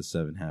 6 of the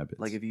 7 habits.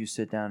 Like if you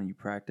sit down and you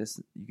practice,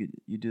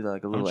 you do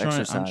like a little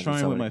exercise. I'm trying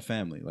with somebody. my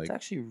family. Like It's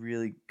actually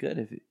really good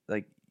if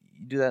like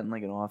you do that in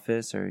like an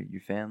office or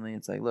your family.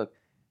 It's like, look,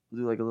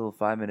 we'll do like a little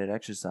 5-minute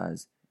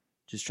exercise.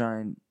 Just try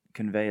and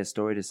convey a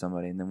story to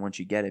somebody, and then once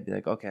you get it, be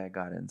like, okay, I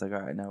got it. And it's like,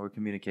 all right, now we're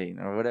communicating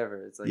or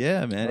whatever. It's like,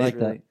 yeah, man. I like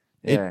that.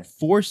 Yeah. It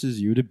forces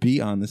you to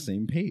be on the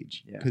same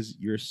page Yeah. because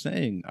you're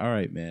saying, all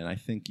right, man, I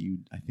think you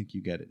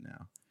get it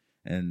now.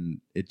 And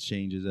it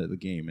changes the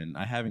game. And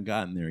I haven't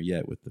gotten there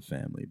yet with the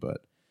family, but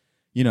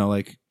you know,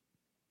 like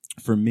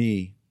for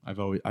me,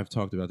 I've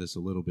talked about this a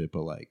little bit,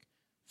 but like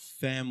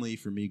family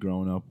for me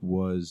growing up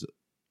was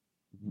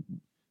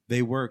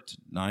they worked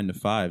 9 to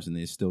 5s and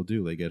they still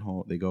do. They get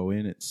home, they go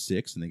in at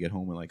 6 and they get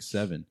home at like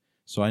 7.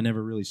 So I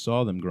never really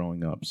saw them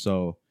growing up.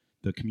 So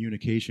the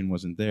communication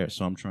wasn't there.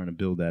 So I'm trying to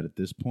build that at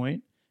this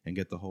point and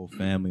get the whole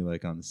family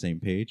like on the same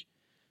page.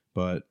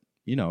 But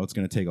you know, it's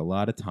going to take a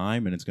lot of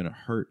time and it's going to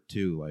hurt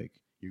too. Like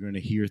you're going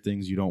to hear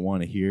things you don't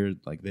want to hear,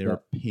 like their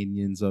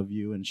opinions of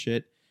you and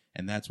shit.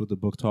 And that's what the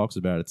book talks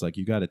about. It's like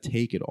you got to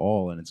take it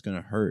all and it's going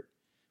to hurt.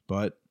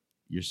 But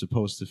you're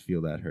supposed to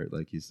feel that hurt,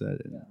 like you said.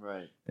 And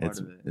Right. Part it's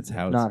of it. it's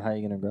how If not, how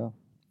you gonna grow?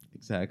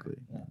 exactly.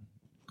 Yeah.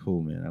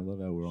 Cool, man. I love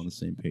how we're on the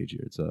same page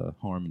here. It's a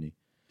harmony.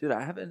 Dude,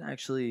 I haven't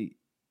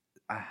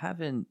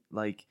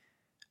like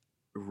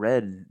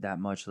read that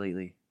much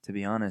lately, to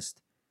be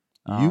honest.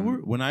 You were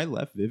when I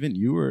left Vivint.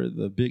 You were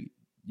the big.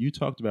 You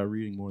talked about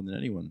reading more than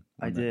anyone.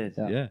 I did.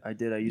 Yeah. I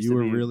did. I used You to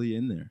were be really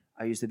in there.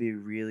 I used to be a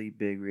really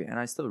big and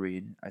I still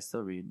read.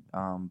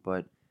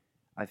 But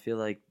I feel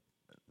like,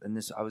 and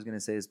this I was gonna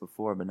say this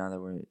before, but now that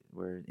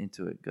we're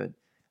into it, good.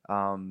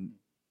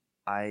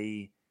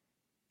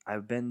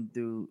 I've been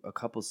through a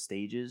couple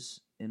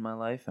stages in my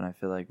life, and I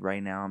feel like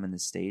right now I'm in the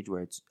stage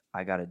where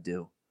I gotta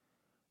do.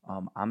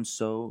 I'm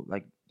so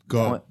like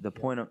Go. The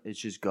point of it's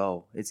just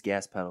go. It's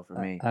gas pedal for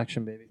me.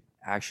 Action, baby.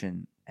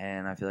 Action,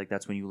 and I feel like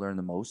that's when you learn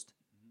the most,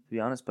 to be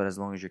honest. But as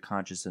long as you're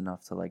conscious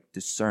enough to like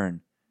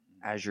discern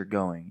as you're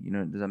going,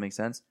 does that make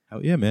sense? Oh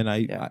yeah, man.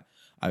 Yeah.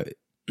 I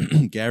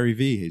Gary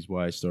V is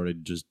why I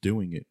started just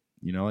doing it.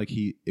 Like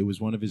it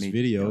was one of his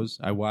videos.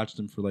 I watched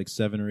him for like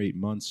 7 or 8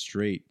 months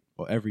straight,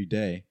 every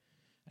day.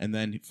 And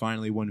then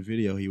finally one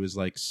video, he was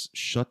like,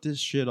 shut this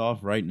shit off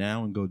right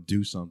now and go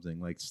do something.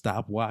 Like,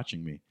 stop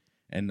watching me.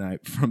 And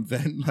from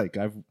then, like,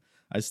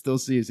 I still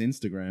see his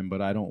Instagram,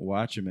 but I don't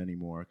watch him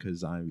anymore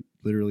because I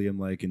literally am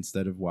like,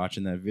 instead of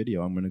watching that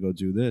video, I'm going to go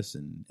do this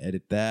and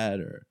edit that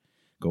or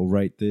go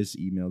write this,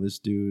 email this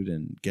dude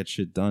and get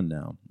shit done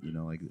now.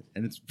 Like,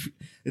 and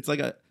it's like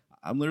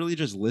I'm literally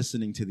just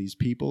listening to these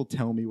people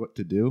tell me what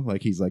to do.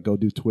 Like, he's like, go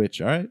do Twitch.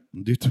 All right.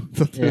 Do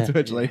Twitch. Yeah.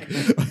 Like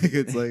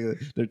it's like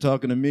they're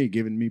talking to me,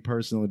 giving me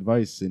personal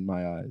advice in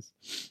my eyes.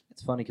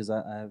 It's funny because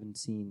I haven't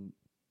seen.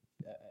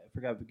 I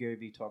forgot what Gary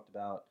Vee talked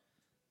about.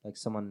 Like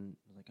someone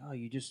was like, oh,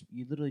 you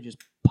literally just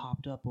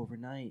popped up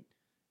overnight.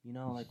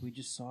 Like we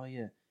just saw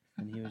you,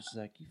 and he was just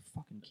like, you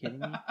fucking kidding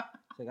me?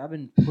 It's like I've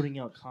been putting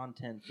out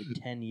content for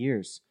 10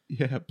 years.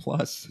 Yeah,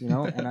 plus.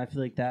 And I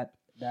feel like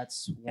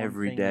that's one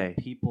Every thing day.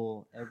 that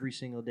people every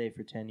single day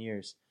for 10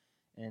 years,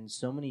 and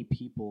so many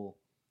people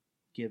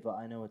give.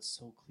 I know it's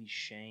so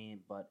cliche,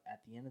 but at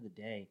the end of the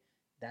day,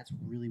 that's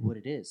really what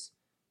it is.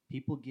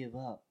 People give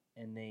up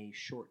and they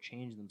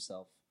shortchange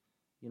themselves.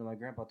 My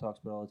grandpa talks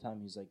about it all the time.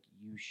 He's like,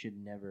 you should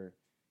never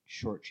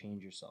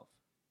shortchange yourself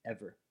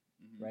ever,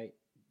 right?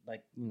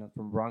 Like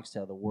from Bronx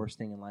Tale, the worst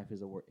thing in life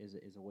is a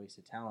waste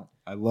of talent.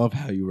 I love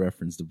how you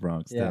reference the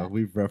Bronx Tale.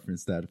 We've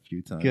referenced that a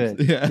few times. Good,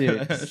 Yeah.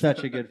 dude,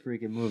 such a good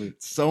freaking movie.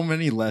 So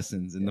many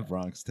lessons in the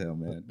Bronx Tale,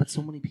 man. But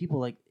so many people,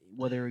 like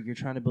whether you're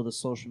trying to build a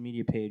social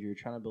media page or you're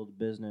trying to build a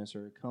business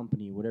or a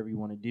company, whatever you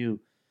want to do,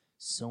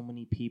 so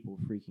many people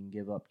freaking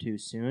give up too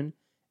soon.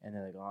 And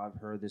they're like, oh,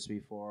 I've heard this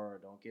before.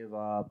 Don't give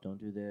up. Don't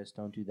do this.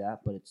 Don't do that.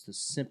 But it's the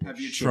simple Have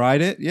you shit.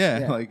 tried it?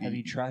 Yeah. Like, have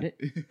you tried it?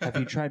 Have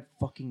you tried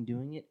fucking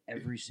doing it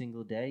every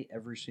single day,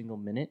 every single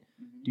minute?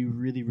 Do you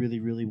really, really,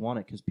 really want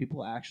it? Because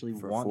people actually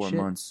For want 4 shit.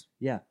 months,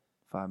 Yeah.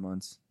 5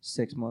 months,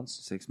 6 months.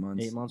 6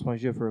 months. 8 months. Why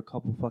don't you do it for a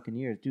couple fucking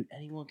years? Dude,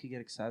 anyone could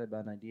get excited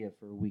about an idea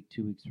for a week,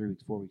 2 weeks, 3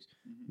 weeks, 4 weeks.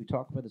 We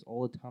talk about this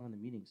all the time in the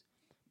meetings.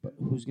 But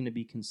who's going to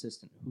be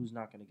consistent? Who's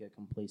not going to get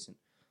complacent?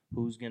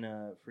 Who's going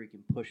to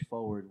freaking push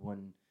forward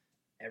when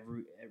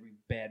every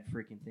bad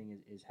freaking thing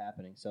is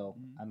happening? So,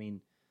 I mean,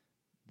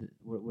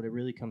 what it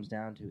really comes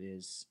down to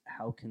is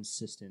how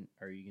consistent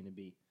are you going to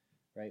be,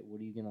 right?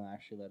 What are you going to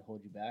actually let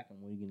hold you back,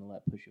 and what are you going to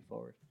let push you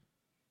forward?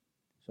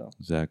 So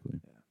exactly.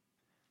 Yeah.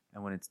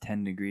 And when it's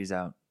 10 degrees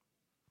out,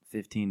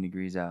 15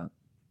 degrees out,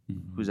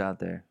 who's out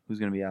there? Who's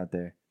going to be out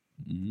there?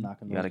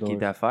 knocking You those got to doors. keep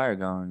that fire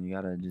going. You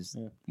got to just...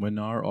 When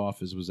our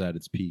office was at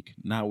its peak,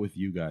 not with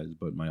you guys,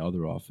 but my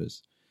other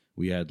office,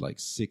 we had like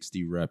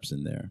 60 reps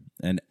in there,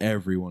 and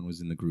everyone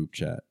was in the group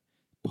chat,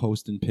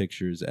 posting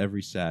pictures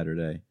every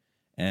Saturday,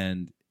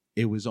 and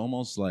it was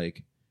almost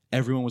like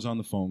everyone was on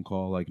the phone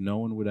call. Like, no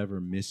one would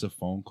ever miss a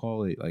phone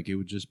call. It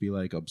would just be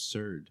like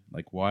absurd.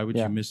 Like, why would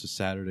you miss a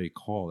Saturday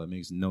call? That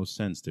makes no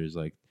sense. There's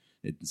like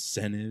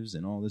incentives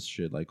and all this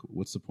shit. Like,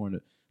 what's the point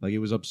of, like, it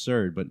was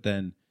absurd. But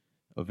then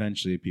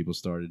eventually people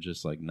started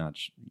just like not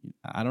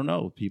I don't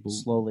know, people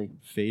slowly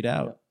fade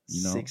out.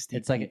 You know, 60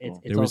 it's like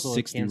people. it's there was also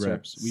 60 a cancer.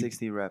 reps.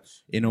 60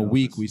 reps. In a That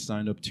week, was- we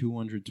signed up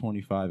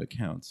 225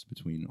 accounts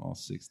between all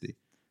 60.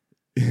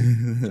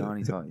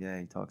 Johnny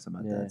he talks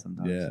about Yeah. that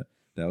sometimes. Yeah,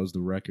 that was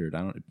the record.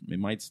 It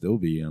might still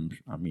be.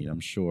 I'm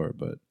sure,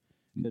 but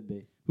Could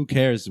be. who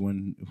cares how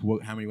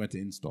many went to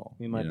install?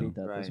 We might you know? beat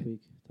that this Right.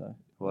 week. Ty.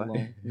 What?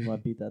 Alone. We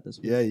might beat that this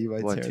week. Yeah, you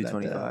might. What, tear that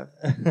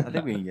 225? down. I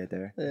think we can get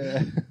there.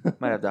 Yeah.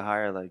 Might have to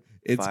hire like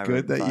It's five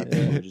good or that you- five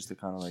people just to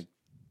kind of like...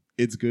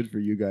 It's good for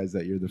you guys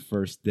that you're the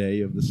first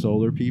day of the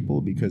solar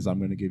people, because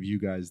I'm gonna give you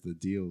guys the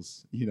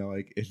deals. You know,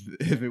 like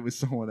if it was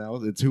someone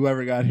else, it's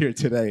whoever got here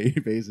today,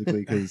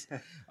 basically, because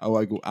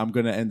I'm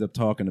gonna end up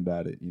talking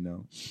about it. You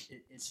know.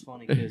 It's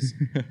funny because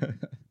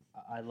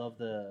I love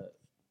the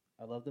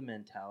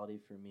mentality.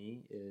 For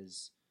me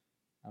is,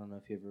 I don't know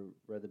if you ever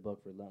read the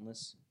book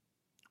Relentless.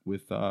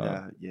 With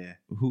yeah.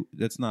 who?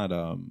 That's not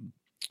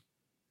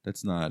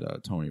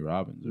Tony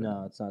Robbins. Right?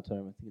 No, it's not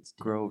Tony. I think it's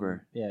Tim,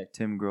 Grover. Yeah,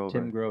 Tim Grover.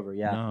 Tim Grover.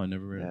 Yeah. No, I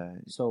never read. Yeah.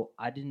 So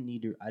I didn't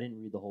read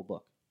the whole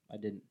book. I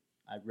didn't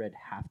I read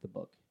half the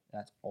book.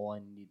 That's all I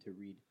need to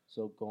read.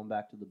 So going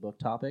back to the book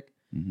topic,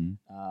 Mm-hmm.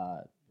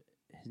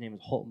 his name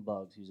is Holton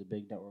Buggs. He's a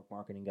big network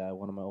marketing guy,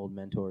 one of my old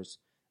mentors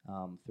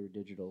through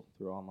digital,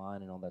 through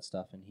online and all that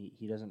stuff. And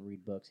he doesn't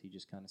read books. He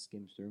just kind of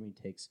skims through them.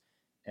 He takes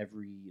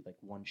every like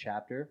one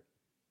chapter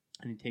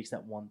and he takes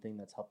that one thing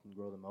that's helped him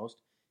grow the most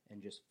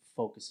and just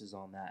focuses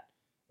on that,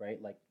 right?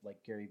 Like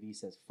Gary Vee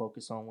says,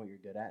 focus on what you're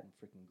good at and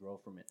freaking grow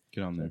from it.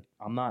 Get on there.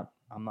 Like,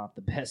 I'm not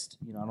the best,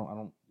 I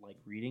don't like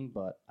reading,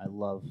 but I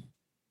love,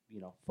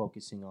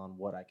 focusing on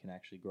what I can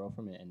actually grow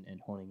from it and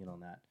honing in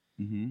on that.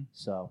 Mm-hmm.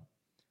 So,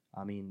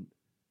 I mean,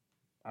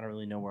 I don't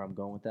really know where I'm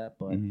going with that,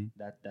 but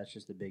that's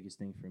just the biggest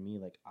thing for me.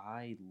 Like,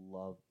 I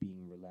love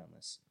being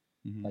relentless.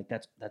 Mm-hmm. Like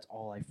that's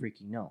all I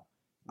freaking know.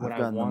 When I've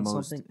I gotten the want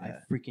most- something, yeah.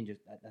 I freaking just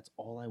that's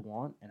all I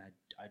want, and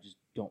I just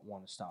don't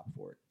want to stop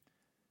for it.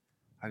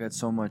 I got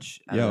so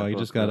much. Out of Yo, that I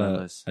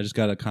book, just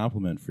got a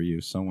compliment for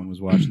you. Someone was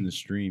watching the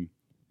stream,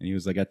 and he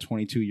was like, "At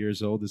 22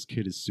 years old, this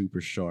kid is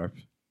super sharp."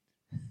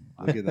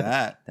 Look at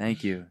that.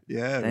 Thank you.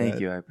 Yeah, Thank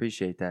you. I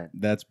appreciate that.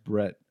 That's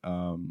Brett.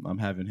 I'm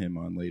having him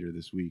on later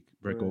this week.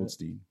 Brett Brett.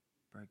 Goldstein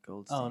Brett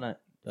Goldstein. Oh, not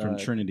from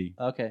Trinity.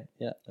 Okay,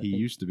 yeah. I He think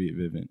used to be at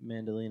Vivint.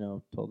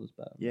 Mandolino told us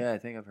about him. Yeah, I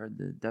think I've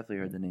definitely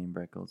heard the name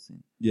Brett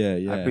Goldstein. Yeah.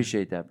 I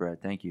appreciate that,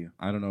 Brett. Thank you.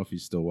 I don't know if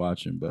he's still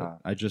watching, but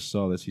I just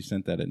saw this. He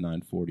sent that at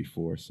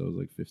 9:44, so it was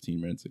like 15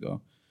 minutes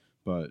ago.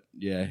 But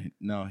yeah,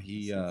 no,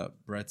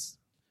 Brett's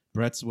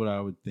what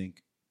I would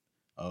think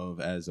of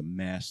as a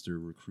master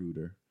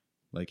recruiter.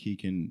 Like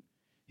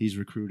he's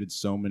recruited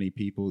so many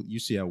people. You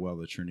see how well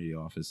the Trinity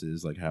office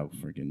is, like how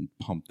freaking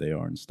pumped they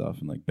are and stuff,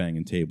 and like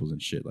banging tables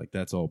and shit. Like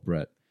that's all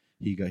Brett.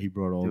 He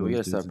brought all. Dude, those we gotta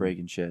dudes start in.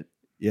 breaking shit.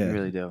 Yeah, We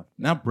really do.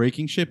 not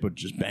breaking shit, but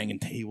just banging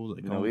tables.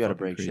 Like, No, going we gotta fucking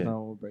break crazy. shit.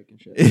 No, we're breaking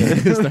shit.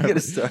 We gotta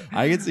start-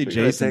 I can see we gotta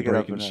Jason take it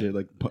up breaking a shit,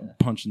 like Yeah.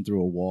 punching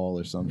through a wall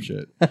or some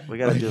shit. We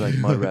gotta do like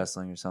mud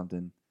wrestling or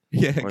something,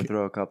 Yeah, or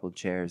throw a couple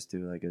chairs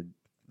through like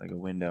a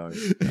window. Or,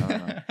 I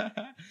don't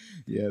know.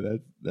 Yeah,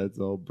 that's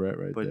all Brett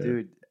right But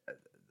there. dude,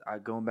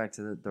 going back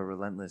to the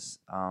relentless.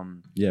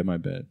 Yeah, my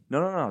bad.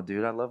 No,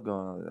 dude. I love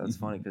going. That's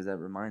funny because that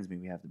reminds me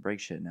we have to break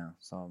shit now.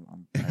 So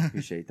I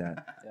appreciate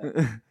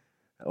that.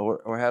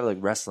 Or have like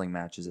wrestling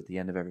matches at the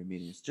end of every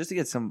meeting, just to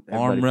get some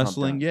everybody Arm pumped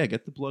wrestling, up. yeah,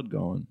 get the blood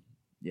going.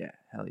 Yeah,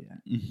 hell yeah.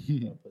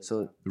 The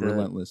So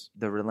relentless.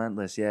 the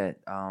relentless, yeah.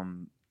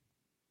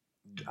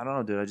 I don't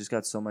know, dude. I just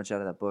got so much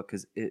out of that book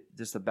because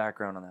just the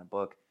background on that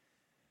book.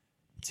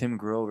 Tim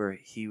Grover,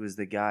 he was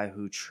the guy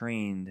who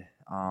trained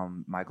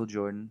Michael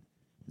Jordan.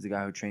 He's the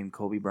guy who trained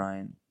Kobe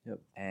Bryant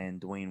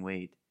and Dwayne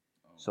Wade.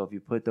 So if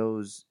you put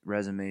those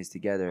resumes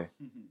together,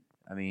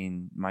 I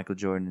mean, Michael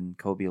Jordan and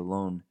Kobe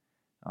alone,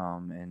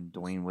 and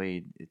Dwayne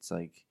Wade, it's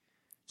like,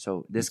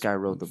 so this guy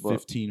wrote the book.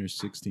 15 or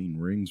 16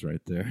 rings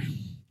right there.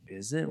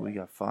 Is it? We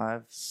got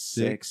 5,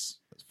 6,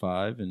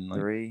 5, and like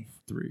 3.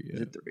 3. Yeah.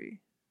 Is it 3?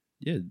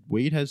 Yeah,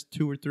 Wade has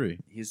 2 or 3.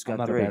 He's I'm got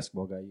not 3. a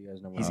basketball guy. You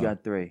guys know. He's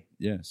got 3.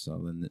 Yeah,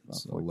 so then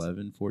it's About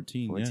 11,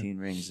 14. 14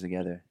 rings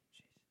together.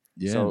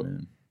 Yeah, So-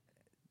 man.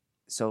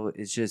 So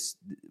it's just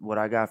what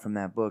I got from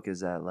that book is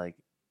that like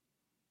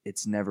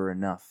it's never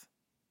enough.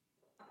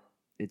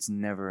 It's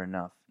never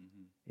enough.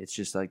 It's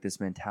just like this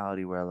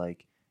mentality where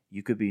like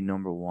you could be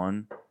number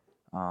 1,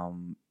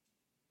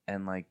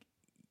 and like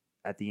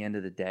at the end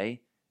of the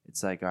day,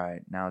 it's like, all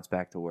right, now it's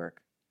back to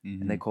work.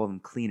 Mhm. And they call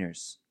them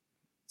cleaners.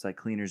 It's like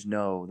cleaners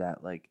know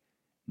that like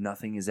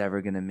nothing is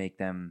ever gonna make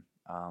them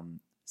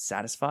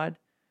satisfied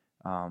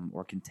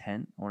or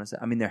content. I want to say,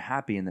 I mean, they're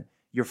happy and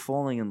you're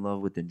falling in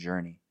love with the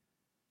journey.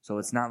 So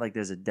it's not like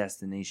there's a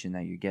destination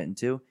that you're getting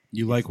to.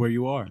 You like where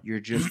you are. You're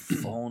just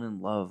falling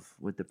in love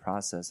with the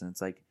process, and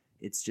it's like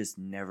it's just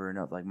never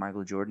enough. Like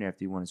Michael Jordan, after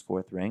he won his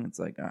 4th ring, it's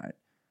like, all right.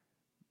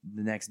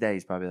 The next day,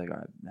 he's probably like, all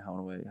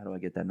right, how do I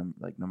get that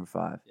number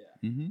 5?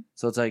 Yeah. Mm-hmm.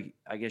 So it's like,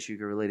 I guess you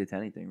could relate it to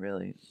anything,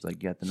 really. It's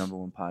like you got the number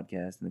 1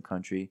 podcast in the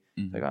country.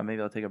 It's like, oh,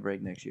 maybe I'll take a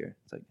break next year.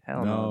 It's like,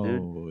 hell no,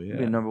 dude. Yeah.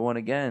 You'll be number 1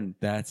 again.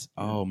 That's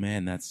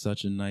man, that's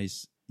such a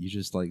nice. You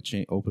just like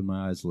open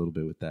my eyes a little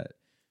bit with that,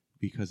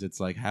 because it's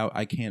like how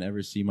I can't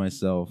ever see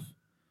myself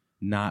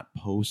not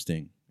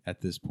posting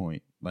at this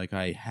point. Like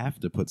I have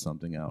to put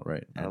something out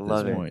right I at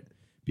love this it. point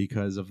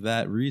because of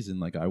that reason.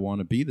 Like I want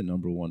to be the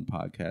number 1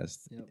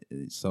 podcast. Yep.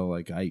 So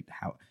like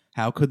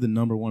how could the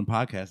number 1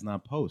 podcast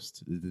not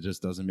post? It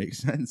just doesn't make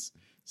sense.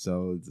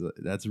 So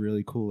that's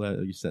really cool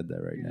that you said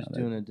that right You're now. just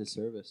doing a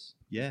disservice.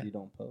 Yeah. If you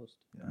don't post.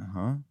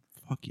 Uh-huh.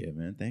 Fuck yeah,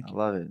 man. Thank I you.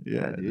 love it.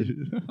 Yeah,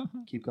 dude.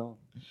 Keep going.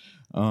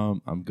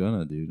 I'm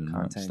gonna, dude, and I'm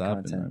not Content,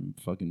 stopping. content. I'm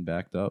fucking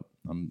backed up.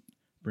 I'm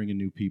bringing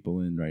new people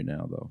in right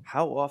now, though.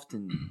 How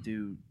often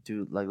do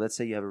like, let's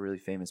say you have a really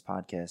famous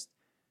podcast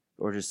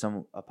or just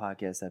a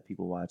podcast that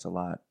people watch a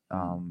lot.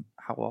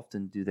 How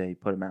often do they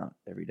put them out?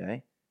 Every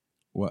day?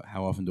 What?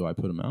 How often do I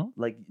put them out?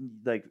 Like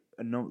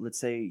no. Let's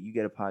say you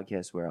get a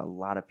podcast where a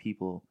lot of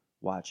people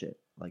watch it.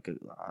 Like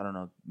I don't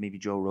know, maybe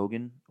Joe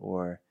Rogan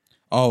or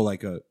Oh,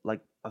 like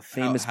a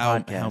famous how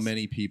podcast. How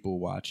many people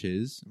watch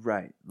his?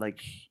 Right. Like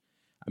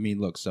I mean,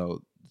 look.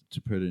 So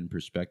to put it in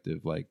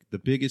perspective, like the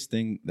biggest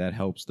thing that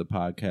helps the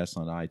podcast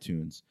on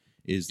iTunes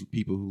is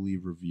people who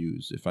leave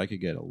reviews. If I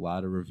could get a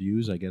lot of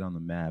reviews, I get on the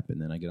map,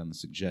 and then I get on the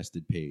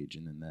suggested page,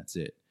 and then that's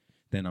it.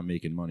 Then I'm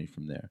making money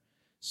from there.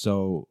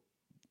 So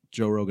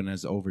Joe Rogan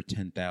has over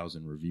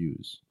 10,000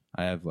 reviews.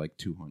 I have like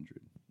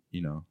 200.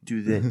 You know,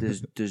 Do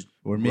that? Does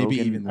or maybe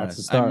Rogan- even That's less.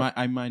 the start.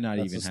 I might not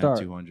That's even the have start.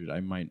 200.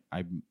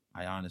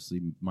 I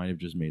honestly might have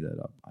just made that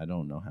up. I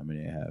don't know how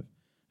many I have.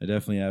 I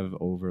definitely have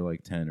over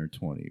like 10 or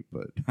 20,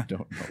 but I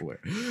don't know where.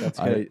 That's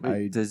I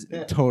good. Does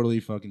totally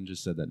fucking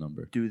just said that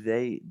number. do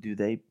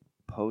they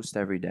post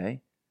every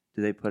day?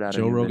 Do they put out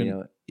Joe a new Rogan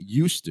video?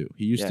 used to.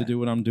 He used to Yeah. do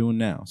what I'm doing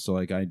now. So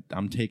like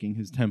I'm taking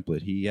his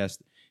template.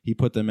 He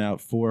put them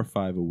out 4 or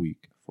 5 a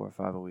week. 4 or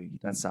 5 a week.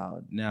 That's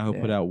solid. Now he'll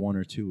put Yeah. out 1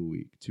 or 2 a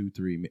week, 2,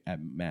 3 at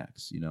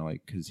max. You know,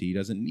 like because he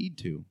doesn't need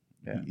to.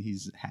 Yeah.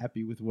 He's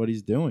happy with what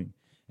he's doing,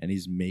 and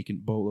he's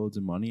making boatloads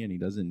of money, and he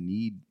doesn't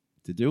need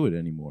to do it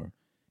anymore.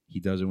 He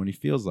does it when he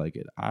feels like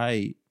it.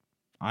 I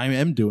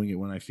am doing it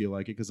when I feel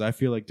like it because I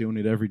feel like doing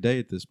it every day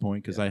at this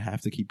point because I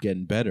have to keep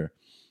getting better.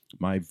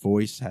 My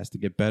voice has to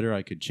get better.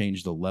 I could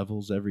change the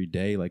levels every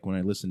day. Like when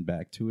I listen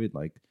back to it,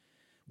 like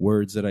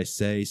words that I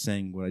say,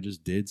 saying what I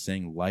just did,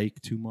 saying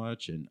like too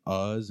much and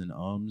uhs and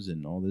ums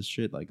and all this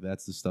shit. Like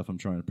that's the stuff I'm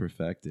trying to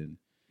perfect. And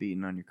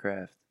Beating on your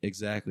craft.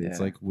 exactly, it's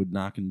Yeah. like with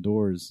knocking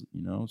doors,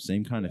 you know,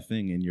 same kind of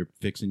thing. And you're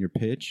fixing your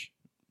pitch,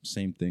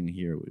 same thing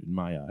here in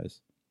my eyes.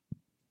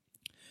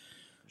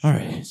 All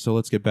right, so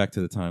let's get back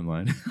to the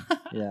timeline.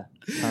 Yeah,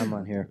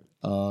 timeline here.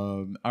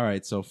 All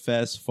right, so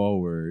fast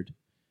forward,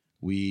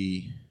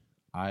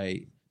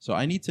 so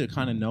I need to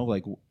kind of know,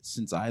 like,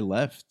 since I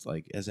left,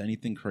 like, has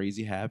anything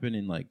crazy happened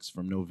in like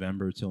from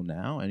November till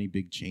now? Any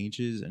big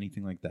changes?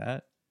 Anything like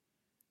that?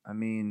 I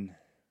mean,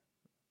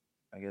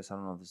 I guess I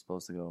don't know if it's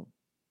supposed to go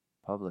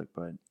public,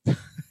 but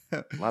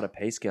a lot of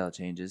pay scale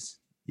changes.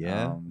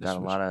 Yeah, Got a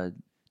lot of.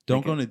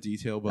 Don't go into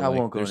detail, but I like,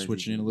 won't go they're into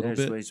switching it a detail. little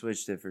They're bit.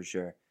 Switched it for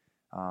sure.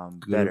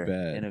 Good or better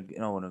bad? in a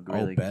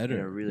really better. in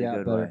a really Yeah,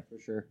 good better, way. for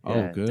sure. Oh,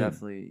 Yeah, good.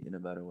 Definitely in a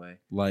better way.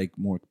 Like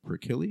more per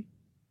killie,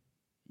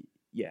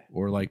 Yeah,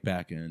 or like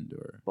back end,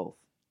 or both.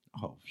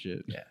 oh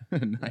shit, Yeah.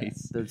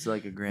 nice. It's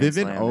like a grand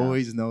Vivint slam now.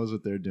 always knows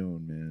what they're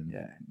doing, man.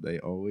 Yeah. They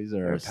always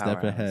They're are a a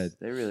step powerhouse. ahead.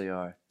 They really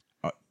are.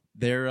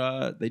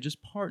 They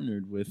just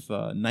partnered with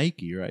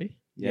Nike, right?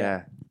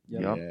 Yeah.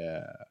 Yep. Yup.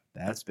 Yeah,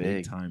 that's big.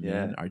 big time,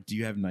 man. Yeah. Do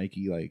you have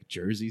Nike like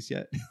jerseys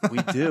yet? We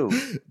do.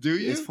 Do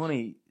you? It's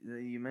funny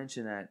that you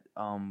mentioned that.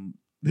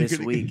 They're This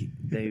gonna- week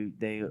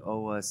they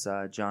owe us.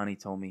 Johnny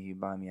told me he'd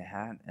buy me a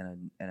hat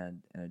and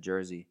a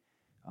jersey.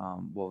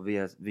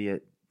 Via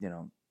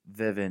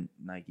Vivint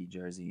Nike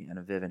jersey and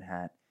a Vivint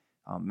hat.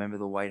 Remember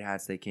the white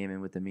hats they came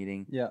in with the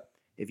meeting? Yeah.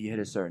 If you hit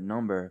a certain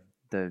number,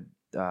 they're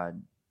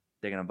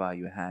gonna buy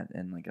you a hat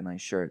and like a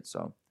nice shirt.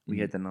 So we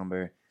hit the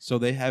number. So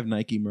they have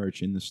Nike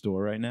merch in the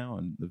store right now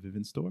on the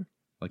Vivint store.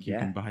 Like you Yeah.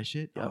 can buy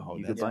shit. Yep, Oh,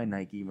 you could that's buy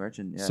Nike merch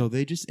and yeah. So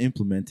they just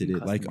implemented You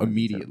it like customize it, too.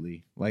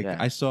 immediately. Like Yeah.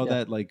 I saw Yeah.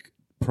 that like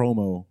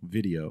promo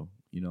video,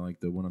 you know, like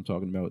the one I'm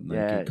talking about, Nike,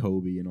 Yeah.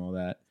 Kobe, and all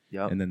that,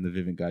 Yep. and then the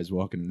Vivint guys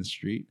walking in the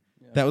street.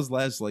 Yeah. That was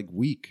last like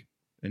week,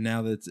 and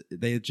now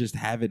they just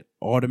have it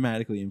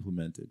automatically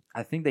implemented.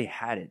 I think they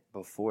had it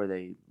before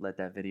they let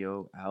that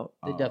video out.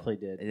 They definitely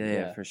did.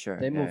 Yeah, for sure.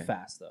 They move Yeah.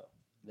 fast though.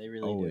 They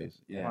really Always,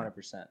 do. yeah.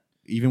 100%.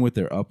 Even with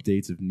their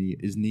updates of Neo,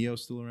 is Neo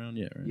still around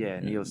yet? Right? Yeah,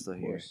 Neo's still Of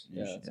here. course.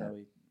 Yeah, that's Yeah. how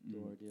we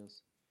do our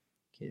deals.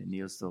 Yeah,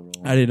 Neo's still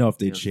rolling. I didn't know if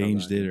they Neo's still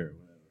changed going. it or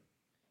whatever.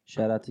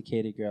 Shout out to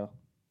Katie, girl.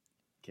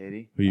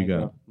 Katie, Who you My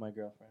got? my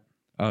girlfriend.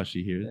 Oh,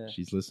 she here. Yeah.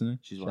 She's listening.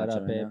 she's Shout watching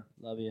out, right babe. now.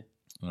 Love you.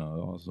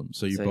 Oh, awesome.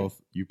 So you So-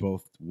 both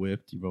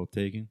whipped. You both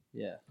taking.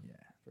 Yeah. Yeah.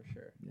 For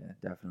sure. Yeah,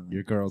 definitely.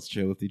 Your girls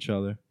chill with each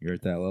other. You're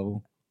at that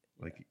level,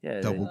 like Yeah,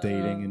 double they-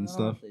 dating I and don't know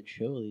stuff. if They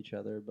chill with each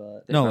other,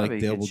 but They No, probably like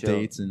could double chill.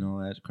 dates and all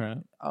that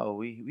crap. Oh,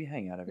 we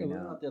hang out every yeah, we now.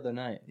 went out the other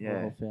night. Yeah.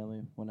 Our whole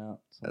family went out.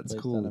 That's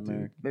someplace cool, down in dude.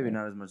 America. Maybe Yeah.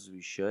 not as much as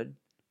we should,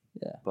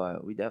 Yeah.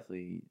 but we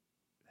definitely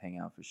hang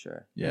out for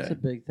sure. Yeah, That's a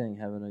big thing,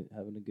 having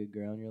a good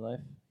girl in your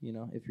life. You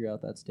know, if you're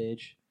out that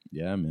stage,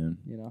 yeah, man.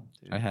 you know.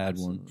 Dude, I had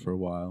one absolutely. for a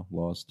while.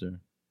 Lost her.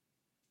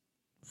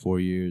 4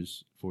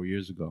 years. 4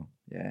 years ago.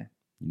 Yeah,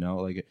 You know,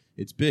 like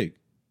it's big.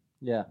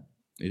 Yeah.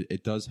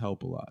 It does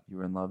help a lot, you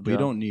were in love. but you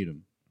Joe? don't need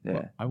them.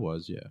 Yeah. I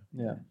was, yeah.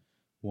 Yeah.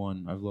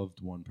 I've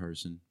loved one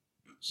person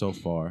so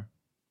far.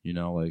 You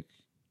know, like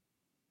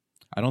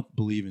I don't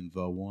believe in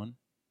the one.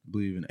 I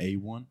believe in a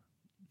one.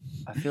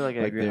 I feel like I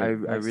Like agree.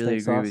 they're- I Like really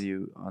steak agree sauce? with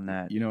you on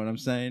that. You know what I'm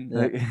saying?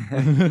 Like,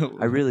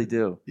 I really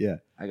do. Yeah.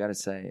 I gotta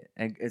say,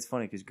 and it's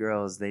funny because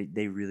girls they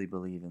really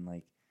believe in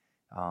like,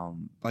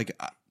 Like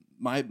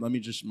my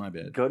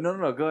bad. go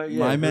no go ahead.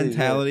 My Yeah, please,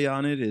 mentality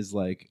on it is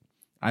like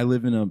I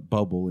live in a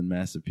bubble in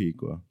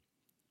Massapequa.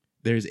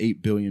 There's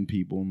 8 billion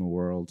people in the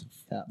world.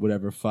 Yeah.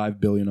 Whatever, 5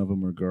 billion of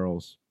them are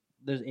girls.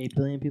 There's 8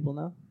 billion people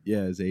now.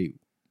 Yeah, it's 8.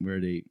 We're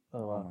at 8. Oh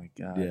Oh wow. my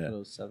god. Yeah. It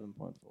was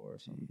 7.4 or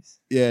something. Jeez.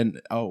 Yeah,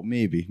 and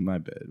maybe my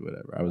bad.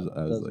 Whatever. I was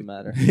Doesn't like,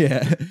 matter.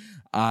 Yeah.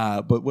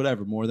 But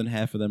whatever. More than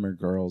half of them are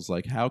girls.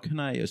 Like, how can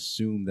I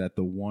assume that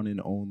the one and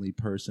only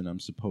person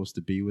I'm supposed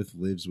to be with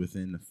lives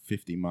within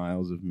 50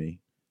 miles of me?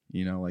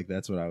 You know, like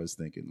that's what I was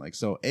thinking. Like,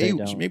 so They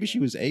don't. maybe she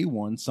was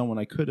A1, someone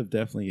I could have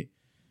definitely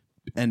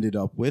ended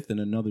up with in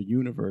another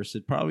universe.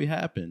 It probably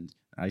happened.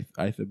 I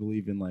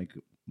believe in like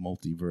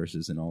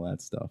multiverses and all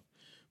that stuff,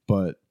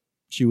 but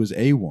she was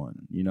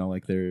A1. You know,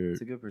 like they're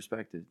It's a good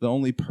perspective. the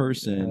only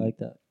person. I like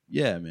that.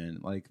 Yeah, man.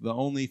 Like the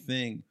only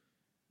thing.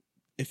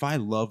 If I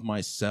love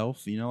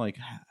myself, you know, like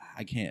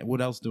I can't.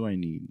 What else do I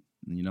need?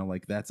 You know,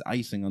 like that's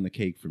icing on the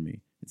cake for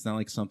me. It's not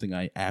like something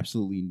I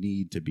absolutely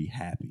need to be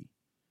happy.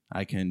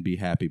 I can be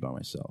happy by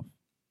myself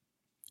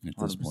at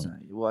this 100%. point.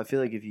 Well, I feel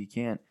like you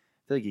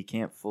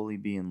can't fully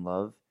be in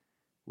love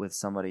with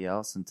somebody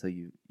else until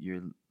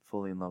you're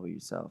fully in love with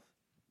yourself.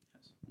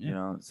 Yeah. You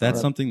know, so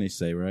That's something they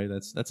say, right?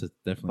 That's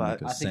definitely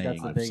But like a I think that's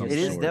saying. the of biggest- some It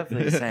is sort.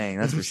 definitely a saying,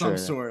 that's for Of some sure.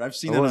 sort. I've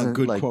seen It that on wasn't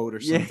Good like- Quote or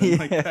Yeah, something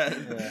like yeah. that.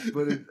 Yeah.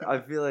 But I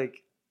feel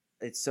like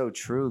it's so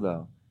true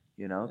though,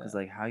 you know, because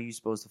like how are you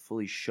supposed to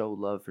fully show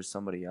love for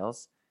somebody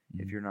else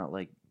if Mhm. you're not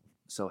like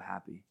so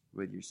happy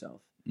with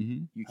yourself?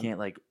 Mhm. You can't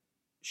like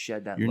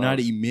shed that. You're love. not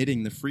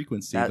emitting the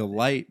frequency, That- the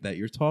light that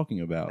you're talking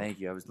about. Thank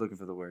you. I was looking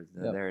for the words.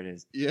 Yep. There it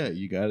is. Yeah,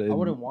 you got it. I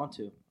wouldn't want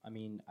to. I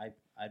mean,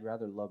 I'd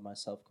rather love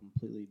myself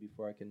completely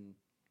before I can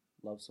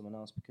love someone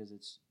else because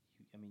it's.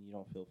 I mean, you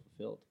don't feel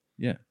fulfilled.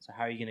 Yeah. So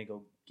how are you gonna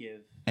go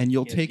give? And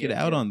you'll give, take give, it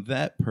out give? on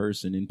that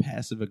person in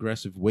passive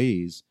aggressive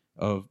ways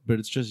but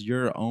it's just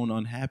your own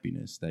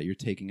unhappiness that you're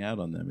taking out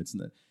on them. It's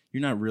not,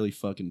 you're not really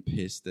fucking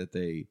pissed that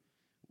they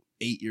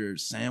ate your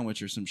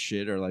sandwich or some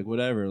shit or like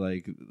whatever.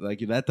 Like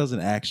that doesn't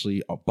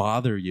actually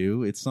bother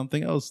you. It's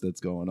something else that's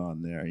going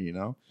on there, you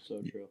know?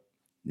 So true.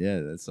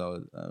 Yeah, that's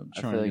all. I'm I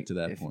trying feel to like get to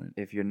that if, point.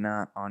 If you're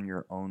not on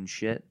your own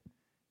shit,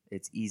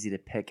 it's easy to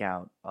pick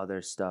out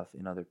other stuff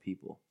in other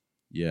people.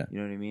 Yeah. You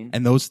know what I mean?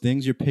 And those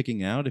things you're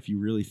picking out, if you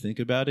really think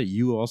about it,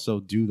 you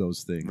also do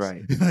those things.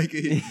 Right. like,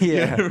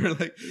 Yeah.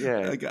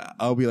 yeah. Like,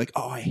 I'll be like,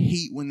 oh, I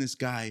hate when this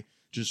guy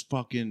just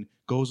fucking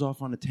goes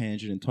off on a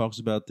tangent and talks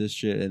about this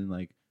shit. And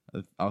like,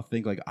 I'll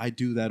think like, I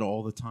do that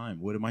all the time.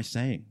 What am I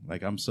saying?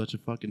 Like, I'm such a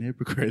fucking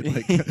hypocrite.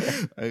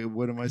 Like,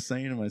 what am I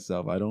saying to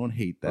myself? I don't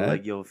hate that. Or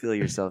like you'll feel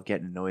yourself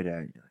getting annoyed at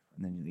it,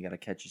 and then you got to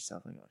catch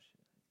yourself like, oh shit.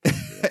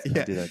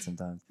 I do that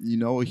sometimes. You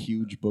know, a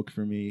huge book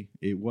for me.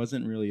 It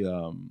wasn't really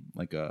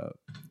like a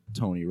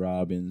Tony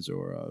Robbins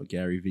or a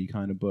Gary Vee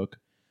kind of book.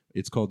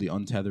 It's called The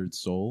Untethered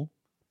Soul.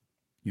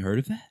 You heard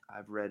of that?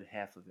 I've read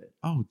half of it.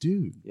 Oh,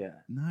 dude. Yeah.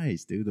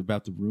 Nice, dude.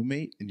 About the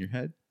roommate in your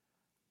head?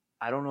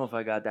 I don't know if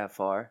I got that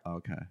far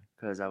Okay.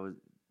 because I was.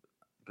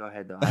 Go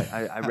ahead though.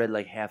 I read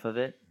like half of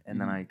it and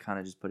then Mhm. I kind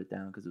of just put it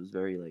down because it was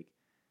very like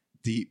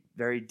Deep.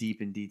 very deep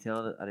and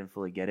detailed. I didn't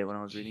fully get it when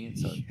I was reading it.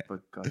 So, Yeah.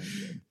 but go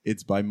ahead.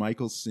 It's by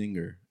Michael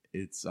Singer.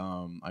 It's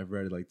I've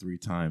read it like 3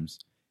 times.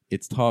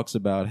 It talks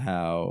about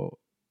how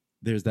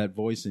there's that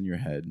voice in your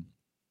head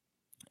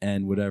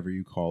and whatever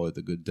you call it,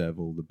 the good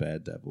devil, the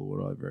bad devil,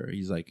 whatever.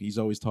 He's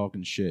always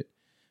talking shit.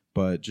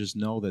 But just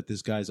know that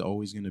this guy's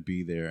always going to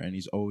be there and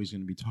he's always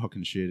going to be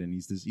talking shit and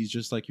he's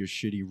just like your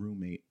shitty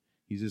roommate.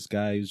 He's this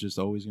guy who's just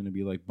always going to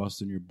be like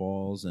busting your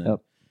balls and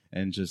Yep.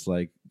 and just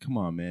like, come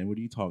on, man, what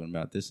are you talking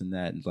about? This and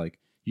that. And like,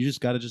 you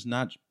just got to just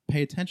not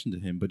pay attention to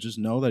him, but just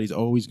know that he's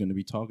always going to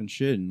be talking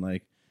shit and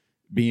like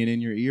being in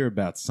your ear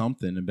about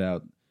something,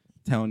 about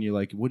telling you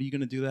like, what are you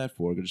going to do that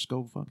for? Just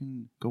go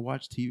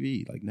watch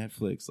TV, like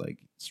Netflix, like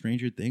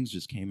Stranger Things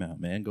just came out,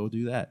 man. Go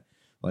do that.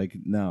 Like,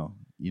 no,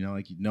 you know,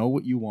 like you know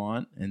what you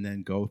want and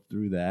then go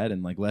through that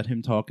and like let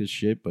him talk his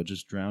shit, but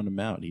just drown him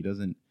out. He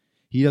doesn't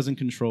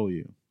control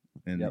you.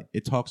 And Yep.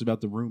 it talks about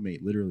the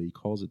roommate, literally he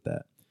calls it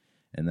that.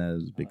 And that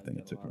is a big like thing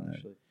I that a took lot, from that.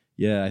 actually.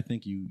 Yeah, I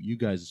think you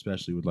guys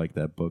especially would like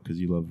that book because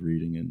you love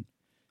reading and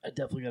I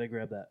definitely gotta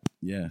grab that.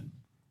 yeah,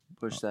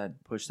 Push that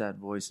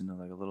voice into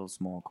like a little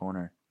small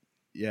corner.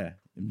 yeah,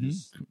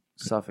 Just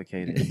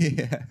suffocate it.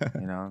 yeah.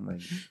 You know,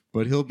 like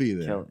But he'll be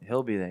there.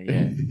 he'll be there,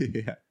 yeah.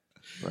 Yeah.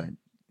 But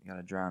you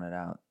gotta drown it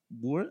out.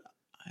 What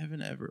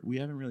we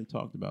haven't really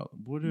talked about.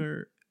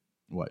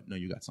 What? No,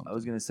 you got something. I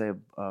was gonna say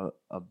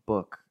a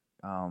book.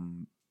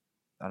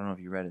 I don't know if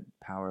you read it,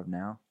 Power of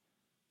Now.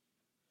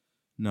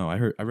 No, I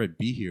read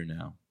Be Here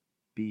Now.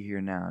 Be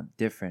Here Now.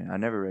 Different. I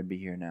never read Be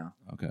Here Now.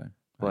 Okay.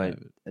 But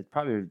it's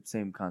probably the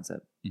same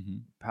concept. Mm-hmm.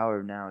 Power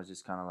of Now is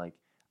just kind of like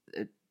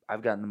it.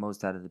 I've gotten the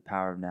most out of the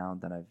Power of Now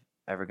than I've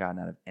ever gotten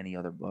out of any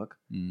other book.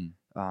 Mm.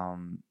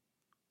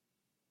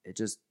 It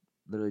just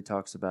literally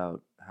talks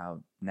about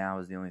how now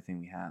is the only thing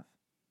we have.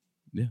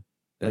 Yeah.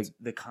 Like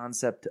the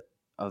concept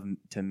of,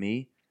 to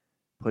me,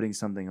 putting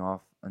something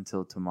off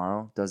until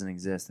tomorrow doesn't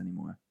exist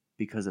anymore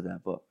because of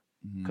that book.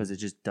 Mhm. Because it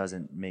just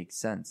doesn't make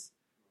sense.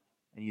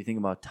 And you think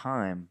about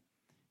time,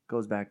 it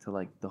goes back to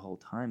like the whole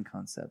time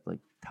concept. Like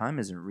time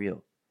isn't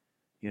real.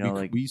 You know,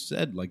 like we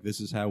said, like this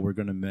is how we're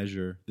gonna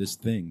measure this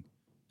thing,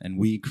 and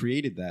we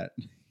created that.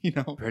 You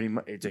know, pretty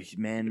much it's a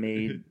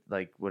man-made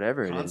like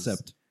whatever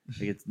concept. it is.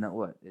 Like it's not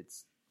what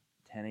it's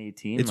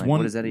 10:18. It's like, one.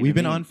 What does that even We've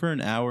been mean? on for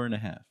an hour and a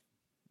half.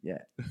 Yeah,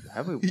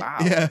 have we? Wow,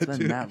 Yeah, it's been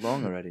dude. that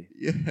long already.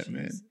 Yeah, Jeez.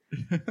 man,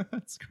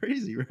 that's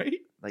crazy, right?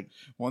 Like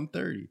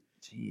 1:30.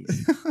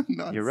 Jeez,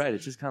 Nuts. you're right. It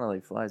just kind of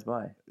like flies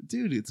by.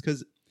 Dude. It's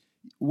because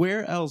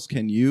where else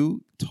can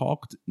you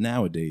talk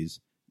nowadays?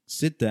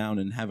 Sit down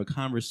and have a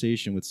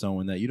conversation with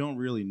someone that you don't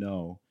really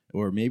know,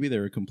 or maybe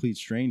they're a complete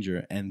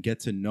stranger, and get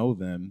to know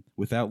them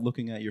without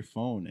looking at your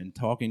phone and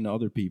talking to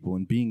other people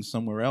and being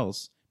somewhere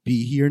else.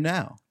 Be here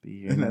now.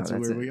 Be here And now. that's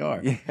where it. we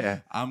are.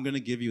 Yeah. I'm going to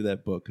give you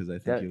that book because I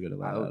think you'll get a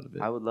lot out of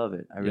it. I would love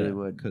it. I really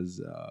would.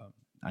 Because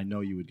I know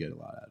you would get a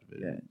lot out of it.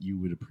 Yeah. You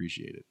would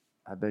appreciate it.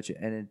 I bet you.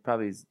 And it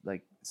probably is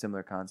like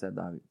similar concept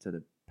to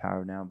the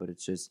Power Now, but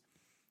it's just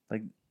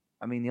like,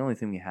 I mean, the only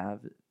thing we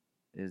have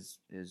is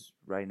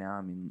right now,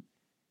 I mean,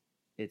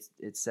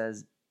 it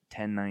says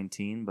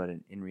 1019, but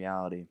in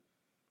reality,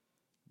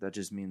 that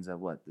just means that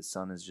the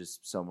sun is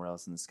just somewhere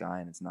else in the sky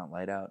and it's not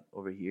light out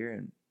over here,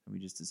 and we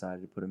just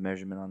decided to put a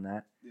measurement on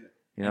that. Yeah.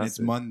 You know, and it's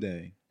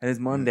Monday. And it's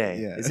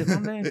Monday. Yeah. Is it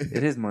Monday?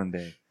 It is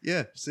Monday.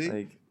 Yeah. See,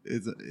 like,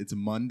 it's a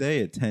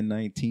Monday at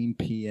 10:19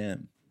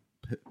 p.m.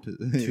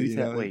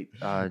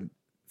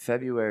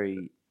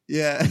 February.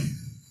 Yeah.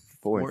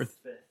 4th. 5th.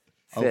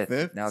 Oh,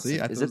 5th? Now See,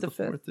 is it the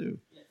 5th? 4th too?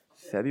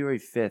 February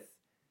 5th,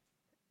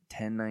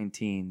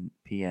 10:19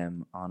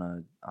 p.m.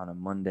 on a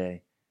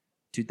Monday,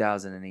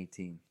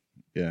 2018.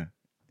 Yeah.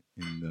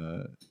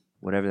 And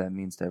whatever that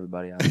means to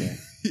everybody out there.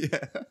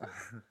 Yeah.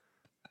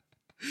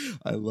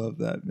 I love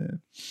that,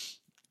 man.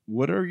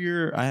 What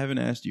are I haven't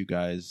asked you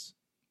guys,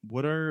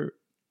 do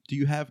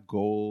you have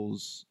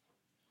goals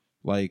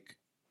like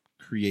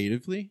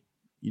creatively?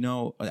 You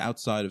know,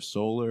 outside of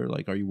solar,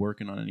 like are you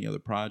working on any other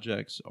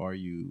projects? Are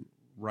you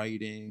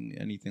writing,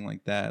 anything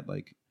like that?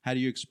 Like how do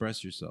you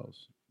express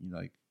yourselves? You know,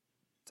 like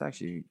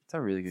it's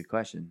a really good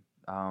question.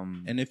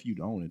 And if you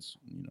don't, it's,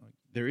 you know,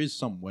 there is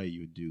some way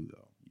you would do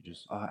though. You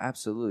just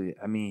absolutely.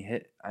 I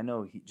mean, I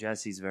know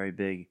Jesse's very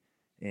big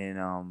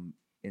in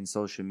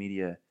social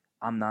media.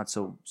 I'm not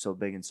so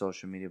big in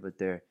social media, but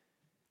there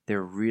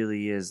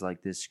really is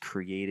like this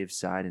creative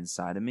side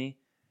inside of me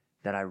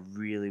that I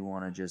really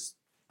want to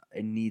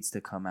it needs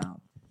to come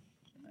out.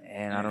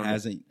 And I don't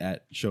hasn't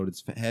showed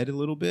its head a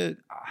little bit.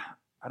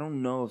 I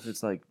don't know if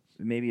it's like,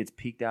 maybe it's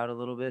peaked out a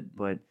little bit,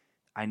 but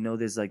I know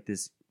there's like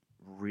this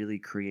really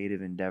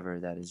creative endeavor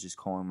that is just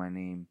calling my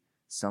name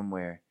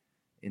somewhere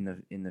in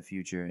the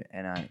future,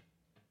 and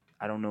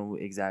I don't know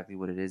exactly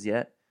what it is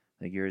yet.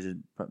 Like yours is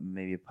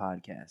maybe a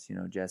podcast, you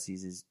know.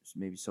 Jesse's is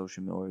maybe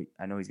social media, or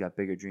I know he's got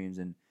bigger dreams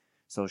in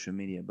social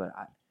media, but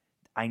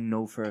I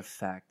know for a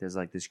fact there's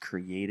like this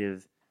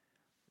creative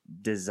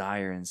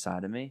desire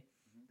inside of me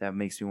that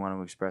makes me want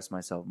to express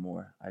myself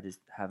more. I just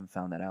haven't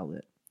found that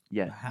outlet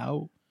yet.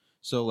 How?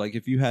 So like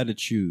if you had to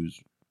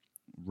choose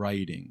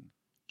writing,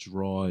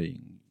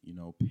 drawing, you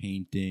know,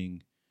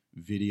 painting,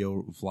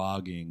 video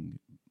vlogging,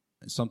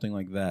 something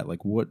like that,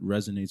 like what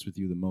resonates with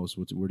you the most?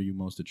 What are you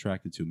most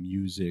attracted to?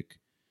 Music,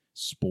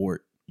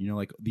 sport, you know,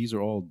 like these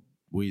are all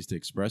ways to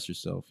express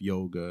yourself.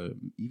 Yoga,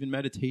 even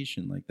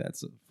meditation, like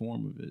that's a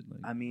form of it.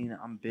 Like, I mean,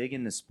 I'm big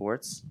into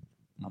sports.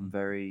 I'm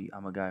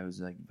a guy who's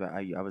like,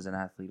 I was an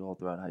athlete all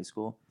throughout high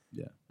school.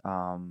 Yeah.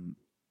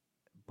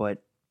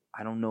 But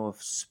I don't know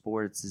if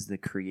sports is the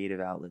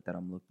creative outlet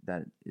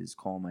that is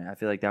calling my. I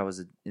feel like that was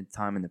a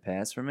time in the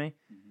past for me,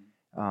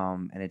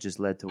 and it just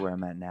led to where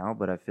I'm at now.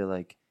 But I feel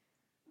like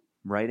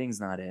writing's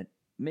not it.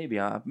 Maybe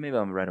I'll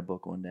write a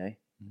book one day.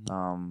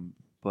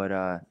 But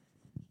I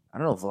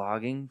don't know.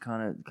 Vlogging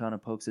kind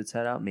of pokes its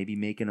head out. Maybe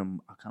I kind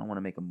of want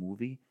to make a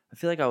movie. I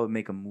feel like I would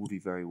make a movie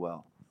very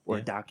well, or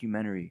a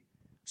documentary,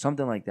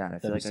 something like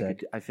that.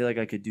 I feel like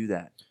I could do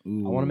that.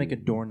 ooh. I want to make a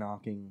door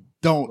knocking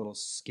Don't. little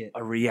skit.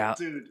 A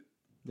reality. Dude.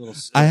 Little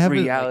skit. I haven't.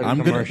 reality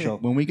I'm commercial.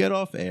 When we get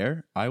off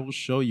air, I will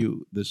show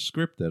you the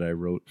script that I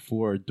wrote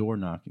for a door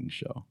knocking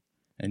show,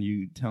 and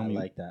you tell I me.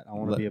 like that. I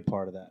want to be a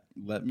part of that.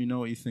 Let me know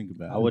what you think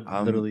about it. I would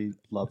literally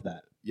love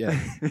that. Yeah.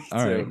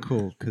 All right.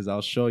 Cool. Because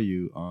I'll show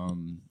you.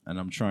 And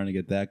I'm trying to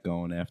get that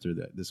going after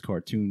this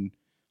cartoon.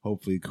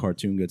 Hopefully, the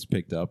cartoon gets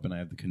picked up, and I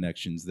have the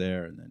connections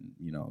there, and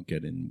then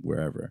get in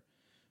wherever.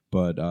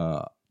 But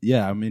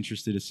yeah, I'm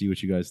interested to see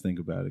what you guys think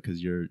about it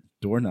because you're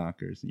door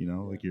knockers. You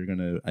know, like you're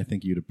gonna. I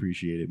think you'd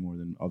appreciate it more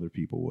than other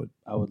people would.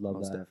 I would love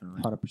Most that.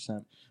 definitely.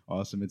 100%.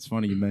 Awesome. It's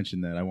funny you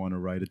mentioned that. I want to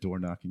write a door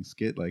knocking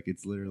skit. Like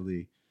it's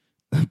literally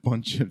a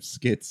bunch of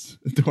skits,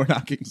 door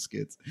knocking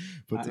skits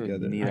put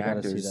together. need I gotta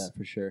actors. see that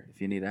for sure. If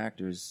you need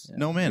actors,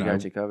 No man, we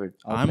got you covered.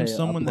 I'm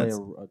someone I'll play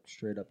that's- a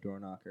straight up door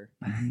knocker.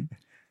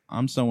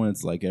 I'm someone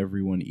that's like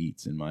everyone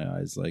eats in my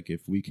eyes. Like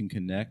if we can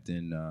connect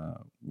and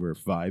we're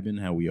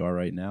vibing how we are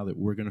right now, that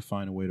we're gonna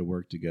find a way to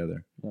work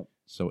together. Yep.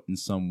 So in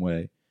some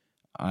way,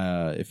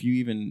 if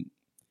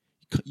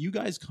you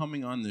guys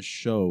coming on the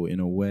show in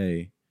a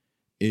way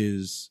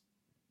is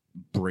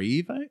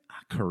brave,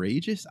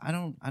 courageous. I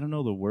don't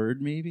know the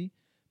word maybe,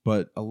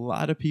 but a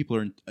lot of people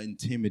are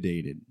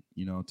intimidated,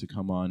 to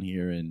come on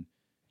here and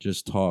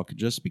just talk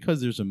just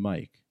because there's a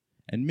mic,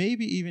 and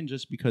maybe even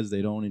just because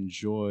they don't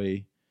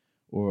enjoy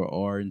or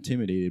are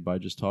intimidated by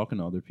just talking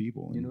to other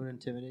people. You know what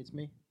intimidates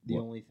me? The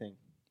What? only thing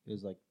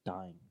is like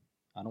dying.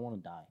 I don't want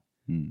to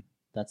die.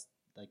 That's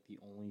like the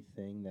only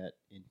thing that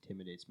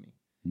intimidates me.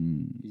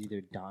 Is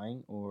either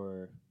dying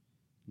or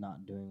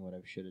not doing what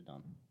I should have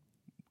done.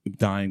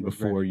 dying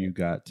before regretting you it.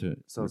 got to.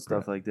 So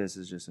stuff like this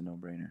is just a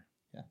no-brainer.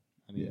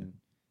 I mean,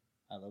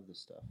 I love this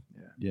stuff.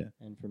 Yeah.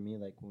 And for me,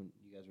 like when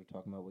you guys were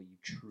talking about what you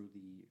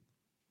truly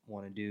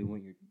want to do,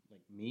 when you're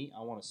like me,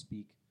 I want to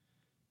speak.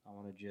 I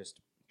want to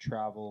just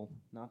travel,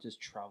 not just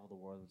travel the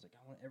world. It's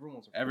like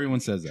Everyone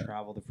says that.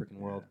 travel the freaking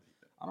world.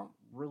 I don't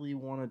really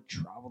want to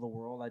travel the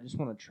world. I just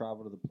want to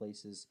travel to the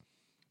places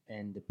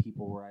and the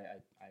people where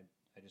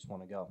I just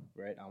want to go.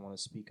 Right. I want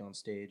to speak on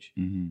stage.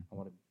 Mm-hmm. I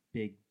want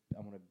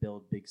to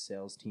build big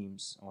sales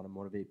teams. I want to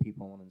motivate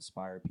people. I want to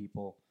inspire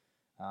people.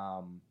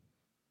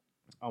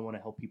 I want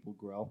to help people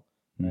grow.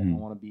 Right? Mhm. I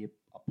want to be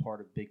a part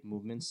of big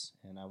movements,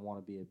 and I want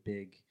to be a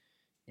big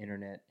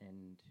internet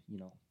and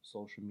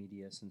social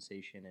media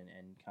sensation,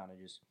 and kind of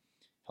just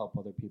help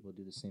other people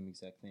do the same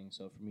exact thing.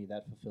 So for me,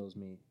 that fulfills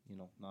me.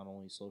 Not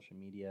only social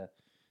media,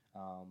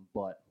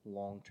 but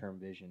long-term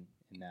vision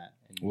in that.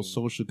 And Well,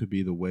 social could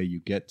be the way you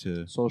get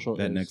to social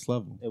that is- next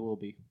level. It will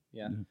be,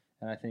 yeah. Yeah.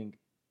 And I think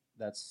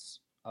that's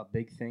a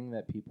big thing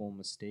that people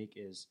mistake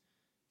is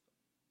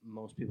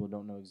most people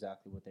don't know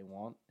exactly what they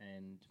want,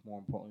 and more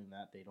importantly than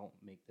that, they don't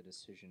make the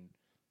decision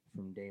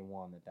from day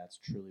one that that's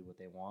truly what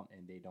they want,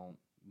 and they don't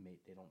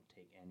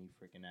take any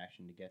freaking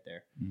action to get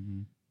there.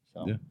 Mm-hmm.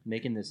 So Yeah.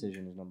 making the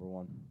decision is number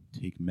one.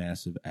 Take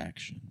massive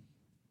action.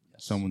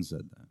 Yes. Someone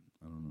said that.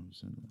 I don't know who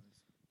said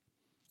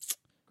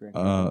Grant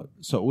that. Cardone,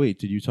 So wait,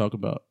 did you talk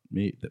about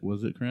me?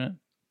 Was it Grant?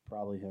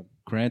 probably him.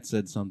 Grant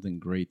said something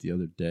great the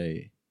other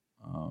day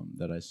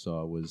that I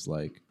saw was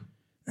like,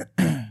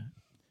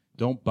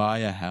 don't buy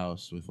a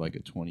house with like a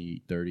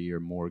 20, 30-year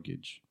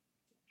mortgage.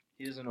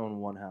 He doesn't own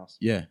one house.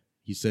 Yeah.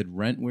 He said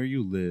rent where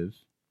you live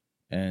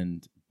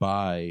and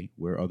buy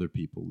where other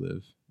people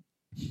live.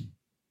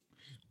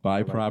 Buy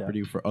like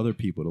property for other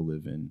people to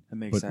live in. That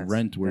makes But sense.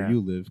 rent where Yeah.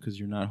 you live because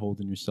you're not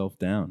holding yourself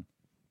down.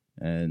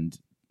 And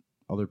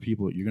other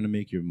people, you're going to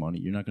make your money.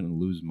 You're not going to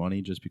lose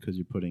money just because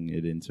you're putting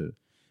it into.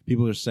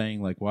 People are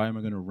saying, like, why am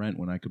I going to rent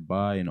when I could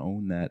buy and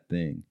own that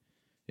thing?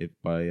 If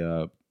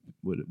by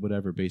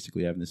whatever,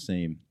 basically having the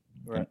same.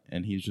 Right.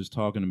 And he's just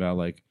talking about,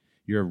 like,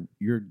 you're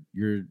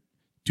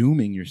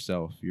dooming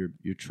yourself.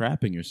 You're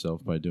trapping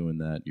yourself by doing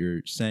that.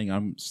 You're saying,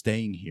 I'm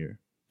staying here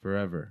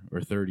forever or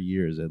 30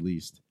 years at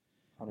least.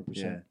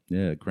 100%.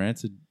 Yeah,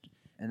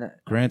 And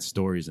that, Grant's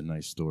story is a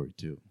nice story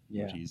too.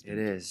 Yeah, what he's it doing.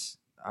 is.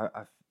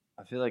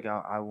 I feel like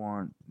I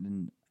want,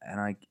 and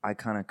I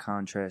kind of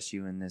contrast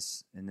you in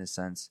this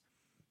sense.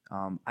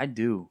 I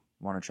do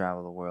want to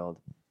travel the world.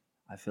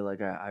 I feel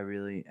like I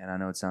really, and I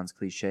know it sounds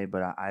cliche,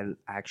 but I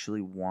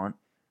actually want.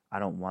 I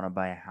don't want to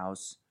buy a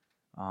house,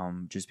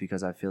 just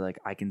because I feel like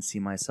I can see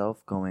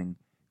myself going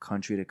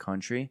country to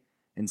country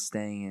and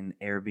staying in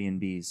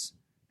Airbnbs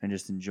and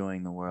just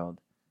enjoying the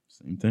world.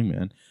 Same thing,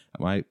 man.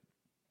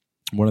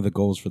 One of the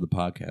goals for the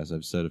podcast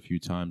I've said a few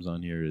times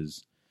on here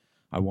is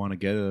I want to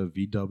get a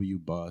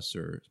VW bus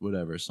or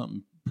whatever,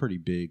 something pretty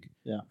big.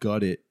 Yeah.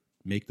 Gut it,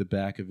 make the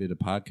back of it a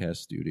podcast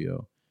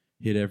studio,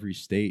 hit every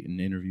state and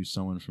interview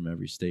someone from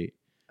every state.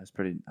 That's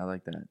pretty. I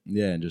like that.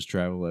 Yeah, and just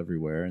travel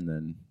everywhere, and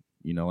then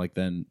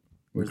then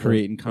we're Where's the-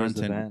 creating where's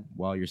the content van?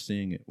 while you're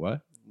seeing it.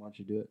 What? Why don't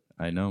you do it?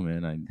 I know,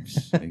 man.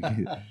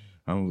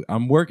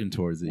 I'm working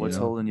towards it. What's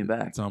holding you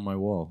back? It's on my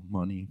wall.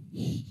 Money.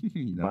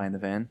 Buying the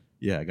van.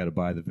 Yeah, I got to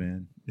buy the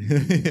van.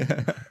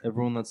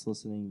 Everyone that's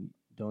listening,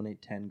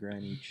 donate 10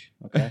 grand each.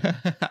 Okay,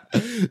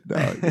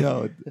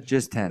 no,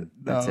 Just 10.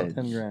 That's No. it.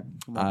 10 grand.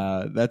 Come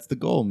on. that's the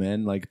goal,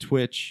 man. Like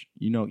Twitch.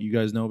 You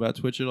guys know about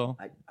Twitch at all?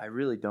 I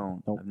really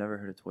don't. Nope. I've never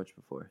heard of Twitch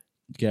before.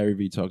 Gary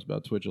Vee talks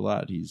about Twitch a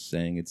lot. He's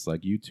saying it's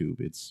like YouTube.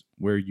 It's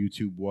where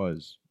YouTube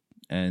was,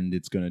 and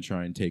it's going to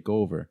try and take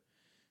over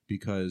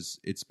because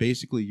it's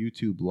basically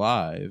YouTube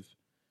Live,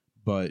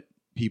 but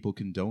people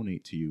can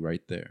donate to you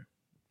right there.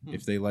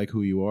 If they like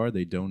who you are,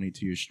 they donate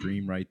to your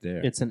stream right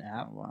there. It's an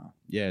app. Oh, wow.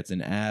 Yeah, it's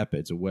an app.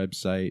 It's a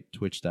website,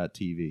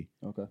 twitch.tv.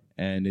 Okay.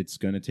 And it's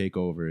going to take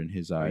over in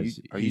his Are you, eyes.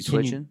 are you He's-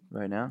 twitching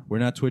right now? We're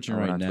not twitching Oh,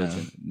 we're right not now.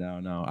 twitching.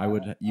 No. I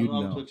would. You'd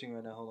I'm know. twitching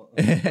right now. Hold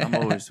on. I'm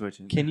always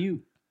twitching. Can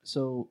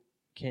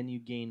you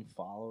gain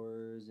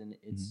followers and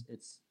it's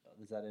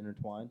is that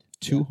intertwined?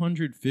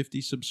 250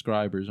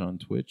 subscribers on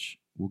Twitch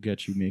will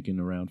get you making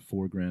around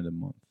 $4,000 a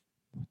month.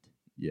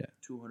 Yeah.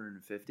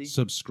 250?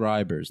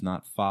 Subscribers,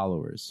 not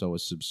followers. So a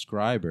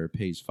subscriber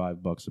pays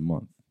 $5 a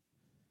month.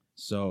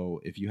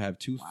 So if you have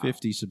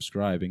 250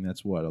 subscribing,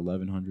 that's what,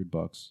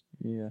 $1,100.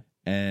 Yeah.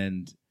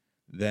 And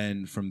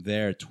then from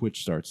there,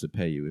 Twitch starts to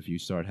pay you if you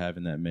start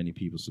having that many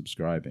people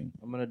subscribing.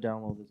 I'm gonna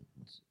download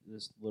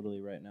this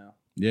literally right now.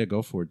 Yeah,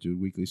 go for it, dude.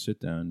 Weekly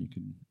sit down. You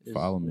can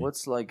follow me.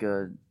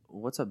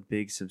 What's a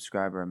big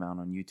subscriber amount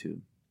on YouTube?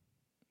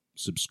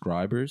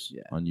 Subscribers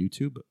Yeah. on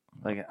YouTube?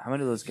 Like how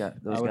many of those guys?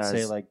 I would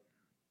say like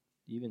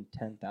even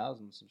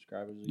 10,000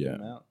 subscribers would Yeah.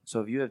 come out.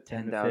 So if you have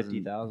 10 to 10,000,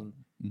 50,000.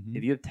 Mhm.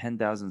 if you have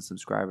 10,000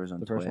 subscribers on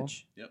The first one?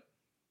 Twitch,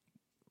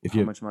 If how you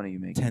have much money are you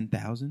making?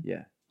 10,000?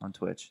 Yeah, on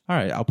Twitch. All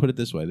right, I'll put it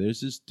this way. There's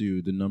this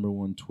dude, the number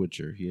one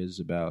Twitcher. He has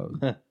about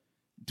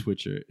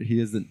Twitcher. He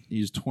has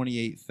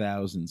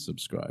 28,000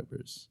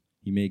 subscribers.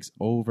 He makes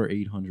over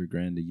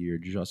 $800,000 a year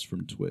just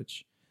from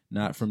Twitch.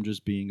 not from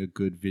just being a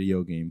good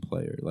video game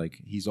player.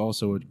 Like, he's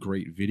also a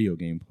great video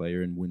game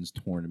player and wins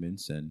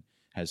tournaments and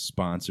has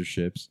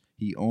sponsorships.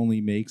 He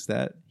only makes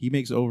that. He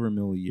makes over $1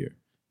 million a year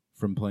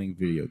from playing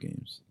video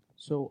games.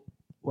 So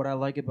what I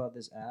like about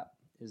this app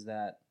is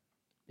that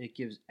it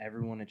gives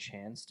everyone a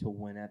chance to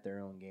win at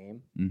their own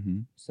game. Mm-hmm.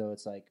 So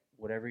it's like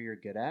whatever you're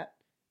good at,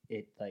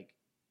 it like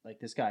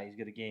this guy, he's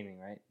good at gaming,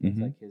 right?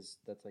 Mhm.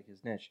 That's like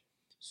his niche.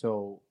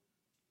 So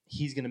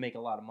he's gonna make a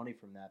lot of money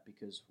from that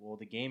because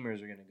the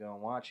gamers are gonna go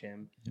and watch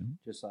him. Yeah.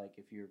 Just like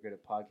if you're good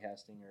at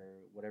podcasting or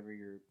whatever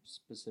you're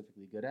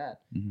specifically good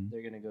at, Mm-hmm.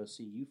 they're gonna go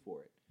see you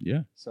for it.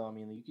 Yeah. So I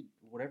mean, you could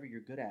whatever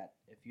you're good at.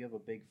 If you have a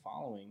big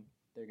following,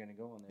 they're gonna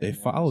go in there. They and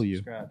they're gonna follow you.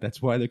 subscribe.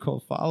 That's why they're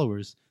called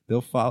followers.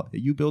 They'll follow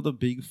you. Build a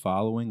big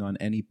following on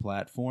any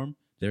platform,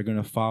 they're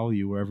gonna follow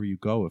you wherever you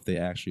go if they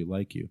actually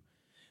like you.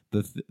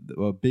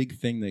 A big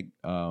thing that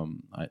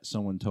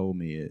someone told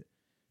me,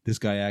 this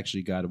guy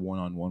actually got a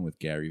one-on-one with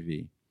Gary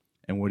Vee,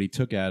 and what he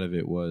took out of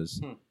it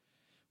was,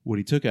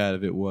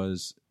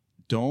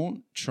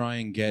 don't try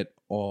and get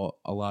a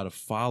lot of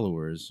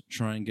followers.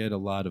 Try and get a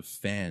lot of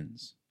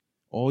fans.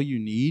 All you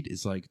need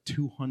is like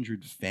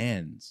 200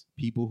 fans,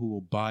 people who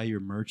will buy your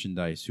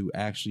merchandise, who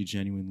actually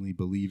genuinely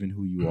believe in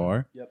who you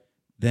are. Yep.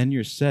 Then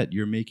you're set.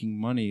 You're making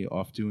money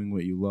off doing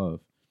what you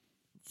love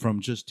from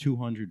just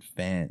 200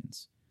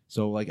 fans.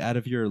 So, like, out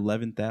of your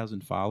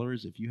 11,000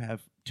 followers, if you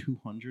have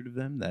 200 of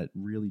them that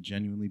really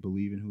genuinely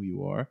believe in who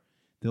you are,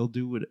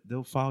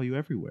 they'll follow you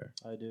everywhere.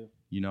 I do.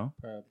 You know?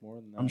 Perhaps more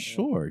than that. I'm yeah.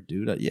 sure,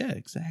 dude. Yeah,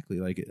 exactly.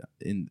 Like,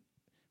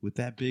 with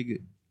that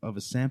big of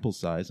a sample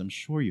size, I'm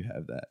sure you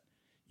have that.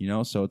 You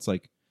know? So it's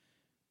like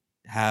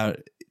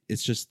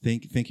it's just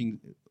thinking,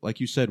 like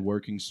you said,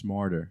 working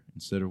smarter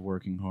instead of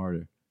working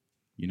harder.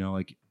 You know,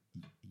 like,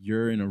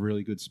 you're in a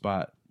really good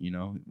spot, you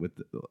know, with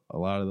a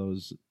lot of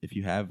those. If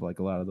you have like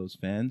a lot of those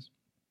fans,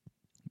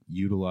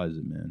 utilize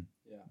it, man.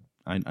 Yeah.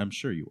 I'm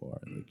sure you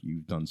are. Like,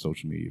 you've done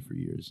social media for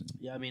years. And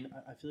Yeah, I mean,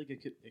 I feel like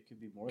it could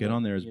be more. get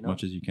on there as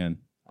much as you can.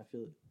 I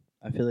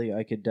feel like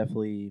I could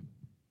definitely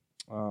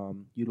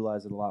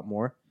utilize it a lot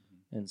more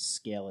and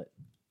scale it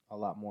a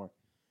lot more.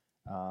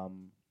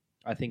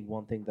 I think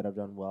one thing that I've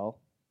done well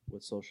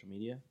with social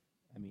media,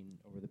 I mean,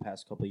 over the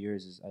past couple of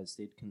years, is I've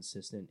stayed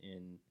consistent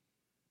in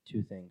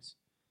two things,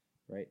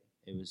 right?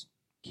 It was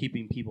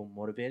keeping people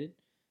motivated,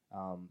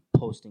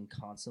 posting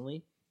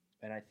constantly,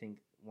 and I think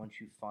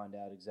once you find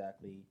out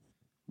exactly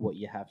what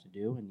you have to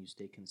do and you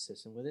stay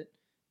consistent with it,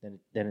 then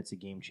it's a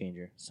game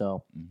changer.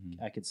 So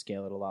I could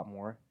scale it a lot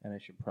more, and I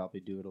should probably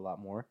do it a lot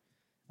more.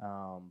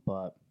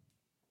 But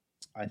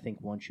I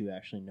think once you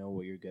actually know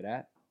what you're good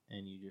at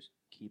and you just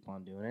keep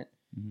on doing it,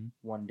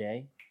 one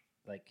day,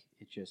 like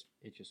it just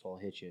all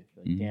hits you.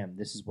 Like, damn,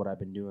 this is what I've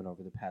been doing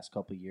over the past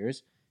couple of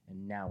years,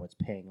 and now it's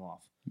paying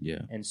off.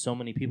 Yeah. And so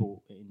many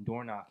people in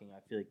door knocking, I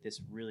feel like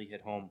this really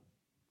hit home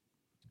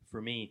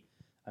for me.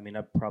 I mean,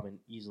 I've probably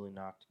easily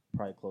knocked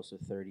close to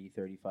 30,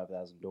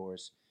 35,000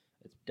 doors.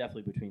 It's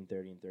definitely between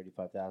 30 and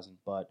 35,000,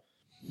 but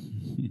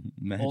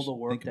all the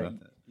work that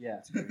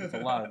it's a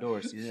lot of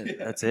doors.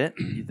 That's it?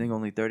 You think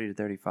only 30 to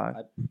 35?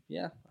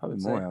 Yeah. Probably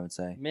more, I would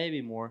say.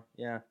 Maybe more,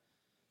 yeah.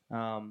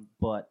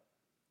 But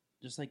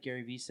just like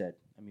Gary Vee said,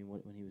 I mean,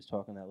 when he was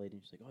talking to that lady,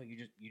 she's like, "Oh,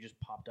 you just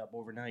popped up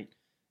overnight,"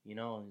 you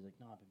know? And he's like,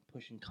 "No, I've been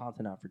pushing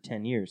content out for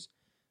 10 years."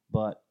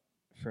 But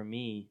for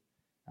me,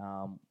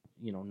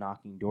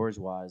 knocking doors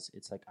wise,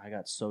 it's like I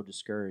got so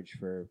discouraged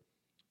for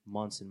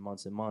months and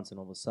months and months, and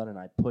all of a sudden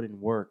I put in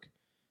work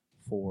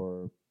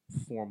for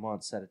 4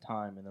 months at a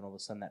time, and then all of a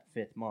sudden that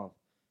 5th month,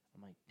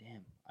 I'm like,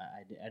 damn,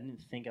 I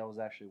didn't think I was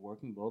actually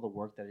working, but all the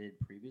work that I did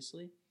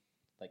previously,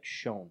 like,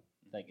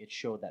 it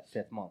showed that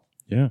 5th month.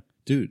 Yeah,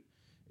 dude.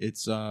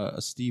 It's a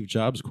Steve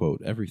Jobs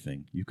quote,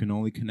 everything. You can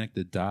only connect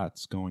the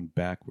dots going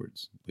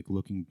backwards, like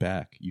looking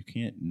back. You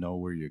can't know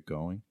where you're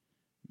going.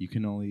 You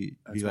can only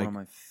That's be one like of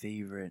my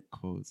favorite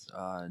quotes.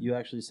 You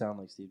actually sound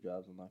like Steve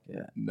Jobs. I'm not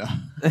kidding. No.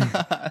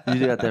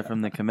 You got that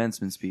from the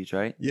commencement speech,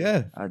 right?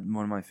 Yeah.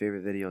 One of my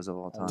favorite videos of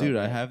all time. Dude,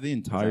 I have the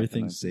entire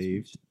thing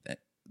commencement saved.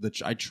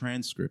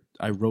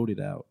 I wrote it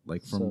out,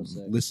 like, from So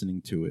sick.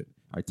 listening to it.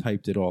 I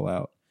typed it all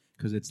out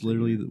because it's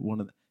literally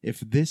one of the, if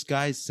this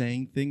guy's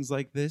saying things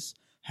like this,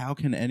 how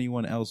can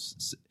anyone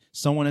else,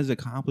 someone as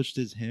accomplished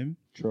as him,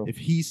 True. if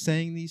he's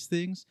saying these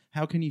things,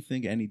 how can you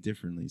think any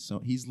differently? So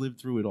he's lived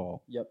through it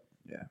all. Yep.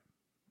 Yeah.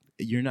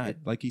 You're not,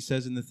 like he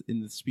says in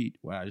the speech.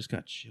 Wow, I just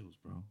got chills,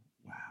 bro.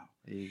 Wow.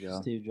 There you go.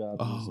 Steve Jobs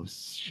Oh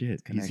is shit,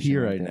 he's Connection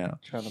here right right there. now.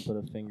 trying to put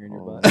a finger in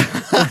your Oh.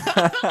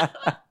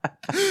 butt.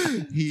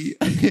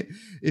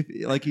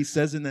 Like he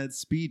says in that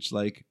speech,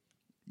 like,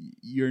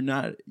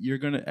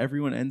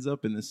 everyone ends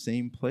up in the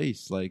same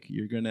place. Like,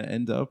 you're gonna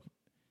end up,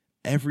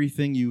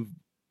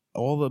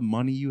 all the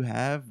money you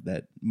have,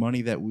 that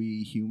money that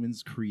we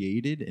humans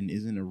created and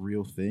isn't a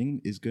real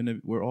thing,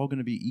 we're all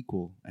gonna be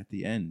equal at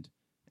the end.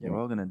 We're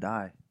all gonna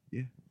die.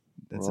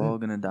 That's We're all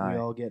it. gonna die. We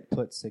all get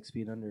put 6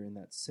 feet under in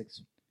that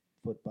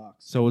 6-foot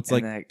box. So it's In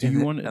like, that- do you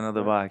in want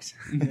another box?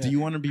 Do you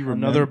want to be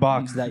Another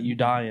box that you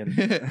die in.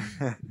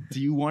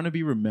 Do you want to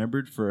be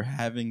remembered for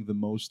having the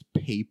most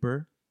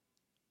paper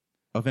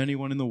of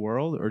anyone in the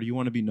world, or do you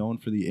want to be known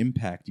for the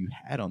impact you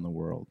had on the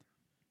world?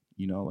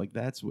 You know, like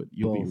that's what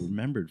you'll be Both.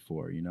 remembered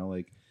for. You know,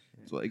 like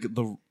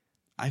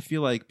I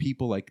feel like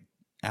people like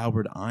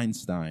Albert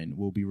Einstein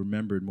will be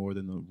remembered more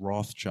than the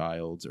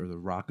Rothschilds or the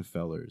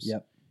Rockefellers.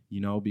 Yep.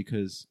 You know,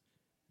 because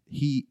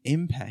he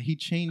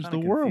changed Kinda the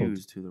world.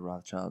 confused who the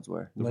Rothschilds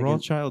were. The Like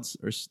Rothschilds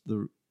are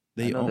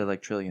I know own, they're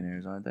like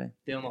trillionaires, aren't they?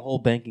 They own the whole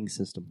banking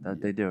system.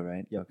 That they do,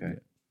 right? Yep. Okay.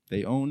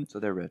 they own So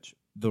they're rich.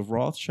 the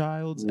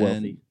Rothschilds Wealthy.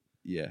 and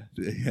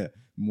yeah,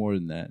 more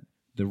than that.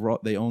 They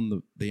own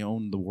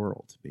the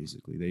world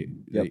basically.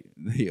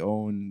 They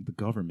own the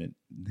government.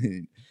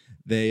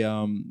 They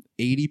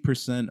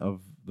 80%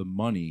 of the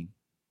money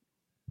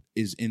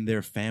is in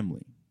their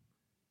family.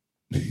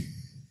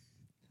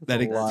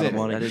 that a lot of exists.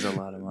 money. That is a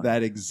lot of money.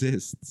 That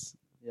exists.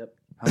 Yep.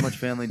 How much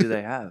family do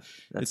they have?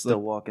 That's It's still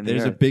like- walking the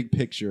There's earth. a big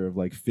picture of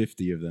like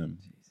 50 of them.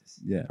 Jesus.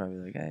 Yeah. Probably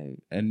like, hey,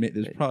 And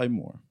there's Right. probably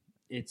more.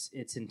 It's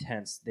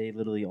intense. They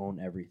literally own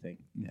everything.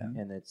 Yeah.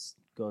 And it's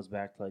goes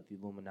back to like the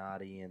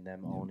Illuminati and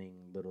them owning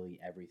literally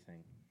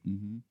everything.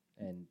 Mm-hmm.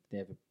 And they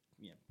have a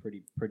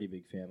pretty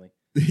big family.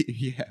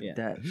 Yeah. Yeah.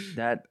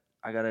 that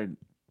I gotta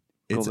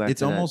go back It's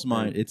to almost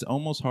that. It's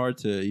almost hard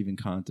to even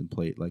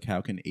contemplate. Like, how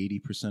can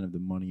 80% of the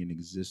money in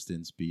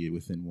existence be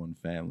within one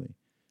family?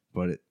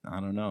 But I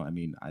don't know. I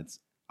mean,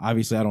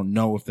 obviously I don't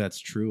know if that's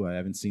true. I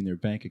haven't seen their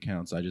bank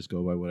accounts. I just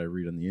go by what I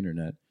read on the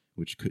internet,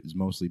 which is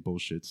mostly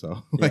bullshit.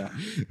 So, like,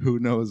 who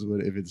knows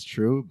if it's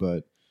true?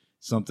 But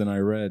something I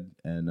read,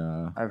 and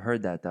I've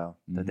heard that though,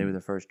 that they Mhm. were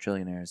the first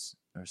trillionaires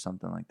or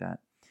something like that.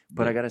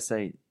 But I gotta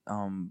say,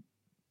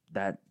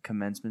 that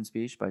commencement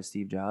speech by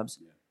Steve Jobs,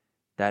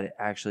 that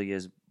actually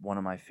is one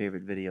of my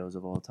favorite videos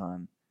of all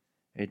time.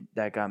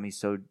 That got me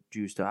so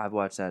juiced up. I've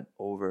watched that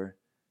over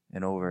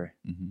and over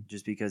Mhm.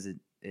 just because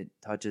it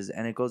touches,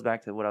 and it goes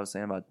back to what I was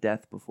saying about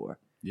death before.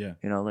 yeah,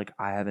 You know, like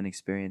I haven't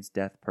experienced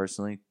death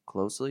personally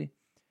closely,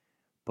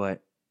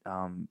 but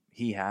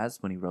he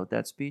has when he wrote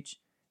that speech.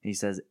 He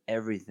says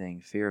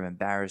everything, fear of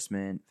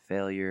embarrassment,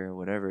 failure,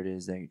 whatever it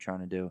is that you're trying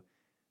to do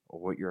or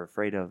what you're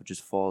afraid of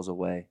just falls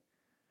away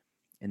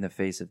in the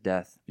face of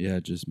death. yeah,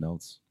 it just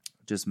melts.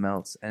 Just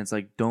melts. And it's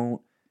like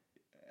don't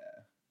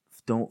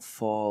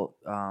fall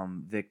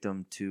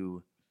victim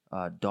to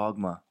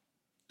dogma.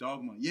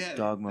 Dogma, yeah,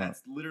 Dogma.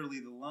 That's literally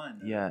the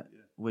line. Yeah,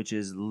 which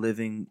is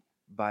living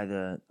by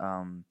the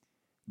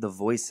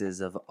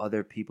voices of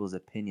other people's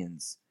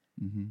opinions.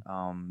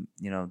 Mm-hmm.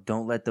 You know,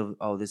 don't let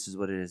this is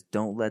what it is.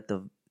 Don't let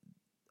the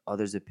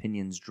others'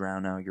 opinions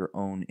drown out your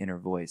own inner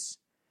voice,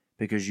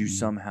 because you Mhm.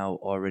 somehow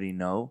already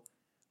know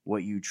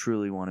what you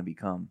truly want to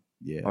become,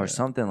 Yeah, or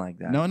something like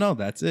that. No,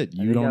 that's it. You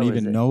think don't that was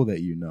even it. know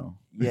that you know.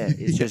 Yeah,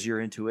 it's just your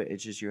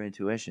It's just your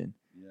intuition,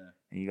 Yeah.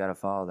 and you got to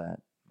follow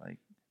that. Like,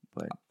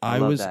 but I I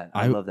love was- that.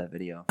 I- I love that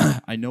video.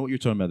 I know what you're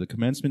talking about. The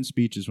commencement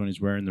speech is when he's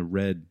wearing the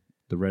red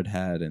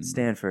hat, and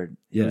Stanford.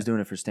 He Yeah. was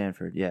doing it for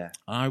Stanford. Yeah,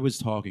 I was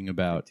talking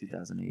about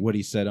 2008. what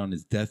he said on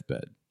his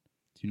deathbed.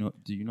 Do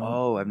you know?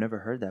 Oh, I've never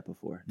heard that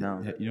before.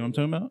 No, You know what I'm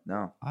talking about?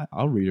 no.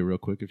 I'll read it real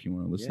quick if you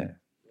want to listen.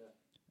 Yeah.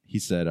 He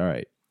said, "All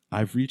right,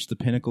 I've reached the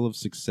pinnacle of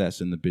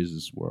success in the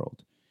business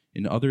world.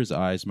 In others'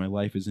 eyes, my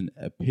life is an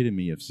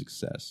epitome of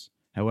success.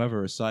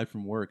 However, aside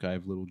from work, I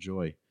have little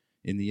joy.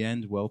 In the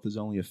end, wealth is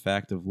only a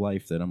fact of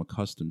life that I'm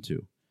accustomed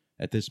to.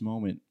 At this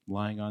moment,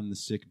 lying on the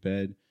sick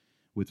bed,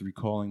 with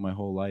recalling my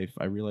whole life,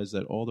 I realize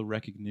that all the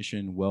recognition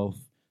and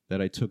wealth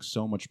that I took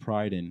so much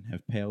pride in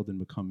have paled and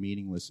become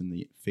meaningless in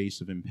the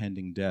face of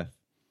impending death.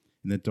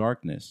 In the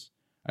darkness,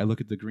 I look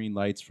at the green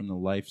lights from the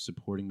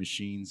life-supporting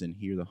machines and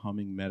hear the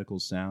humming medical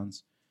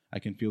sounds. I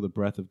can feel the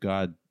breath of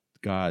God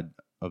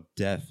of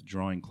death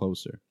drawing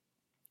closer.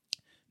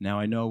 Now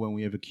I know when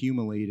we have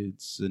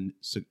accumulated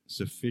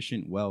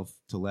sufficient wealth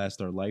to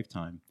last our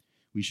lifetime,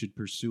 we should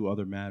pursue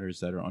other matters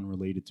that are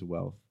unrelated to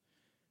wealth.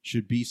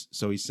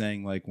 So he's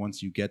saying, like,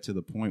 once you get to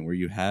the point where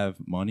you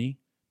have money,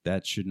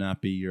 that should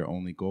not be your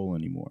only goal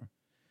anymore.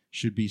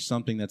 Should be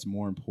something that's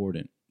more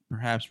important.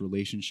 Perhaps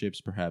relationships,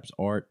 perhaps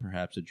art,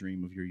 perhaps a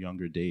dream of your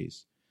younger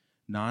days.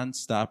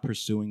 Non-stop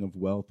pursuing of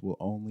wealth will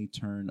only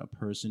turn a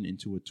person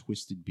into a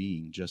twisted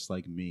being, just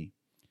like me.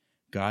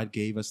 God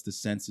gave us the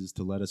senses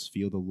to let us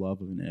feel the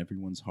love in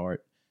everyone's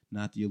heart,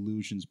 not the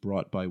illusions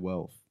brought by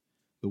wealth.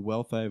 The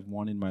wealth I have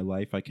won in my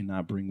life I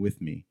cannot bring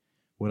with me.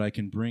 What I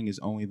can bring is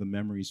only the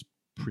memories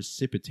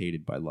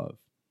precipitated by love.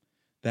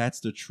 That's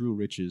the true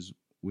riches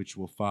which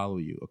will follow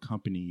you,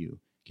 accompany you,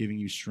 giving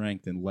you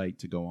strength and light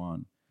to go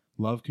on.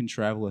 Love can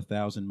travel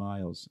 1,000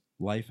 miles.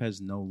 Life has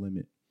no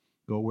limit.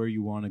 Go where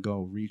you want to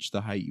go. Reach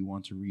the height you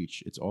want to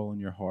reach. It's all in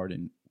your heart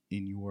and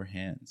in your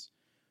hands.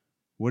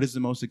 What is the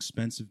most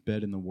expensive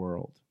bed in the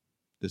world?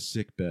 The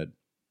sick bed.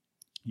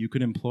 You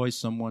could employ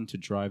someone to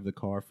drive the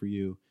car for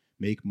you,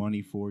 make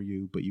money for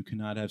you, but you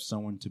cannot have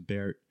someone to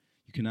bear.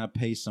 You cannot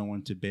pay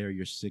someone to bear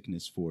your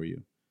sickness for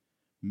you.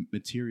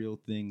 Material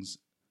things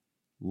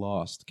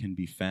lost can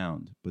be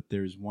found, but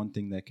there is one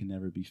thing that can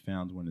never be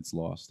found when it's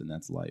lost, and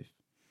that's life.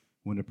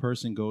 When a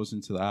person goes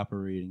into the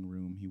operating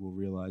room, he will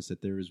realize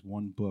that there is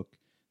one book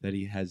that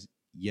he has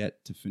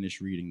yet to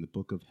finish reading, the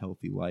book of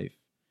healthy life.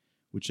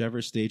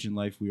 Whichever stage in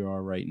life we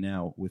are right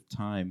now, with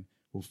time,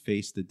 we'll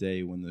face the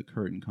day when the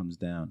curtain comes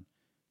down.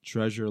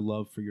 Treasure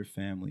love for your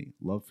family,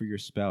 love for your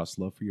spouse,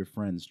 love for your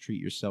friends.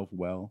 Treat yourself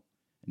well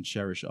and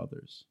cherish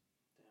others.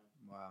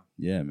 Wow,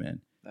 Yeah,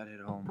 man. that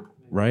hit home.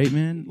 Right,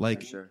 man?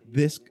 Like, sure.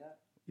 this...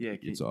 Yeah,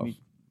 It's off.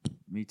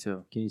 Me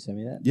too. Can you send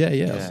me that? Yeah, I'll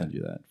Yeah. send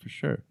you that for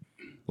sure.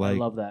 I Like,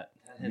 love that.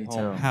 That Me hit too.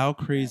 home. how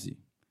crazy.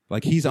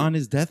 Like, he's on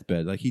his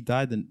deathbed. Like, he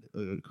died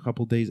a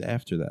couple days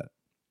after that.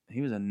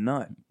 He was a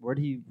nut. Where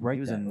did he write He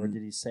was that, in- or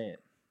did he say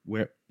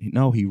it?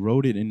 No, he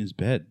wrote it in his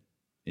bed,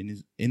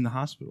 in the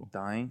hospital.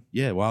 Dying.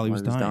 Yeah, while he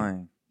was While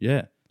dying.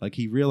 Yeah, like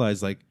he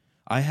realized, like,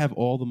 I have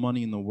all the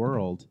money in the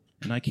world,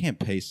 and I can't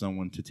pay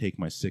someone to take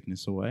my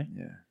sickness away.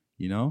 Yeah.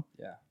 You know?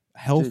 Yeah.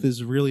 Health Dude.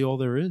 is really all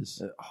there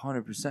is.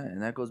 100%,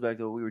 and that goes back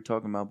to what we were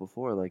talking about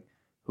before. Like,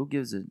 who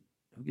gives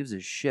a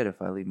shit if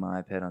I leave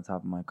my iPad on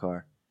top of my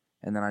car,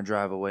 and then I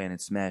drive away and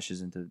it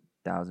smashes into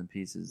 1,000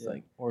 pieces, Yeah.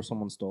 like, Or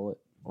someone stole it.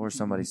 or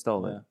somebody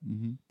stole Yeah. it.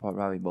 Mm-hmm.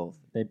 Probably both.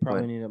 They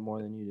probably But- need it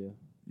more than you do.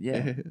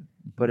 Yeah,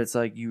 but it's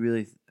like you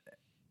really,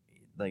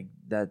 like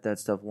that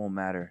stuff won't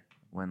matter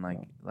when, like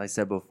I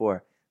said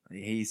before,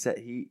 he said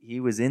he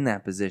was in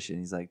that position.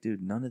 He's like,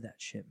 dude, none of that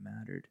shit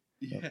mattered.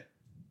 Yeah.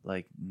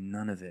 Like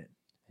none of it.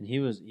 And he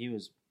was.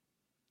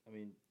 I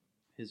mean,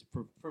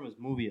 from his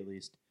movie at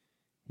least,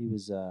 he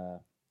was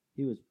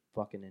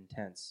fucking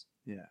intense.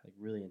 Yeah. Like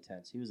really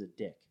intense. He was a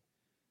dick,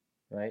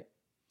 right?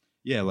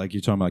 Yeah, like you're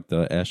talking about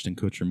the Ashton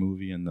Kutcher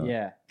movie and the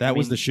Yeah. that I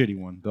was mean, the shitty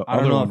one. The I don't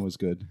other know one if- was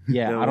good.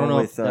 Yeah, The I don't one know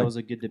with, if that was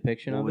a good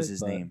depiction What of was it. his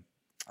but name?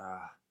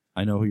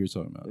 I know who you're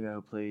talking about. The guy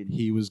who played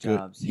He was good.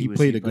 Jobs. He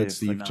played a good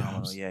Steve phenomenal.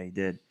 Jobs. Yeah, he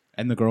did.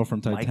 And the girl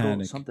from Michael,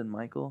 Titanic. something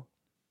Michael.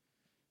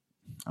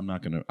 I'm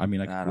not gonna. I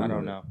mean, I I can don't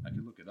Google know. it. I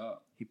can look it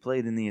up. He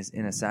played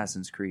in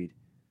Assassin's Creed.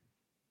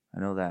 I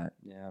know that.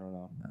 Yeah, I don't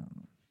know.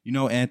 You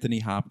know Anthony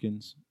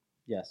Hopkins.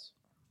 Yes.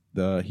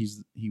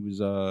 He was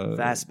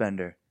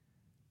Fassbender.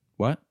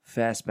 what?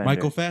 Fassbender.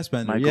 Michael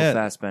Fassbender. Michael yeah,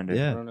 Fassbender.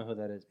 Yeah. I don't know who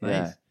that is.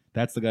 Yeah. Nice.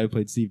 That's the guy who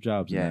played Steve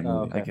Jobs. Yeah. In that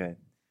movie. okay.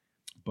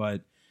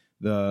 But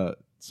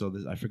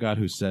I forgot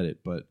who said it,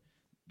 but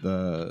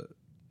the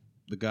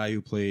guy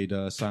who played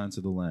Silence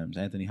of the Lambs,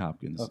 Anthony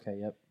Hopkins. Okay.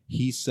 Yep.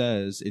 He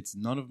says it's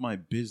none of my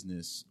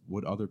business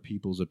what other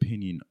people's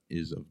opinion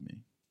is of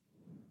me.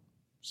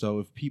 So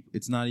if people,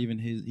 it's not even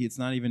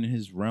in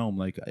his realm.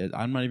 Like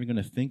I'm not even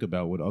going to think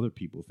about what other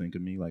people think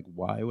of me. Like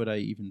why would I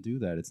even do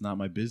that? It's not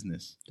my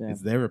business. Damn.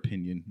 It's their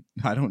opinion.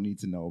 I don't need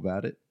to know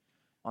about it.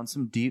 On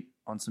some deep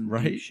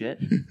Right? shit.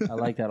 I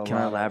like that a lot. Can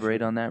I elaborate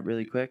actually. on that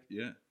really quick?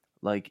 Yeah.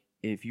 Like,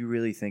 if you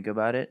really think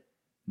about it,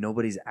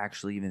 nobody's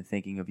actually even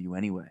thinking of you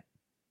anyway.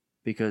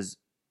 Because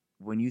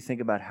when you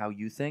think about how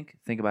you think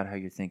about how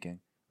you're thinking.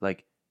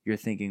 Like, you're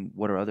thinking,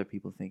 what are other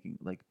people thinking?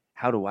 Like,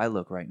 how do I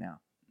look right now?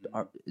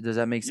 Does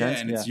that make sense?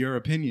 Yeah, and it's Yeah. your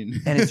opinion.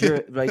 And it's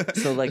your, like,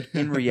 so, like,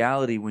 in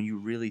reality, when you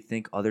really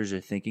think others are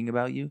thinking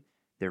about you,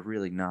 they're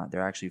really not.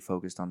 They're actually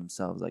focused on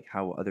themselves. Like,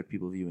 how are other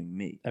people viewing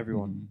me?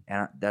 Everyone.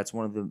 And that's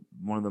one of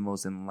the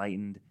most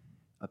enlightened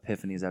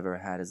epiphanies I've ever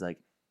had is like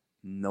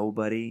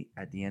nobody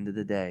at the end of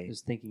the day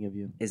Just thinking of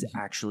you. is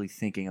actually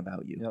thinking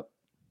about you. Yep.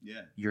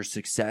 Yeah. Your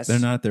success. They're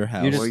not at their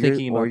house. You're just Or your-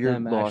 thinking or about your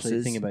them actually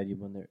losses. thinking about you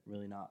when they're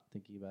really not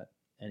thinking about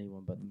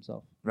anyone but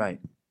themselves.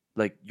 right.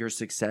 Like your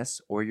success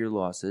or your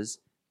losses,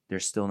 they're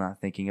still not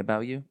thinking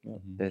about you.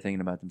 Mhm. They're thinking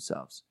about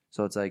themselves.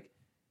 So it's like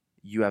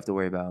you have to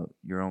worry about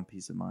your own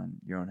peace of mind,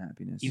 your own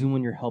happiness. Even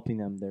when you're helping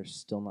them, they're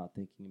still not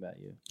thinking about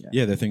you.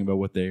 Yeah, they're thinking about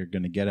what they're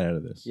going to get out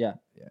of this. Yeah.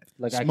 Yeah.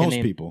 Like It's I can most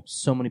name people.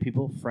 so many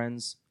people,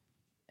 friends,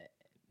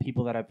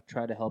 people that I've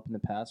tried to help in the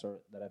past or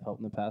that I've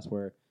helped in the past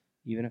where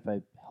even if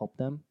I help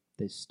them,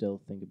 they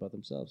still think about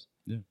themselves.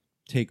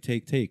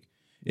 Take.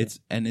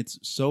 It's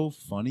so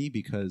funny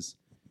because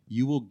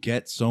you will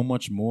get so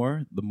much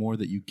more the more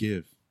that you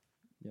give.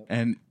 Yep.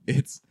 And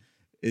it's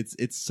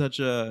such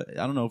a,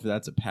 I don't know if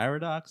that's a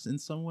paradox in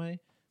some way,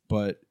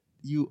 but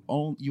you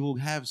will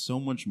have so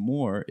much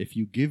more if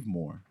you give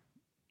more.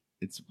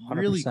 It's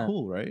really 100%.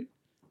 cool, right?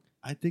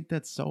 I think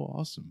that's so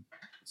awesome.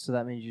 So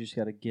that means you just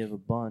got to give a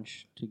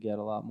bunch to get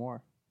a lot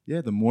more.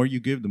 Yeah, the more you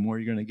give, the more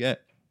you're going to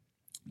get.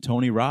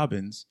 Tony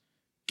Robbins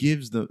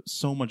gives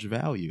so much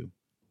value,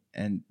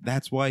 and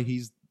that's why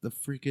he's the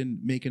freaking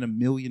making $1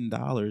 million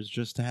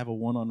just to have a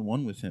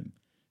one-on-one with him.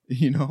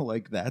 You know,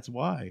 like that's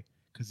why,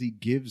 because he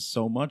gives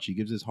so much. He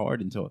gives his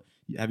heart into.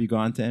 Have you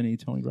gone to any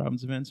Tony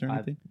Robbins events or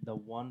anything? The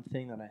one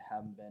thing that I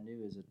haven't been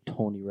to is a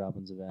Tony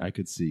Robbins event. I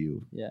could see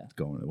you Yeah.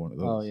 going to one of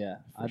those. Oh yeah,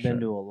 for I've been sure.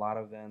 to a lot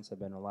of events. I've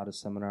been to a lot of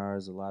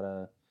seminars,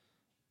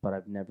 but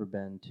I've never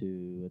been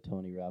to a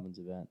Tony Robbins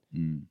event,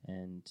 Mm,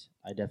 and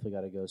I definitely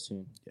got to go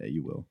soon yeah,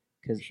 you will.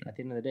 because For sure. at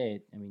the end of the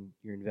day, I mean,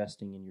 you're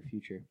investing in your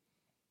future.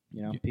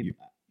 You know, You-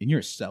 people, In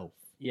yourself.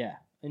 yeah,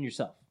 in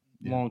yourself,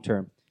 Yeah. long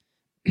term,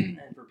 and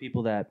for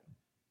people that,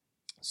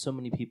 so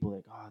many people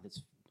like, oh,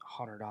 that's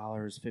 $100,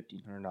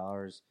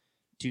 $1,500,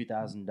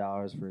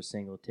 $2,000 for a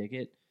single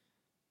ticket,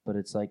 but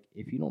it's like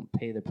if you don't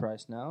pay the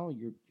price now,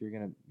 you're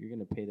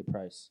gonna pay the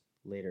price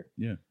later.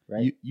 Yeah.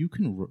 Right. You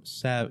can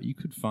you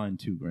could find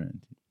 $2,000.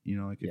 You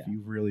know, like if Yeah.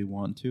 you really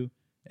want to,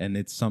 and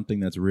it's something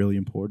that's really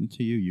important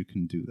to you, you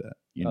can do that.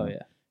 You know? Oh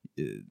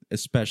yeah.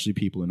 Especially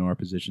people in our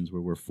positions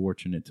where we're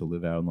fortunate to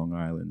live out on Long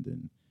Island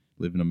and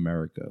live in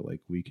America.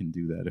 Like, we can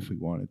do that if we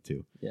wanted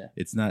to. Yeah.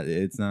 It's not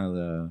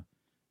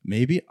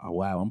maybe, oh,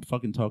 wow, I'm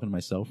fucking talking to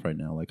myself right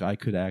now. Like, I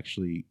could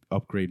actually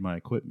upgrade my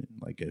equipment,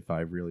 like, if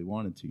I really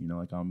wanted to, you know,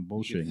 like, I'm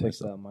bullshitting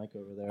Fix myself. that mic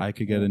over there. I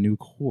could get a new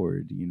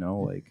cord, you know,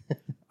 like,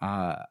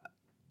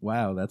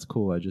 wow, that's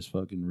cool. I just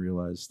fucking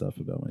realized stuff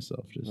about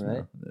myself just Right?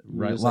 now. You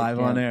Right, was like, live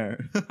on damn.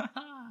 air.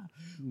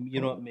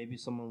 You know what? Maybe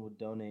someone would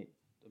donate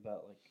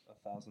about like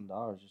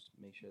 $1,000 just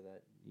to make sure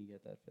that you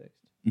get that fixed.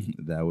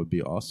 That would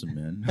be awesome,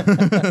 man.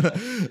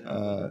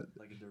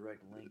 Like a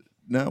direct link.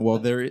 No,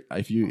 well,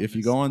 if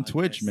you go on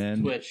Twitch,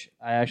 man. Twitch.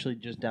 I actually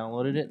just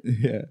downloaded it,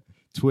 Yeah,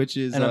 Twitch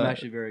is, and I'm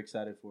actually very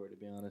excited for it. To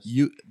be honest,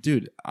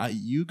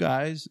 you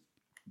guys,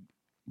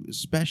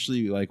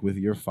 especially like with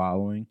your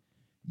following,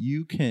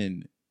 you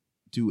can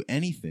do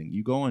anything.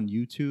 You go on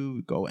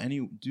YouTube,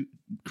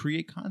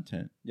 create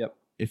content. Yep.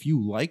 If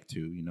you like to,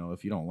 you know,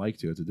 if you don't like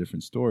to, it's a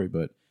different story.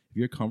 But if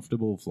you're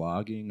comfortable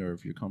vlogging or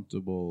if you're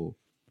comfortable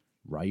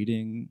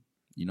writing,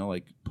 you know,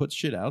 like, put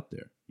shit out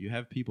there. You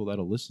have people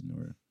that'll listen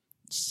or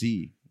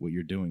see what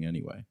you're doing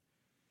anyway.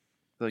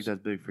 I feel like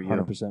that's big for you.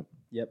 100%.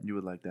 Yep. You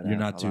would like that. You're a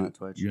not lot on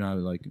Twitch. you're not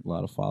like a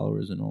lot of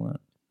followers and all that.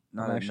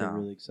 Not I'm actually no.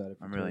 really excited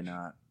for I'm really Twitch.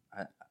 not.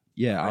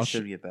 Yeah, I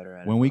should get better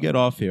at it. when we get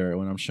off here,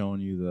 when I'm showing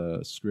you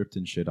the script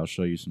and shit, I'll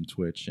show you some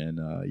Twitch, and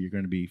you're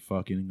gonna be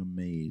fucking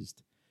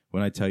amazed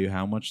when I tell you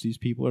how much these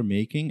people are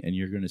making, and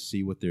you're gonna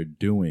see what they're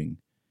doing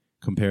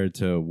compared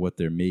to what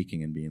they're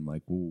making, and being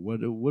like, well,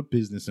 what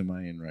business am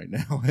I in right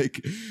now?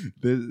 Like,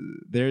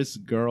 there's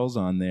girls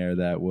on there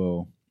that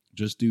will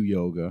just do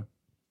yoga,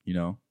 you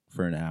know,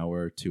 for an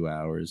hour, 2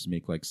 hours,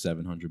 make like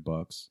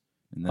 $700,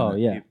 and then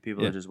Yeah.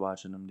 People Yeah. are just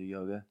watching them do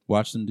yoga.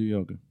 watch them do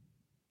yoga.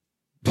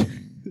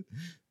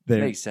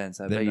 Makes sense.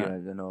 I they're bet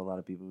not- I know a lot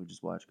of people who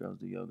just watch girls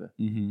do yoga.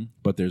 Mm-hmm.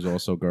 But there's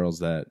also girls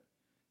that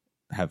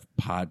have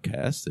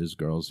podcasts. There's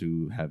girls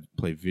who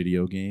play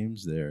video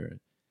games.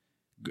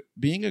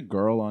 Being a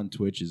girl on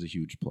Twitch is a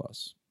huge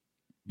plus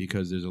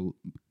because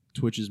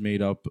Twitch is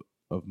made up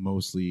of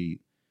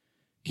mostly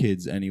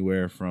kids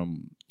anywhere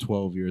from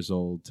 12 years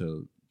old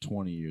to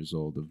 20 years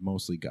old, of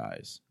mostly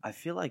guys. I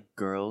feel like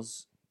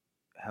girls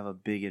have a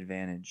big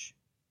advantage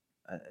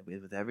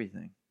with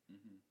everything.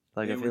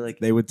 Like, I feel like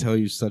they would tell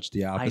you such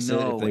the I opposite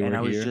know, if they were and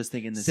I was here. just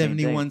thinking the same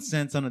 71 thing.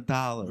 cents on a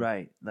dollar.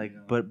 Right. Like, You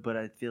know? but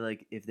I feel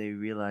like if they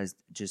realized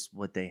just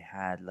what they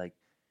had, like,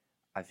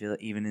 I feel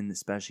like even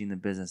especially in the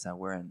business that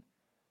we're in,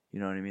 you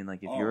know what I mean? Like,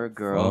 if you're a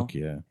girl Fuck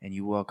yeah. and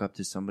you walk up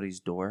to somebody's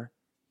door,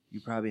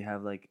 you probably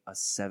have like a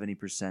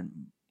 70%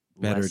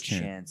 Better less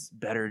chance.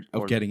 better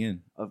Of getting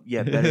in.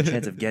 better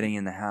chance of getting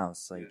in the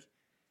house. Like,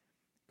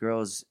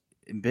 girls,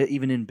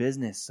 even in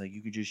business, like,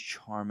 you could just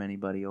charm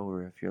anybody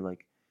over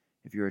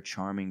if you're a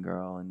charming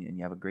girl and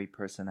you have a great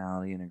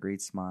personality and a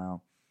great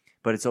smile.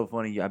 But it's so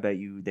funny. I bet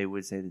they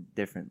would say the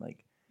different.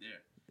 Like,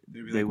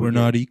 they We're would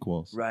not get-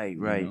 equals. Right.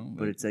 you know?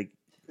 But it's like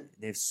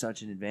they have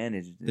such an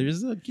advantage.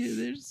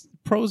 There's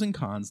pros and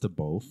cons to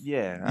both.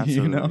 Yeah,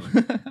 absolutely. You know?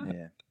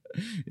 Yeah.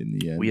 In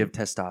the end. We have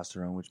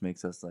testosterone, which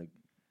makes us like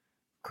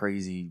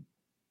crazy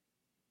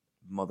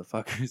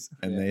motherfuckers.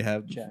 and they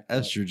have jacked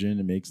up. estrogen.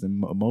 It makes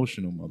them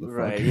emotional motherfuckers.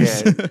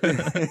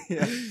 Right,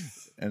 yeah. Yeah.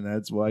 And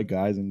that's why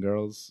guys and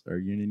girls are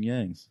yin and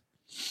yangs.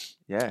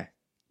 Yeah.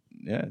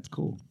 Yeah, it's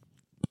cool.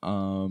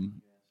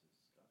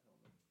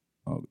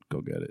 Oh,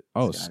 go get it.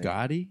 Oh,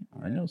 Scotty.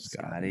 Scotty? I know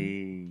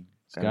Scotty.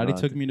 Scotty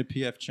took me to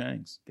PF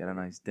Chang's. Got a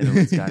nice dinner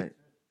with Scotty.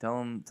 Tell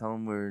him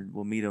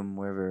we'll meet him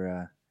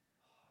wherever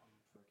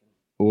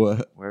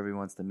What? wherever he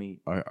wants to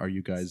meet. Are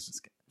you guys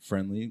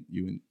friendly?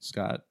 You and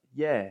Scott?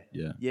 Yeah.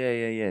 Yeah.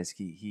 Yeah.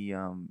 He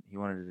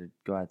wanted to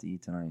go out to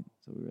eat tonight,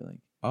 so we were like,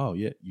 Oh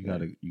yeah, you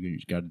got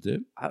a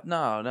dip?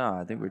 no,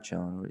 I think we're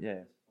chilling.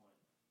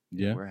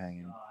 Yeah. We're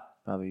hanging.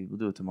 Probably we'll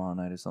do it tomorrow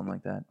night or something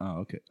like that. Oh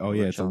okay. Oh We're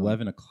yeah, it's chilling.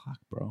 11 o'clock,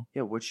 bro.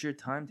 Yeah, what's your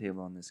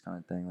timetable on this kind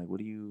of thing? Like, what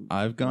do you?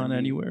 I've gone when do you-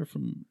 anywhere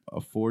from a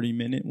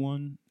 40-minute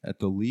one at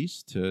the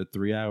least to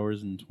 3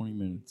 hours and 20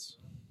 minutes.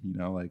 You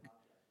know, like,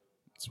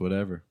 it's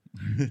whatever.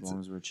 As long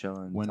as we're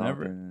chilling,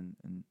 Whenever. talking,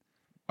 and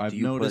I've do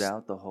you noticed. put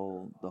out the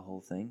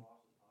whole thing?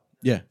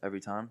 Yeah. Every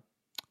time.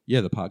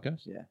 Yeah, the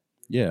podcast. Yeah.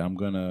 Yeah, I'm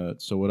gonna.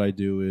 So what I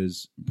do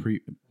is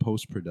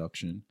post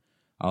production.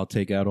 I'll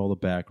take out all the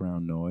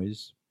background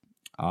noise.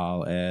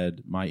 I'll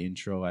add my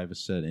intro. I have a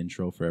set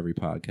intro for every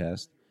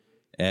podcast.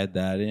 Add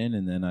that in,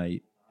 and then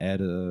I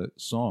add a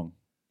song.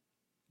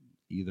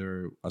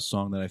 Either a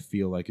song that I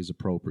feel like is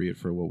appropriate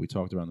for what we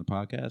talked about in the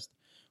podcast,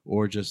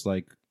 or just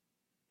like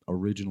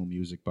original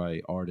music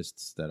by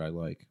artists that I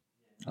like.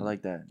 I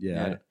like that.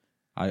 Yeah.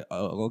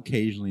 I'll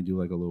occasionally do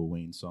like a Lil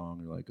Wayne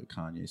song or like a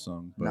Kanye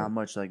song. But Not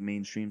much like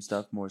mainstream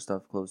stuff. More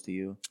stuff close to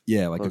you.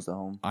 yeah, like Close to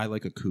home. I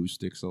like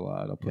acoustics a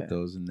lot. I'll put Yeah.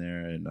 those in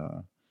there, and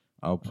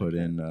I'll put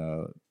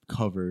in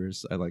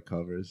covers. I like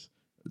covers.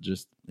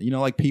 Just, you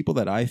know, like people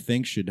that I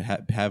think should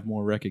have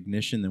more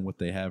recognition than what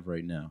they have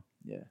right now.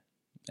 Yeah.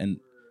 And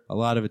a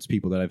lot of it's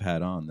people that I've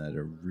had on that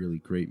are really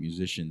great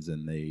musicians,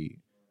 and they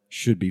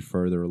should be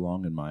further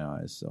along in my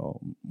eyes. So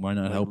why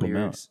not help him out?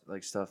 lyrics,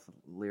 like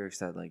lyrics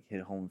that like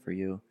hit home for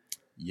you,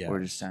 Yeah. or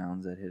just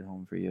sounds that hit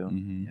home for you.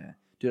 Mhm. Yeah,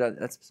 dude,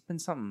 that's been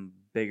something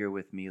bigger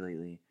with me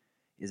lately.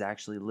 Is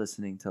actually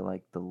listening to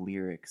like the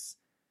lyrics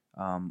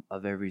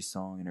of every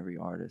song and every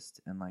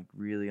artist, and like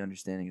really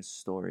understanding a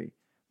story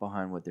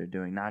behind what they're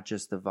doing, not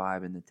just the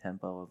vibe and the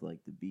tempo of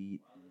like the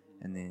beat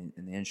and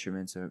the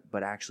instruments,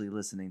 but actually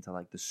listening to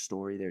like the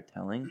story they're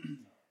telling.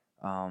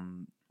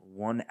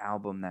 One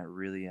album that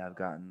really I've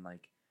gotten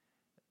like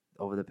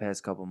over the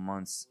past couple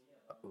months,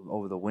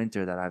 over the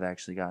winter, that I've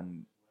actually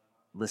gotten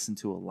listened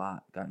to a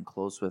lot, gotten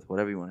close with,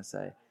 whatever you want to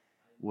say,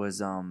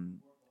 was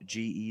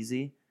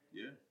G-Eazy.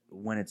 Yeah.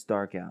 When It's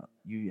Dark Out.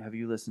 Have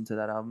you listened to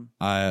that album?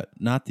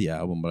 Not the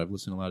album, but I've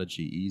listened to a lot of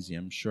G-Eazy.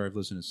 I'm sure I've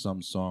listened to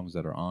some songs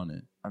that are on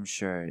it. I'm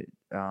sure.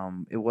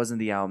 It wasn't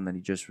the album that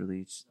he just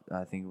released.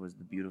 I think it was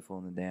The Beautiful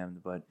and the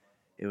Damned, but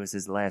it was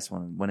his last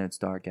one, When It's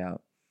Dark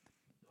Out.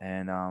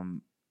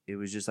 And it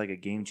was just like a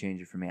game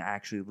changer for me. I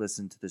actually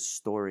listened to the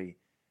story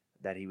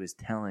that he was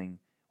telling,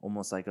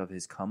 almost like of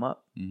his come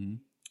up. Mm-hmm.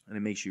 And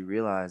it makes you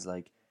realize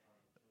like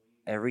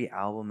every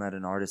album that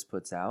an artist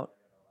puts out,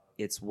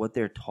 it's what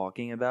they're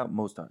talking about.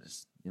 Most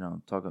artists,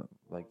 talk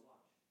like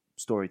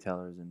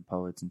storytellers and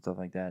poets and stuff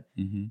like that.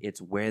 Mm-hmm.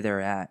 It's where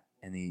they're at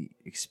and the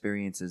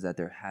experiences that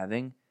they're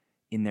having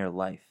in their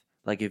life.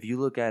 Like if you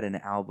look at an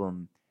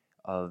album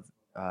of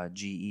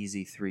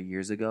G-Eazy 3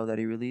 years ago that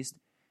he released,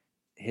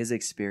 his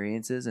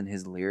experiences and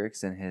his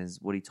lyrics and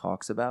what he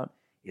talks about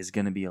is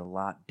going to be a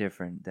lot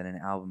different than an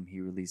album he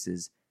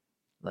releases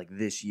like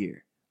this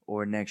year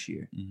or next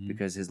year,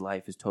 because his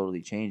life has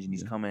totally changed and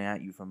he's coming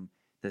at you from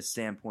the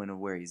standpoint of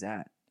where he's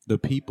at. The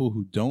people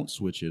who don't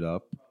switch it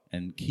up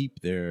and keep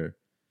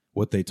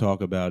what they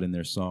talk about in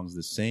their songs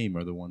the same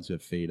are the ones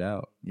that fade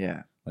out.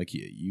 Yeah. Like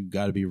you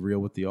got to be real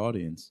with the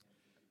audience.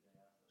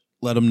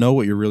 Let them know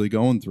what you're really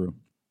going through.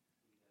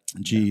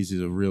 G-Eazy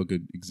is a real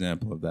good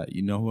example of that.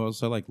 You know who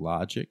else I like?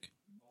 Logic.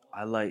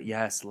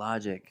 Yes,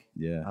 Logic.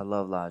 Yeah. I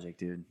love Logic,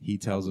 dude. He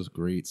tells us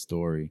great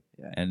story.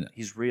 Yeah. And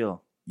he's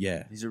real.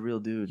 Yeah. He's a real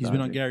dude. He's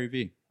been on Gary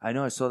Vee. I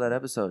know. I saw that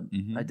episode.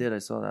 Mhm. I did. I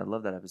saw that. I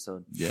love that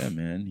episode. Yeah,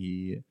 man.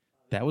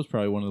 That was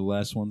probably one of the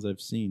last ones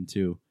I've seen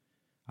too.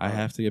 I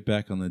have to get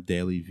back on the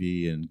Daily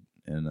V and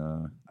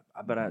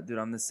But dude,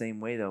 I'm the same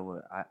way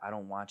though. I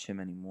don't watch him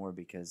anymore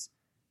because,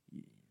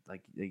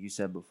 like you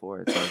said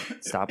before, it's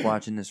like stop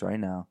watching this right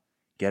now.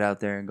 Get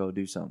out there and go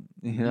do something.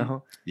 You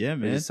know? Yeah,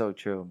 man. It's so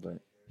true. But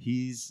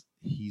he's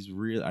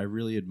real. I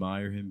really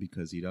admire him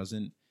because he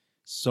doesn't.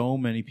 So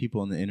many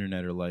people on the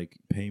internet are like,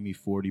 "Pay me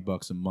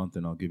 $40 a month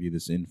and I'll give you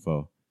this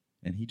info,"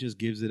 and he just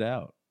gives it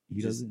out.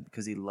 He doesn't,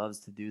 because he loves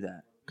to do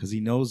that. Because he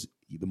knows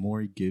the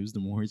more he gives, the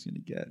more he's gonna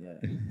get. Yeah,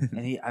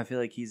 and I feel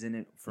like he's in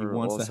it for he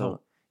wants also, to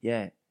help.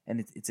 Yeah, and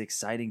it's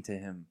exciting to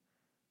him,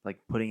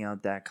 like putting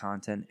out that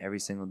content every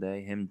single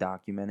day. Him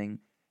documenting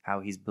how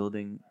he's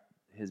building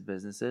his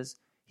businesses.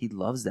 He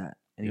loves that,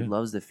 and he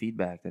loves the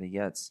feedback that he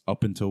gets.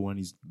 Up until when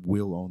he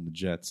will own the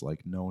Jets,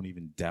 like no one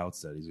even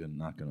doubts that he's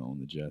not gonna own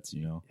the Jets.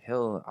 You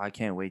know, I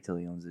can't wait till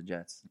he owns the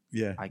Jets.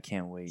 Yeah, I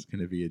can't wait. It's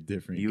gonna be a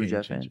different. You a game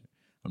Jet changer. fan?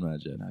 I'm not a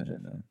Jet fan.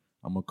 No.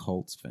 I'm a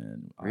Colts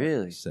fan.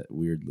 Really?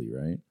 Weirdly,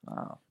 right?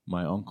 Wow.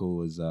 My uncle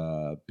was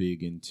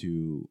big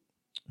into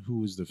who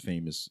was the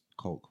famous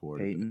Colt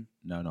quarterback? Peyton?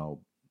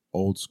 No,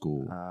 old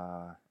school.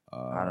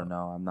 I don't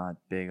know. I'm not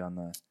big on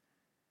the.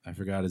 I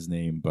forgot his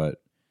name,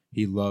 but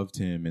he loved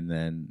him, and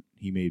then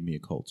he made me a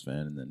Colts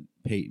fan. And then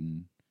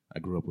Peyton, I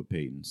grew up with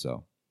Peyton,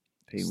 so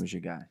Peyton was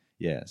your guy.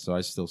 Yeah, so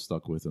I still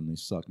stuck with them. They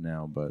suck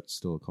now, but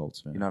still a Colts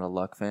fan. You're not a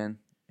Luck fan?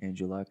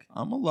 Andrew Luck?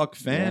 I'm a Luck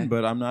fan, Yeah.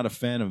 but I'm not a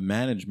fan of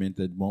management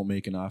that won't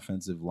make an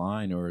offensive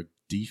line or a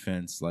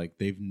defense. Like,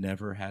 they've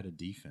never had a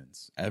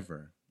defense,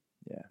 ever.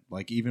 Yeah.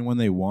 Like, even when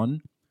they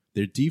won,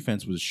 their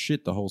defense was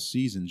shit the whole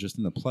season. Just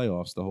in the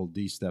playoffs, the whole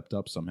D stepped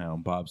up somehow,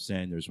 and Bob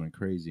Sanders went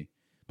crazy.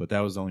 But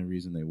that was the only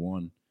reason they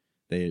won.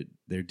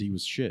 Their D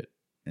was shit.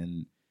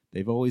 And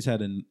they've always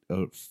had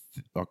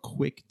a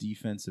quick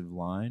defensive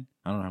line.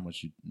 I don't know how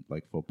much you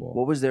like football.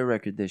 What was their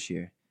record this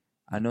year?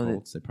 I know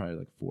Colts, they probably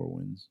like 4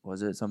 wins.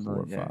 Was it something 4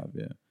 or like that? 5,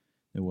 yeah.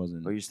 It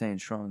wasn't. But you're staying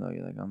strong though.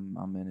 You're like,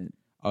 I'm in it.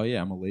 Oh,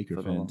 yeah, I'm a Laker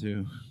For the fan, long-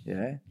 too.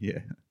 Yeah. Yeah.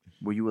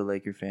 Were you a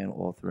Laker fan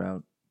all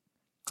throughout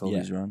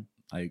Kobe's run?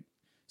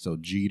 So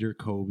Jeter,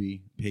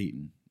 Kobe,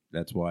 Peyton.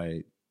 That's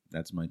my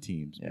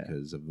teams, Yeah.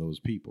 because of those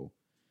people.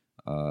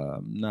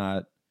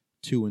 Not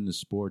too into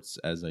sports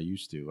as I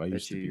used to.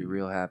 Bet you're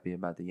real happy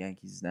about the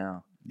Yankees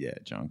now. Yeah,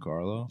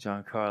 Giancarlo.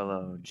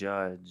 Giancarlo,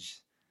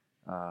 Judge,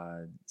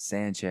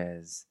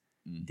 Sanchez,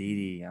 Mhm.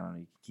 Didi. I don't know.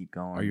 You can keep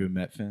going. Are you a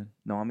Met fan?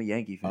 No, I'm a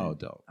Yankee fan. Oh,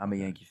 dope. I'm a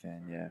Okay. Yankee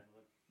fan. Yeah.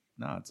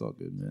 Nah, it's all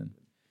good, man.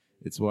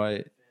 It's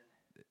why.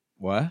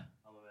 What?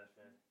 I'm a Met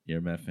fan. You're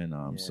a Met fan? No,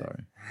 I'm Yeah.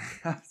 sorry.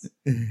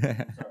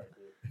 Sorry,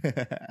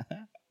 dude.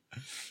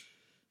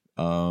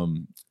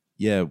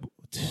 Yeah.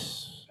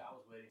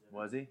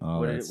 Was he? Oh,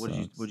 what that did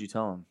sucks. what'd you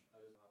tell him?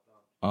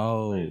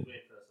 Oh, I was waiting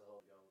for us to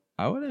hold go.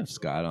 I would have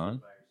Scott on.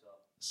 By yourself.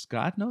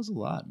 Scott knows a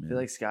lot, man. I feel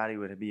like Scotty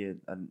would be a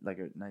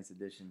nice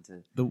addition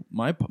to.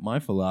 My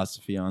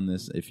philosophy on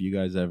this, if you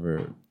guys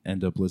ever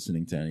end up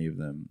listening to any of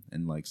them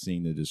and like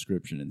seeing the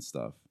description and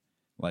stuff,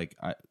 like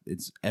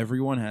it's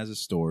everyone has a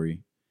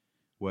story,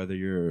 whether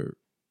you're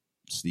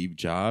Steve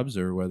Jobs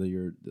or whether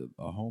you're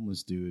a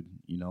homeless dude,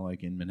 you know,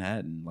 like in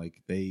Manhattan,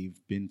 like they've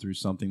been through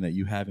something that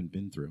you haven't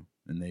been through,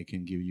 and they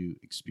can give you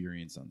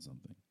experience on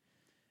something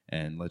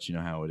and let you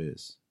know how it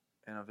is.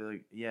 And I feel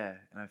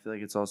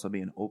like it's also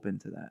being open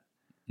to that.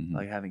 Mm-hmm.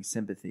 Like having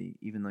sympathy,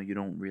 even though you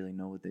don't really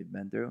know what they've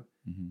been through,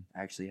 Mm-hmm.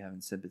 actually having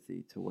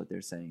sympathy to what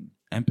they're saying.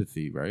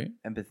 Empathy, right?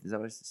 Empathy, is that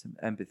what it's?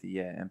 Empathy,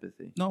 yeah,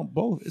 empathy. No,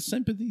 both. It's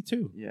sympathy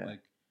too. Yeah.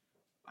 Like,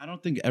 I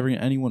don't think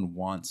anyone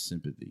wants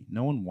sympathy.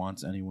 No one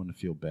wants anyone to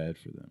feel bad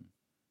for them.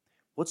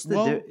 What's the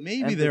Well,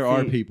 maybe there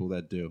are people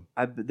that do.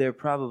 There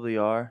probably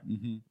are.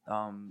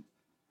 Mm-hmm.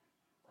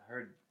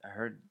 I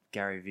heard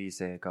Gary Vee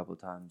say a couple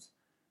times,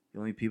 the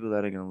only people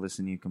that are gonna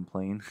listen to you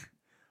complain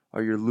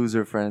are your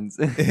loser friends.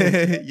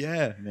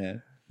 Yeah,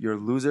 man. Your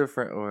loser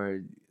friend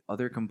or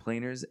other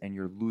complainers and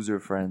your loser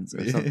friends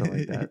or something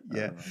like that.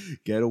 Yeah.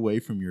 Get away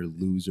from your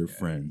loser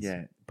friends.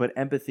 Yeah. But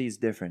empathy is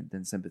different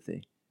than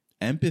sympathy.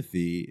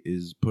 Empathy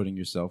is putting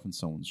yourself in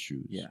someone's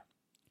shoes. Yeah.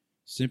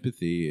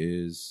 Sympathy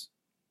is,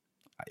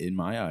 in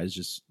my eyes,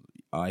 just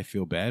I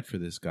feel bad for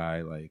this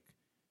guy. Like,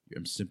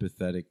 I'm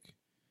sympathetic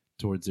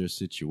towards their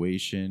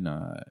situation.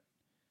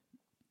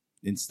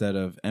 Instead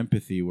of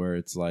empathy, where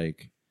it's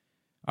like,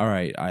 all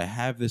right, I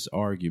have this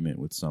argument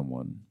with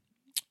someone.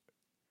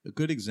 A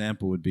good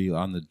example would be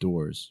on the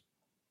Doors,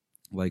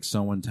 like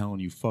someone telling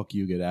you "fuck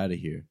you, get out of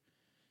here."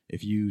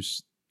 If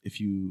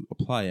you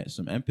apply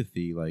some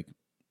empathy, like,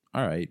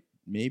 all right,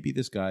 maybe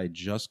this guy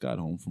just got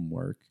home from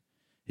work.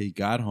 He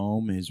got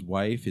home,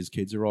 his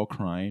kids are all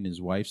crying,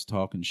 his wife's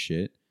talking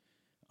shit.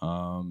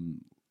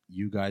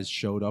 You guys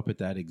showed up at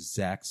that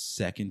exact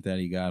second that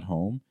he got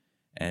home,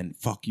 and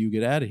fuck you,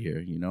 get out of here.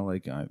 You know,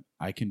 like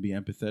I can be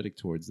empathetic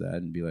towards that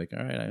and be like,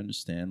 all right, I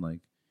understand. Like,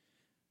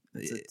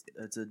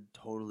 It's a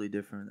totally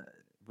different.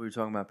 We were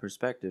talking about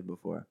perspective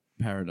before.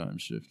 Paradigm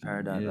shift.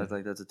 Paradigm. Yeah.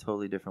 That's a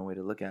totally different way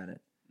to look at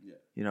it. Yeah.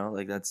 You know,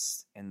 like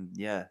that's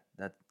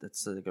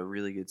like a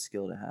really good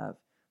skill to have.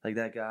 Like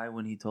that guy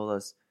when he told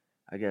us,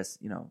 I guess,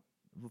 you know,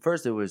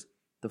 first it was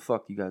the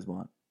fuck do you guys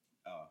want?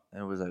 Oh.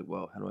 And it was like,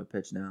 well, how do I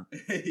pitch now?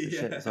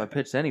 Yeah. So I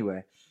pitched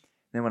anyway.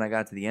 Then when I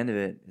got to the end of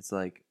it, it's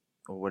like,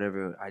 or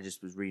whatever, I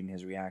just was reading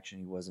his reaction.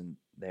 He wasn't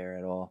there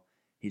at all.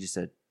 He just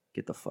said,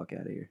 get the fuck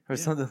out of here or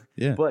something.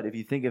 Yeah. But if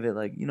you think of it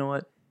like, you know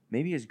what?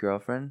 Maybe his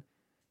girlfriend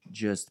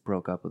just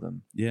broke up with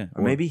him. Yeah.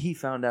 Or maybe he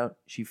found out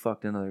she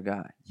fucked another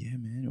guy. Yeah,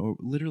 man. Or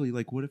literally,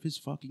 like, what if his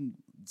fucking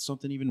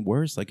something even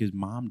worse, like his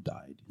mom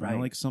died, you know, Right.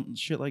 like something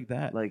shit like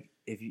that. Like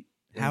if you,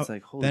 How- it's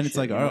like, holy then shit, it's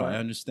like, you oh, know I what?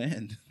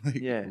 understand. Like,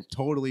 Yeah.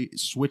 totally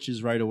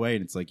switches right away,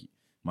 and it's like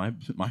my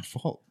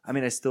fault. I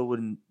mean, I still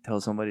wouldn't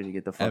tell somebody to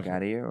get the fuck Ever.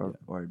 out of here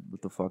or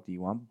what the fuck do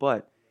you want?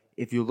 But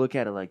if you look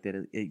at it like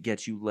that, it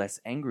gets you less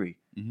angry.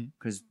 Mhm.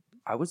 Because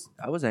I was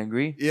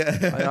angry.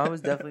 Yeah, I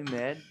was definitely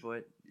mad,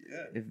 but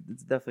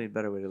it's definitely a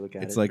better way to look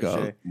at it's it. like, for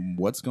sure.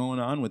 what's going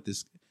on with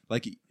this?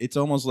 Like, it's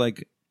almost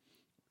like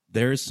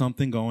there is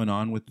something going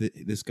on with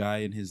this guy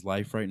in his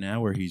life right now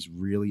where he's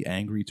really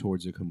angry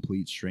towards a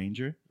complete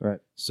stranger. Right.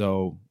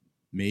 So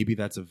maybe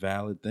that's a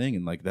valid thing,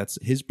 and like that's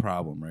his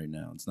problem right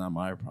now. It's not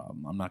my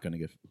problem. I'm not going to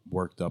get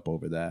worked up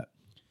over that.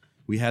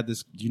 We had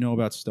this. Do you know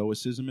about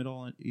Stoicism at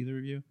all? Either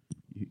of you?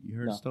 You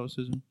heard of No.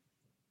 Stoicism?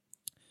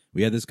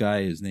 We had this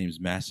guy. His name's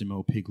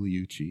Massimo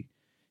Pigliucci.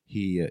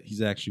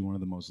 He's actually one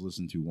of the most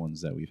listened to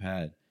ones that we've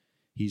had.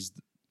 He's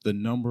the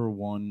number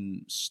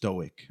one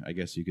Stoic, I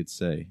guess you could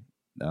say,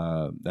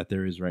 that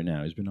there is right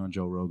now. He's been on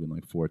Joe Rogan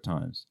like 4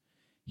 times.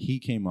 He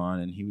came on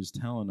and he was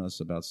telling us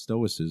about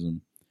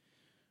Stoicism,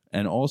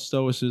 and all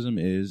Stoicism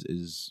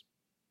is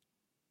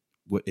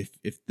what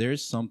if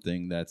there's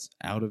something that's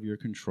out of your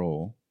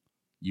control,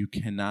 you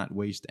cannot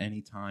waste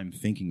any time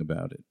thinking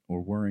about it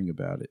or worrying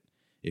about it.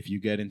 If you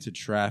get into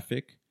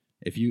traffic,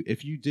 if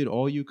you did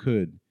all you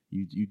could,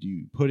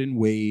 you put in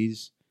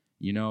Waze,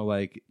 you know,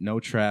 like no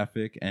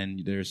traffic,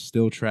 and there's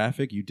still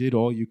traffic, you did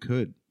all you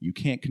could. You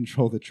can't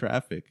control the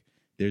traffic.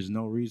 There's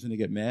no reason to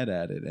get mad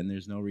at it, and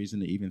there's no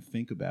reason to even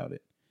think about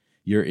it.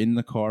 You're in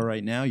the car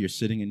right now, you're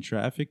sitting in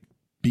traffic,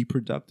 be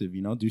productive,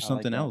 you know, do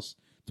something that. else.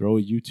 Throw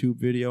a YouTube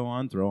video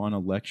on, throw on a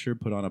lecture,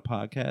 put on a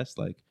podcast,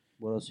 like,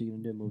 What else are you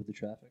gonna do? Move the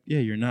traffic? yeah,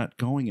 you're not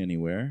going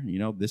anywhere. You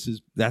know,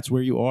 that's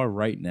where you are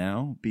right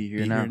now. Be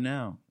here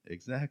now.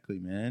 Exactly,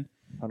 man.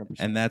 100%.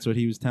 And that's what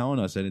he was telling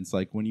us. And it's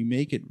like when you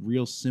make it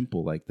real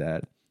simple like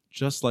that,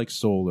 just like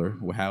solar,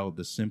 how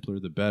the simpler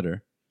the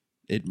better,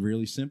 it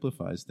really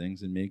simplifies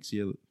things and makes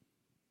you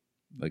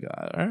like,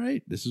 all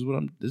right, this is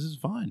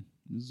fine.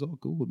 This is all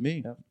cool with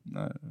me. Yep.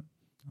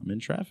 I'm in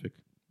traffic.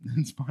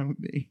 It's fine with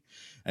me.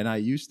 And I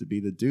used to be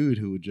the dude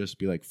who would just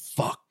be like,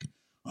 fuck.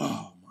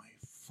 Oh my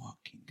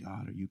fucking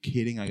God, are you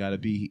kidding? I got to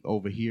be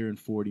over here in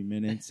 40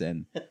 minutes.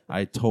 And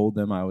I told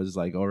them I was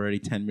like already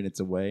 10 minutes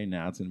away.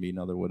 Now it's going to be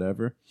another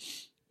whatever.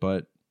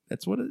 But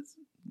that's what it is.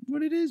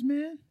 what it is,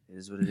 man. It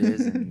is what it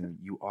is, and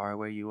you are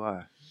where you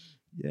are.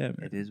 Yeah, man.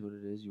 It is what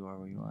it is. You are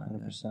where you are.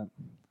 100%.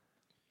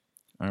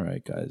 All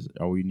right, guys.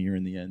 Are we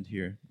nearing the end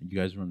here? You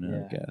guys running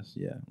out of Yeah. gas?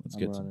 Yeah. Let's I'm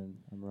get some.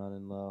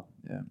 running low.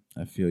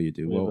 I feel you,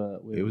 dude. We have Well,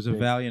 we it have was a a big-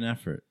 valiant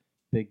effort.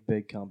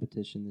 Big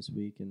competition this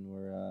week, and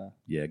we're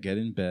Yeah, get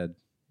in bed.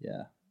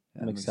 yeah.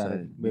 Yeah, I'm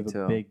excited. We Me have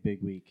too. a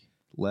big week.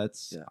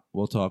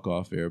 We'll talk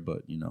off air,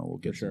 but we'll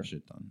get For some sure.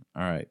 shit done.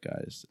 All right,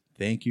 guys.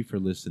 Thank you for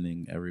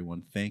listening,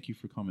 everyone. Thank you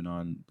for coming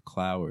on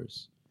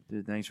Clougher's.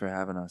 Dude, thanks for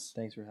having us.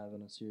 Thanks for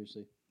having us.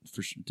 Seriously.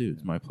 For sure, dude,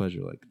 it's my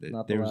pleasure. Like,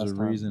 Not the there was a last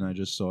time. reason I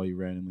just saw you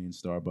randomly in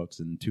Starbucks,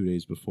 and 2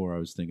 days before I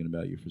was thinking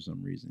about you for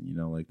some reason.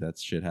 Like that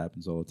shit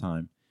happens all the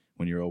time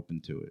when you're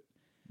open to it.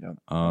 Yep.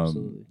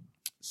 Absolutely.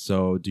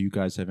 So, do you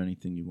guys have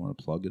anything you want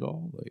to plug at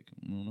all? Like,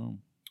 I don't know,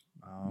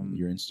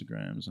 your I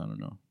Instagrams. I don't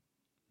know.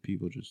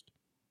 People just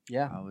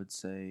Yeah. would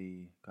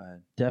say, go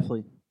ahead.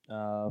 Definitely.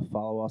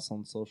 Follow us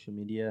on social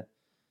media.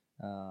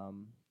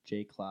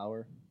 Jay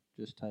Clougher.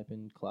 Just type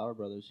in Clougher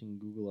Brothers. You can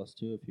Google us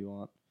too if you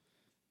want.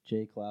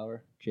 Jay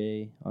Clougher.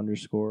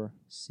 J_CLOUGHER.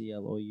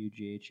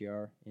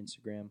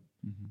 Instagram,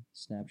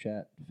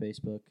 Snapchat,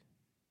 Facebook.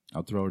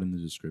 I'll throw it in the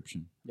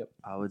description.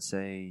 I would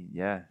say,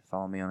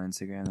 follow me on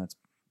Instagram. That's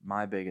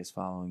my biggest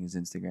following is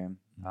Instagram.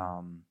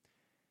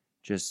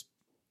 Just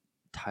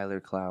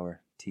Tyler Clougher,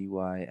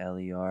 TYLER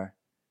CLOUGHER.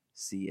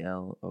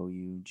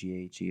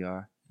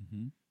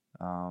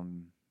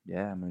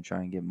 I'm gonna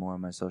try and get more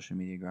on my social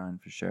media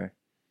grind for sure.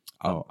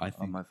 Oh, I on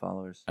think my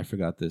followers. I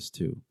forgot this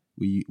too.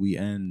 We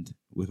end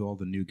with all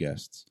the new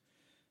guests.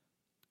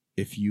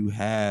 If you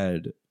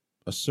had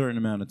a certain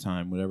amount of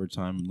time, whatever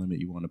time limit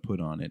you want to put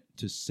on it,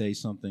 to say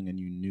something and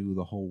you knew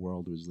the whole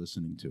world was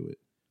listening to it,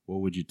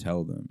 what would you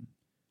tell them?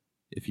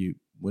 If you,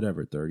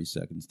 whatever, 30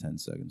 seconds, 10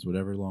 seconds,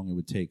 whatever long it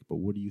would take, but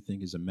what do you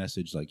think is a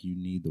message like you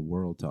need the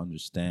world to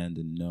understand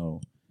and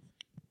know?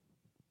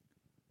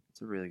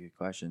 It's a really good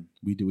question.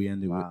 We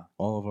end it with Wow.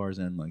 all of ours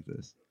end like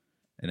this.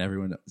 And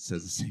everyone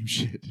says the same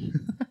shit.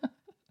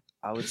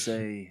 I would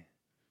say,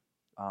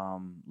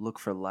 look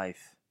for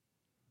life.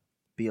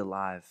 Be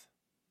alive.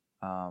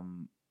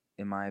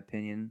 In my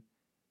opinion,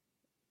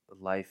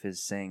 life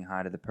is saying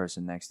hi to the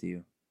person next to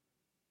you.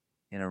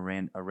 In a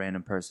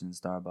random person in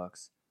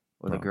Starbucks.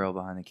 Or the Bro. girl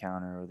behind the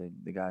counter. Or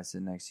the guy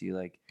sitting next to you.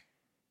 Like,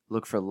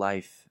 look for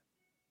life.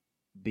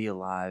 Be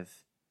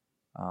alive.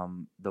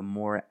 The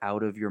more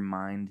out of your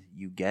mind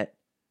you get,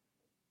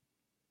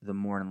 the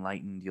more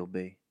enlightened you'll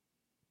be.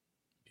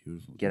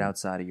 Beautiful. Get dude.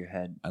 outside of your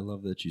head. I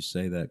love that you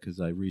say that because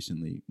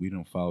we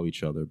don't follow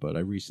each other, but I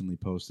recently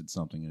posted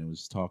something and it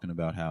was talking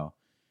about how,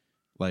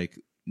 like,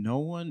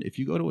 if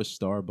you go to a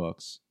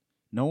Starbucks,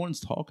 no one's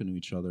talking to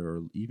each other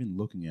or even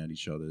looking at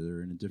each other.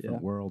 They're in a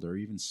different world or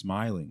even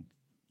smiling.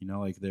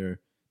 Like they're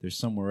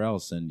somewhere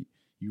else. And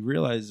you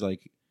realize,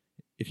 like,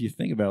 if you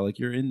think about it, like,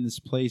 you're in this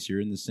place, you're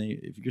in the same,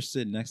 if you're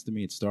sitting next to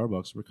me at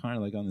Starbucks, we're kind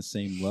of like on the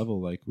same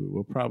level. Like,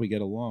 we'll probably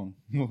get along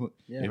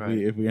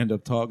if we end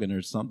up talking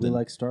or something. We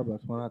like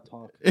Starbucks. Why not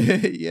talk?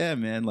 Yeah,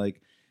 man.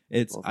 Like,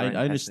 it's, Both I right next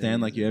to understand,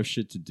 each like, you other. have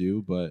shit to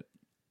do, but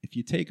if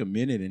you take a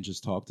minute and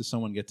just talk to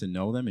someone, get to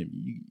know them,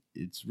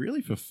 it's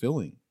really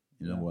fulfilling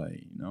in a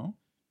way,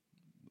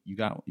 You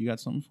got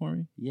something for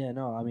me? Yeah,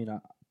 no, I mean,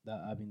 that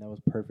was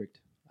perfect.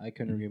 I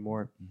couldn't agree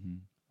more. Mm-hmm.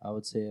 I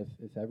would say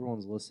if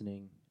everyone's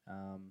listening,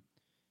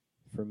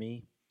 for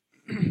me,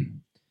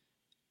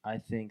 I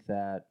think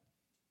that,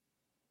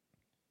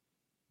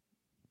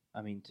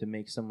 to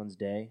make someone's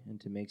day and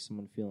to make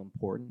someone feel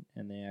important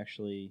and they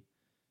actually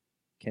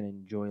can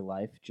enjoy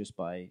life just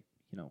by,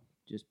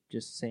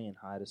 just saying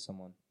hi to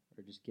someone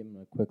or just giving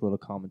them a quick little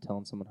comment,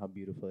 telling someone how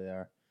beautiful they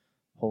are,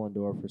 holding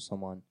door for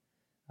someone,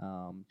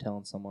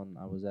 telling someone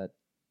I was at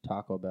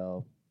Taco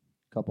Bell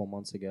a couple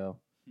months ago.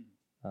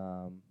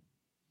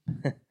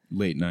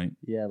 Late night.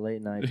 Yeah,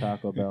 late night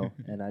Taco Bell.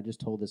 And I just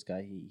told this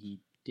guy he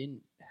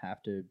didn't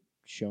have to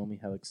show me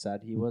how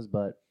excited he was,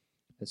 but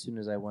as soon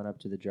as I went up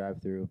to the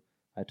drive-thru,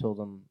 I told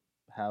him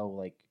how,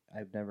 like,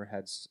 I've never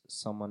had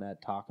someone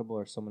at Taco Bell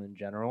or someone in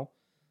general,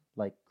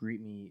 like,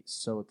 greet me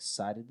so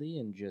excitedly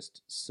and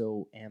just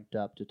so amped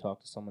up to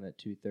talk to someone at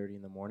 2:30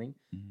 in the morning.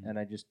 Mm-hmm. And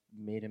I just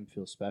made him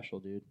feel special,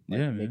 dude. Like,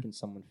 Yeah, man. making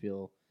someone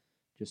feel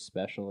just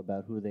special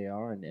about who they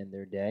are and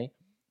their day.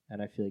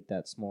 And I feel like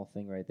that small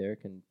thing right there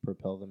can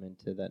propel them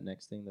into that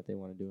next thing that they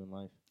want to do in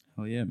life.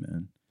 Oh yeah,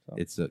 man. So.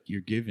 It's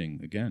you're giving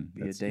again.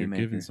 Be a You're daymaker.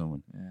 giving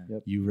someone. Yeah.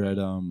 Yep. You read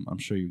I'm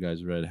sure you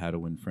guys read How to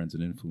Win Friends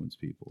and Influence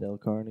People. Dale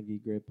Carnegie,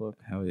 great book.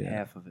 Hell yeah.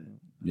 Half of it.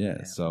 Yeah,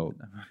 Half so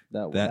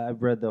of it. That-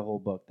 I've read the whole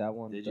book. That's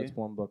you?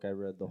 one book I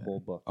read the whole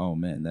book. oh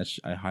man,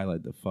 I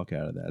highlight the fuck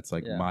out of that. It's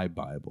like Yeah. my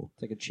Bible.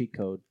 It's like a cheat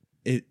code.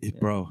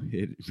 Bro,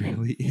 it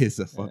really is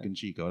a fucking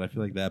cheat code. I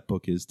feel like that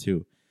book is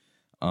too.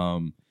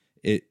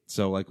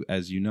 So like,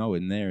 as you know,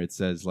 in there it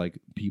says, like,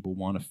 people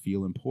want to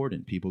feel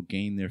important. People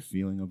gain their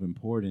feeling of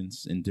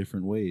importance in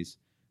different ways.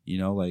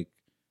 Like,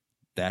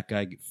 that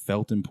guy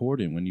felt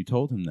important when you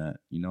told him that.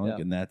 Like,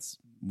 and that's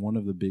one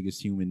of the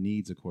biggest human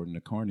needs according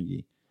to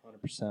Carnegie.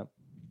 100%.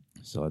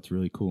 So that's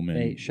really cool, man.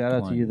 Hey, shout out to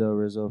Applying. you though,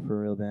 Rizzo,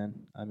 for real, man.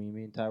 I mean,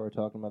 me and Ty were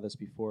talking about this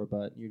before,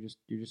 but you're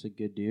just a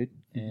good dude,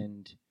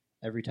 and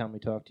every time we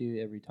talk to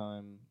you, every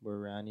time we're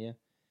around you,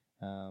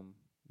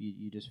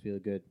 you just feel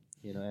good.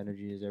 You know,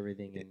 energy is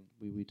everything, and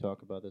we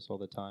talk about this all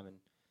the time,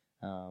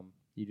 and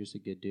you're just a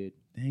good dude.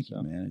 Thank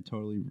you, man.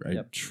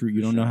 Yep, True.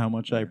 You don't know how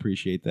much I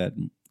appreciate that.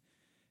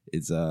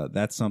 It's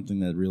that's something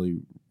that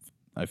really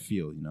I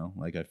feel. You know,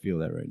 like I feel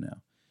that right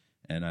now,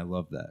 and I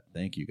love that.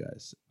 Thank you,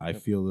 guys. I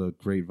feel the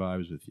great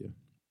vibes with you.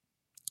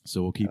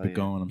 So we'll keep it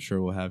going. I'm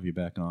sure we'll have you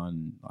back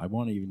on. I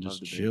want to even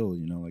just chill.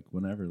 You know, like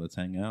whenever. Let's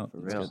hang out.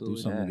 Let's do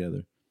something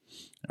together.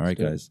 All right,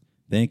 guys.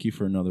 Thank you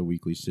for another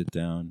weekly sit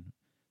down.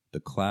 The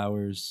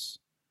Cloughers.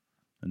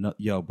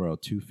 Yo, bro,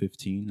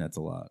 2:15. That's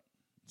a lot.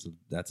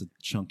 That's a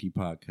chunky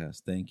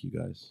podcast. Thank you,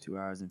 guys. 2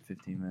 hours and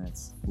 15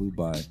 minutes. Flew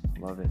by.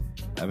 Love it.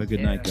 Have a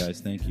good night,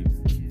 guys. Thank you.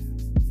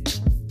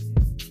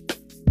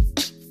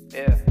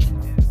 Yeah.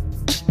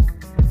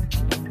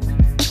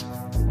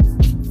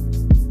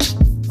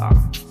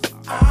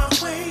 I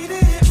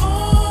waited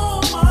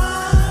all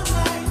my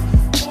life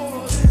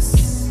for this.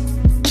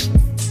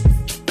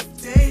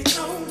 They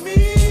told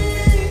me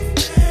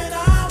that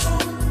I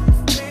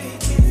won't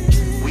make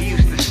it. We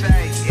used to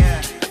say,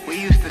 yeah,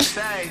 we used to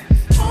say.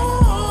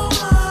 All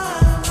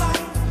my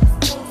life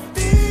for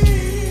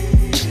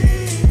this.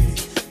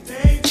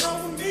 They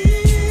told me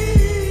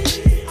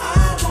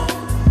I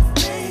won't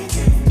make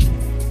it,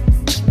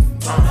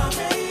 but I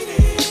made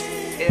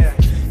it. Yeah,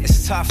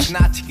 it's tough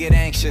not to get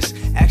anxious.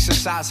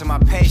 Exercising my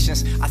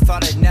patience. I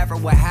thought it never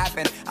would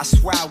happen. I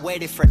swear I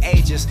waited for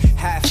ages.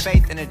 Had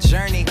faith in a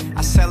journey.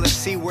 I said let's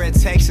see where it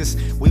takes us.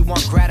 We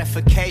want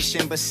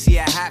gratification, but see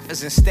it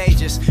happens in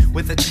stages.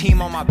 With a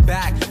team on my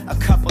back, a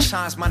couple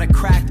times might have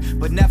cracked,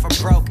 but never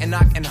broke, and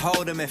I can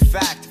hold them. In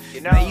fact,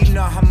 man, you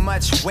know how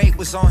much weight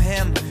was on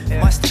him?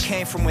 Must have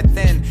came from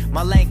within.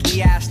 My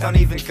lanky ass don't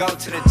even go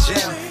to the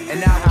gym, and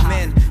now I'm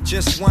in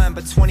just one,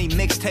 but 20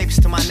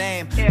 mixtapes to my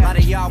name. A lot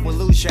of y'all will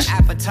lose your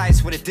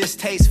appetites with a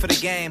distaste for the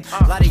game.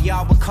 A lot of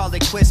y'all would call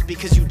it quits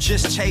because you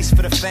just chase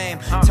for the fame.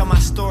 Tell my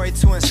story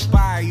to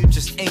inspire you,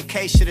 just in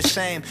case you're the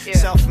same.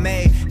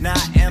 Self-made, not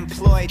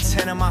employed.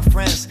 10 of my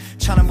friends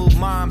trying to move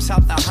moms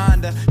out the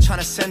Honda, trying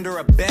to send her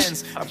a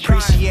Benz.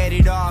 Appreciate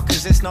it all,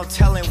 cause there's no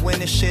telling when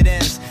this shit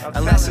ends,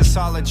 unless it's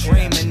all a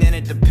dream, and then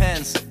it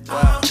depends.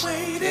 I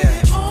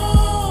waited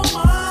all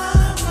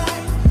my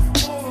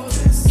life for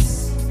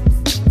this.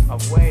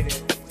 I've waited.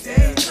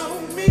 They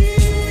told me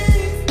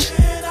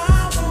that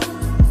I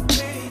won't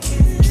make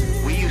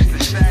it. We used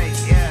to say,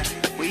 yeah,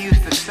 we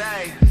used to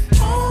say.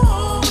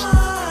 All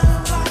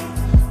my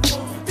life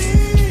for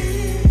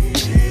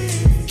this.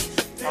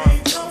 They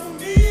told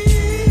me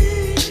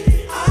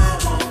I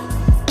won't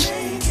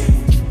make it.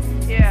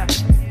 Yeah,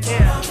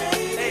 I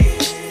made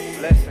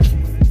it. Listen.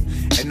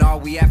 And all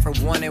we ever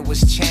wanted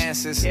was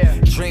chances.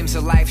 Dreams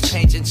of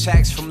life-changing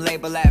checks from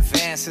label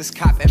advances.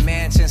 Copping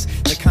mansions,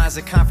 the kinds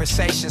of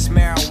conversations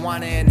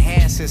marijuana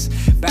enhances.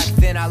 Back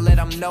then I let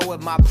them know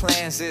what my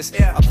plans is.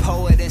 A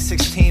poet in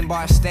 16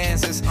 bar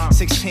stanzas.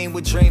 16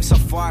 with dreams so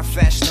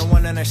far-fetched no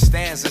one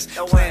understands us.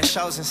 Playing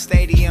shows in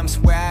stadiums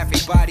where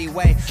everybody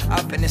way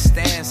up in the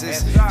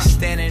stanzas.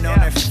 Standing on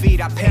their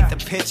feet, I paint the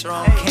picture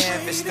on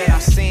canvas that I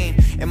seen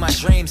in my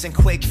dreams and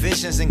quick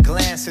visions and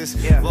glances.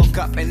 Woke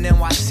up in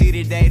NYC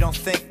today, don't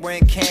think we're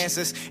in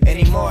Kansas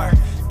anymore.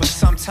 But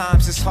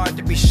sometimes it's hard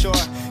to be sure,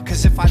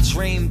 cause if I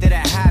dream, did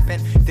it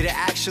happen? Did it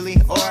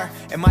actually? Or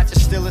am I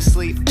just still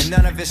asleep and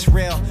none of it's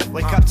real?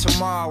 Wake up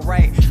tomorrow,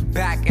 right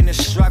back in the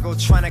struggle,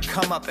 trying to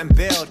come up and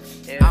build.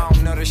 I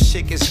don't know, this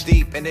shit gets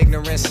deep and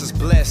ignorance is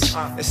bliss.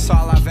 It's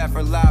all I've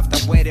ever loved,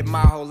 I waited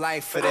my whole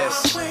life for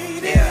this. I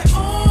waited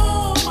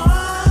all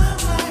my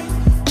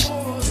life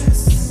for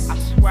this. I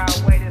swear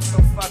I waited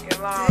so fucking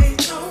long. They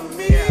told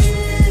me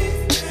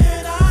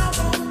that I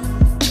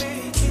won't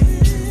make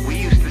it. We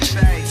used to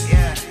say,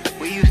 yeah,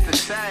 we used to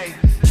say.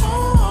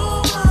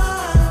 All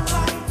my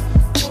life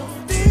for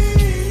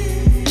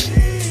this.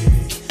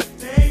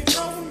 They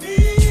told me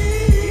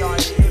I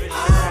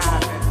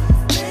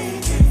won't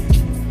make it.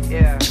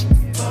 Yeah.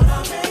 But I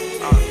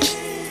made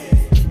it.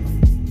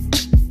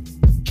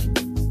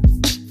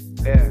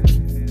 Yeah.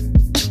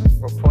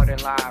 Reporting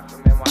live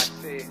from NYC.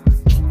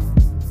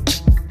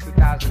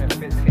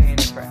 2015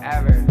 and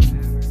forever.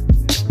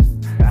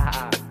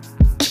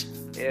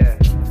 Yeah.